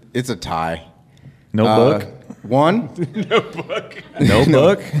 it's a tie. Notebook. 1?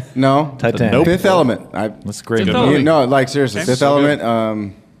 Notebook. No. Titanic. Fifth Element. That's great. Fifth Element. No, like seriously, Okay. Fifth So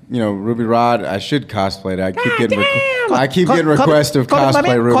Element. Ruby Rod. I should cosplay it. I keep getting requests of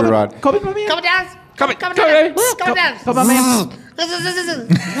cosplay Ruby Rod. Come on, dance. Come on, dance. Come on, man. Is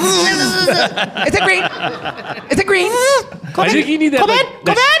it green? Is it green? I think you need that. Come in.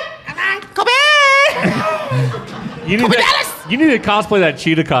 You need to cosplay that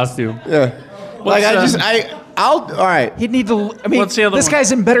cheetah costume. Yeah. All right. He'd need to. I mean, What's the other this one?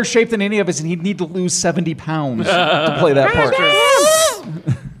 guy's in better shape than any of us, and he'd need to lose 70 pounds to play that part.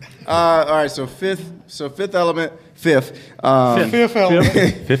 All right. So Fifth Element. Fifth. Fifth Element.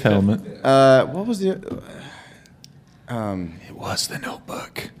 Fifth Element. What was the? It was The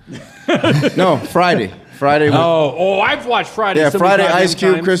Notebook. No, Friday. Friday. I've watched Friday. Yeah, so many Friday, goddamn Ice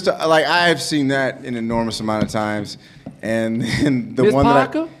Cube, times. Crystal. Like I have seen that an enormous amount of times, and then the Miss one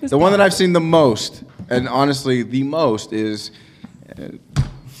Parker? that that I've seen the most, and honestly the most, is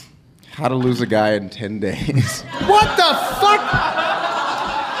How to Lose a Guy in 10 Days. What the fuck?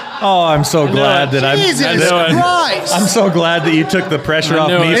 Oh, I'm so glad that Jesus Christ. I'm so glad that you took the pressure off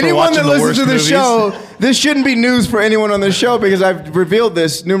me for Anyone watching that the listens worst to this movies. show, this shouldn't be news for anyone on this show because I've revealed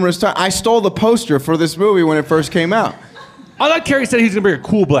this numerous times. I stole the poster for this movie when it first came out. I thought Carrie said he's gonna be a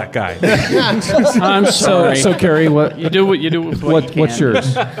cool black guy. I'm sorry. So Carrie, what You do what you do with what you can. what's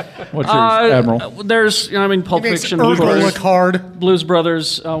yours? What's yours, Admiral? There's, Pulp Makes Fiction, Urkel look hard. Blues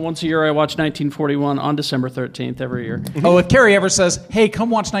Brothers. Once a year, I watch 1941 on December 13th every year. Oh, if Carrie ever says, "Hey, come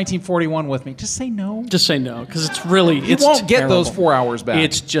watch 1941 with me," just say no. Just say no, because it's really You it's won't get terrible. those 4 hours back.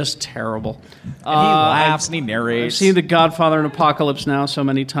 It's just terrible. And he laughs and he I've narrates. seen The Godfather and Apocalypse Now so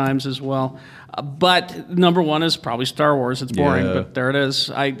many times as well. But number one is probably Star Wars. It's boring, Yeah. but there it is.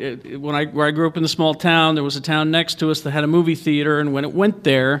 Where I grew up in a small town, there was a town next to us that had a movie theater, and when it went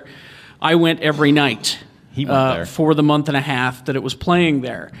there, I went every night. He went there. For the month and a half that it was playing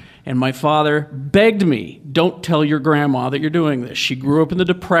there. And my father begged me, don't tell your grandma that you're doing this. She grew up in the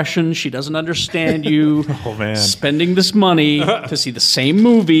Depression. She doesn't understand you Oh, man. spending this money to see the same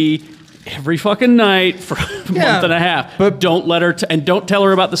movie every fucking night for a month and a half. But don't let her, and don't tell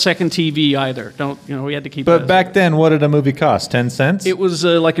her about the second TV either. Don't, we had to keep But that. back then, what did a movie cost? 10 cents? It was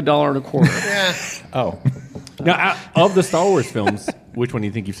like $1.25. Oh. Now, of the Star Wars films, which one do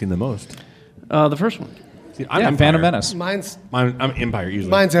you think you've seen the most? The first one. See, Yeah, Phantom Menace. I'm Empire usually.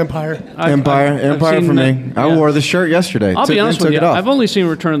 Mine's Empire. Empire seen for me. that, I yeah. wore the shirt yesterday. I'll be honest with took you. it off. I've only seen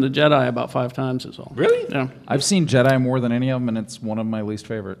Return of the Jedi about 5 times is all. Really? Yeah. I've seen Jedi more than any of them, and it's one of my least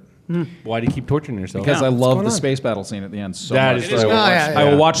favorite. Why do you keep torturing yourself? Because Yeah. I love going the on? space battle scene at the end so That much. is that true. I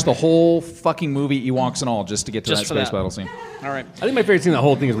will watch the whole fucking movie, Ewoks and all, just to get to Just that for space that. battle scene. All right. I think my favorite scene in that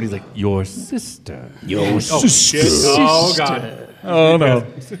whole thing is when he's like, "Your sister." Your Shit. Oh god. Oh no!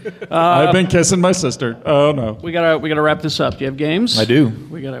 I've been kissing my sister. Oh no! We gotta wrap this up. Do you have games? I do.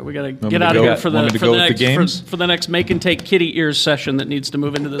 We gotta me get to out go- of here for want me the to for go the with the next games? for the next make and take kitty ears session that needs to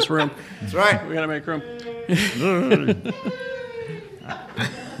move into this room. That's right. We gotta make room.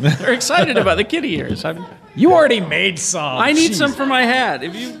 They're excited about the kitty ears. You already made some. I need Jeez. some for my hat.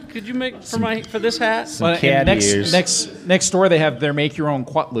 Could you make for this hat? Well, and next door they have their make your own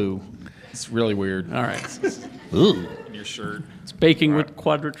quatlu. It's really weird. All right. Ooh. In your shirt. It's baking with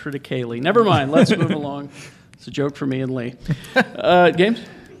quadritriticale. Never mind. Let's move along. It's a joke for me and Lee. Games?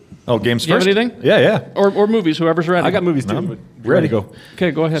 Oh, games Do you first? have anything? Yeah. Or movies, whoever's ready. I got movies too. No, but ready to go. Okay,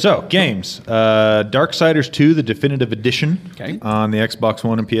 go ahead. So, games. Darksiders 2, the definitive edition Okay. on the Xbox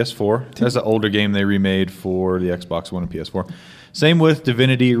One and PS4. That's an older game they remade for the Xbox One and PS4. Same with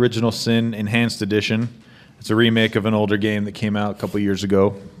Divinity Original Sin Enhanced Edition. It's a remake of an older game that came out a couple years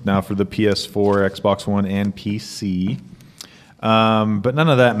ago, now for the PS4, Xbox One, and PC. But none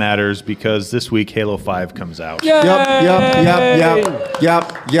of that matters because this week Halo 5 comes out. Yep.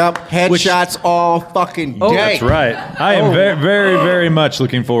 Headshots all fucking day. Oh, that's right. I am very, very, very much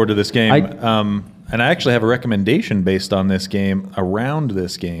looking forward to this game. And I actually have a recommendation based on this game, around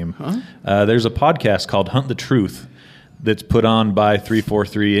this game. There's a podcast called Hunt the Truth that's put on by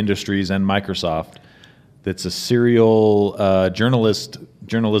 343 Industries and Microsoft. That's a serial journalism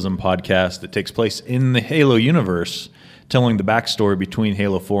podcast that takes place in the Halo universe, telling the backstory between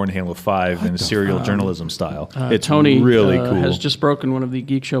Halo 4 and Halo 5 in a serial journalism style. It's Tony really cool. has just broken one of the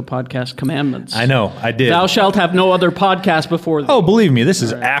Geek Show podcast commandments. I know, I did. Thou shalt have no other podcast before. Oh, believe me, this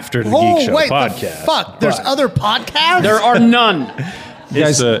is after the Geek Show podcast. Fuck, there's other podcasts? There are none.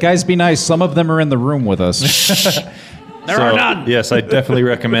 Guys, be nice. Some of them are in the room with us. There are none. Yes, I definitely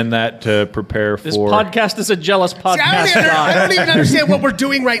recommend that to prepare for. This podcast is a jealous podcast. See, I don't even understand what we're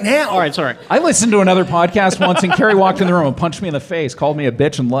doing right now. All right, sorry. I listened to another podcast once, and Carrie walked in the room and punched me in the face, called me a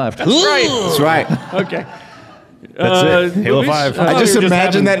bitch, and left. That's right. That's right. Okay. That's it. Halo 5. I just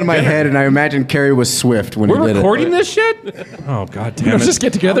imagine that in my head, and I imagine Carrie was swift when he did it. We're recording this shit? Oh, God damn it. Let's just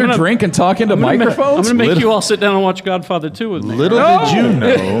get together, drink, and talk into microphones. I'm going to make you all sit down and watch Godfather 2 with me. Little did you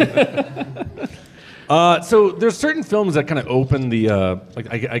know. So there's certain films that kind of open the,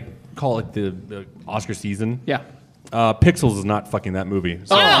 I call it the Oscar season. Yeah. Pixels is not fucking that movie.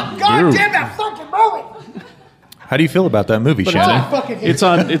 So, God damn that fucking movie! How do you feel about that movie, Shannon? It's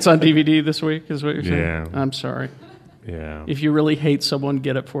on DVD this week, is what you're saying? Yeah. I'm sorry. Yeah. If you really hate someone,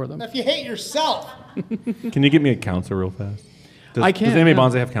 get it for them. If you hate yourself. Can you get me a counselor real fast? I can. Does Amy yeah.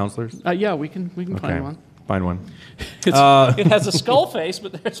 Bonze have counselors? Yeah, we can find one. Find one. It has a skull face,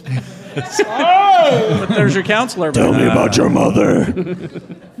 but there's but there's your counselor. Tell me about your mother.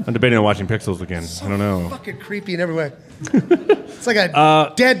 I'm debating on watching Pixels again. I don't know. Fucking creepy in every way. It's like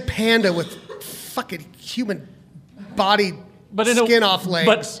a dead panda with fucking human body skin off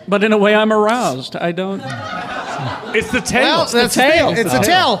legs. But in a way, I'm aroused. I don't. It's the tail. Well, that's the tail. It's the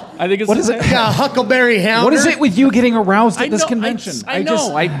tail. I think it's What the is it? tail. Yeah, Huckleberry Hound. What is it with you getting aroused at this know, convention? I know.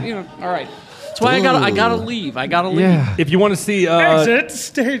 All right. That's why I gotta leave. I gotta leave. Yeah. If you want to see Exit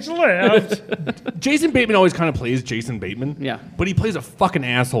stage left. Jason Bateman always kind of plays Jason Bateman. Yeah. But he plays a fucking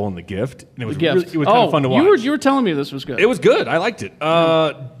asshole in The Gift. And it was Gift. really, it was kind of fun to watch. You were telling me this was good. It was good. I liked it.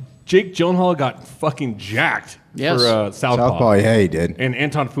 Jake Gyllenhaal got fucking jacked for Southpaw. Southpaw, yeah, he did. And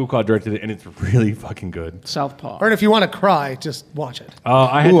Anton Fuqua directed it, and it's really fucking good. Southpaw. Or if you want to cry, just watch it.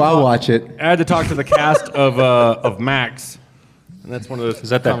 I'll watch it. I had to talk to the cast of Max. And that's one of those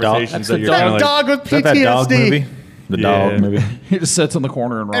that dog? conversations that you're That kind of dog with Is that that dog PTSD. movie? The dog movie. He just sits in the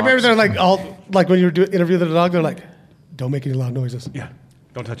corner and I rocks. remember they're like like when you were interviewing the dog, they're like, "Don't make any loud noises. Yeah,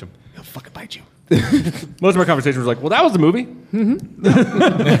 don't touch him. He'll fucking bite you." Most of our conversations was like, well, that was the movie.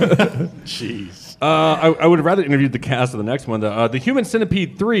 Jeez. I would have rather interviewed the cast of the next one, the Human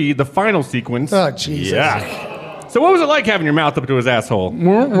Centipede 3, the final sequence. Oh, Jesus. Yeah. So what was it like having your mouth up to his asshole?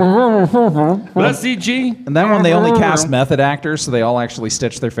 Was that CG? And that one, they only cast method actors, so they all actually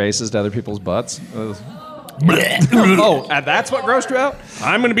stitch their faces to other people's butts. Oh, and that's what grossed you out?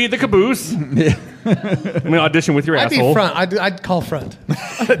 I'm going to be the caboose. I'm going to audition with your I'd asshole. be front. I'd call front.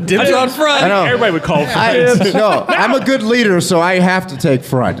 Dibs on front. I know. Everybody would call front. No, I'm a good leader, so I have to take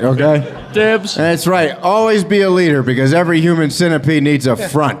front, okay? Dibs. That's right. Always be a leader because every human centipede needs a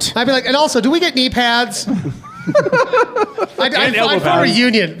front. I'd be like, and also, do we get knee pads? I'd elbow for a pads.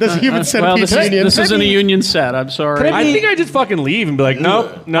 union. This human Well, centipede union. this isn't a union set. I'm sorry. I think I'd just fucking leave and be like,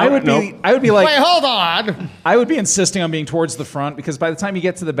 nope, I would be like, Wait, hold on. I would be insisting on being towards the front because by the time you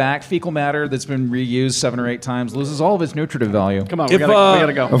get to the back, fecal matter that's been reused 7 or 8 times loses all of its nutritive value. Come on, we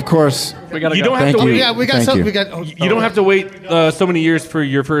gotta go. Of course. We gotta You go. don't have Thank to you. wait. Yeah, we got Thank some. you. We got. You don't have to wait so many years for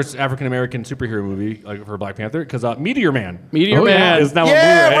your first African American superhero movie, like for Black Panther, because Meteor Man. Meteor Man. is now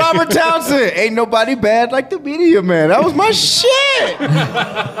Yeah, on Blu-ray. Robert Townsend. Ain't nobody bad like the Meteor Man. That was my shit.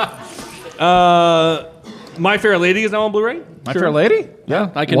 My Fair Lady is now on Blu-ray. My Fair Lady?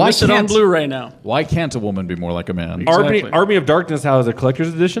 Yeah, I can miss it on Blu-ray now. Why can't a woman be more like a man? Army of Darkness has a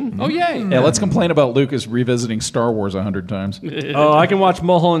collector's edition. Oh, yay. Yeah, let's complain about Lucas revisiting Star Wars 100 times. I can watch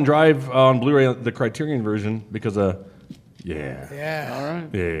Mulholland Drive on Blu-ray, the Criterion version, because Yeah. Yeah. All right.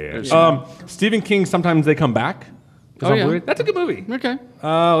 Yeah. Stephen King, Sometimes They Come Back. Is on Blu-ray. That's a good movie. Okay.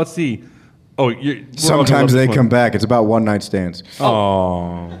 Let's see. Oh, Sometimes They Come Back. It's about one-night stands.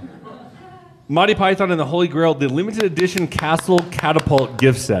 Oh. Monty Python and the Holy Grail, the limited edition Castle Catapult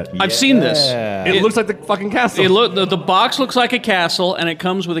gift set. I've seen this. It looks like the fucking castle. The box looks like a castle, and it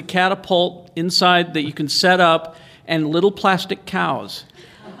comes with a catapult inside that you can set up and little plastic cows.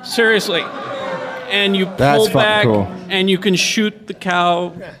 Seriously. And you pull back, cool. and you can shoot the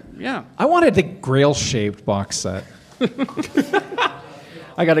cow. Yeah. I wanted the Grail-shaped box set.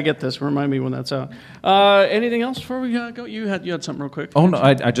 I got to get this. Remind me when that's out. Anything else before we go? You had something real quick. Oh no!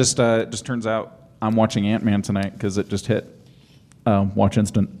 I just turns out I'm watching Ant-Man tonight because it just hit Watch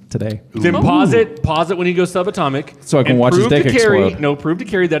Instant today. Then pause it when he goes subatomic, so I can watch his dick explode. No, prove to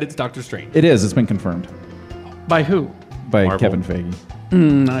Carrie that it's Doctor Strange. It is. It's been confirmed. By who? By Marvel. Kevin Feige.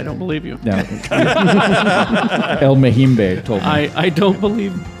 I don't believe you. Yeah. El Mahimbe told me. I don't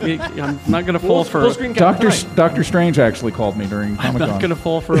believe. I'm not going to fall for. Doctor Strange actually called me during I'm Comic-Con. not going to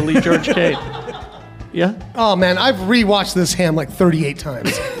fall for a Lee George Cade. Yeah. Oh man, I've rewatched this ham like 38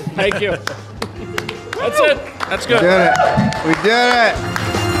 times. Thank you. That's it. That's good. We did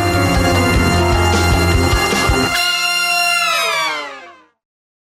it.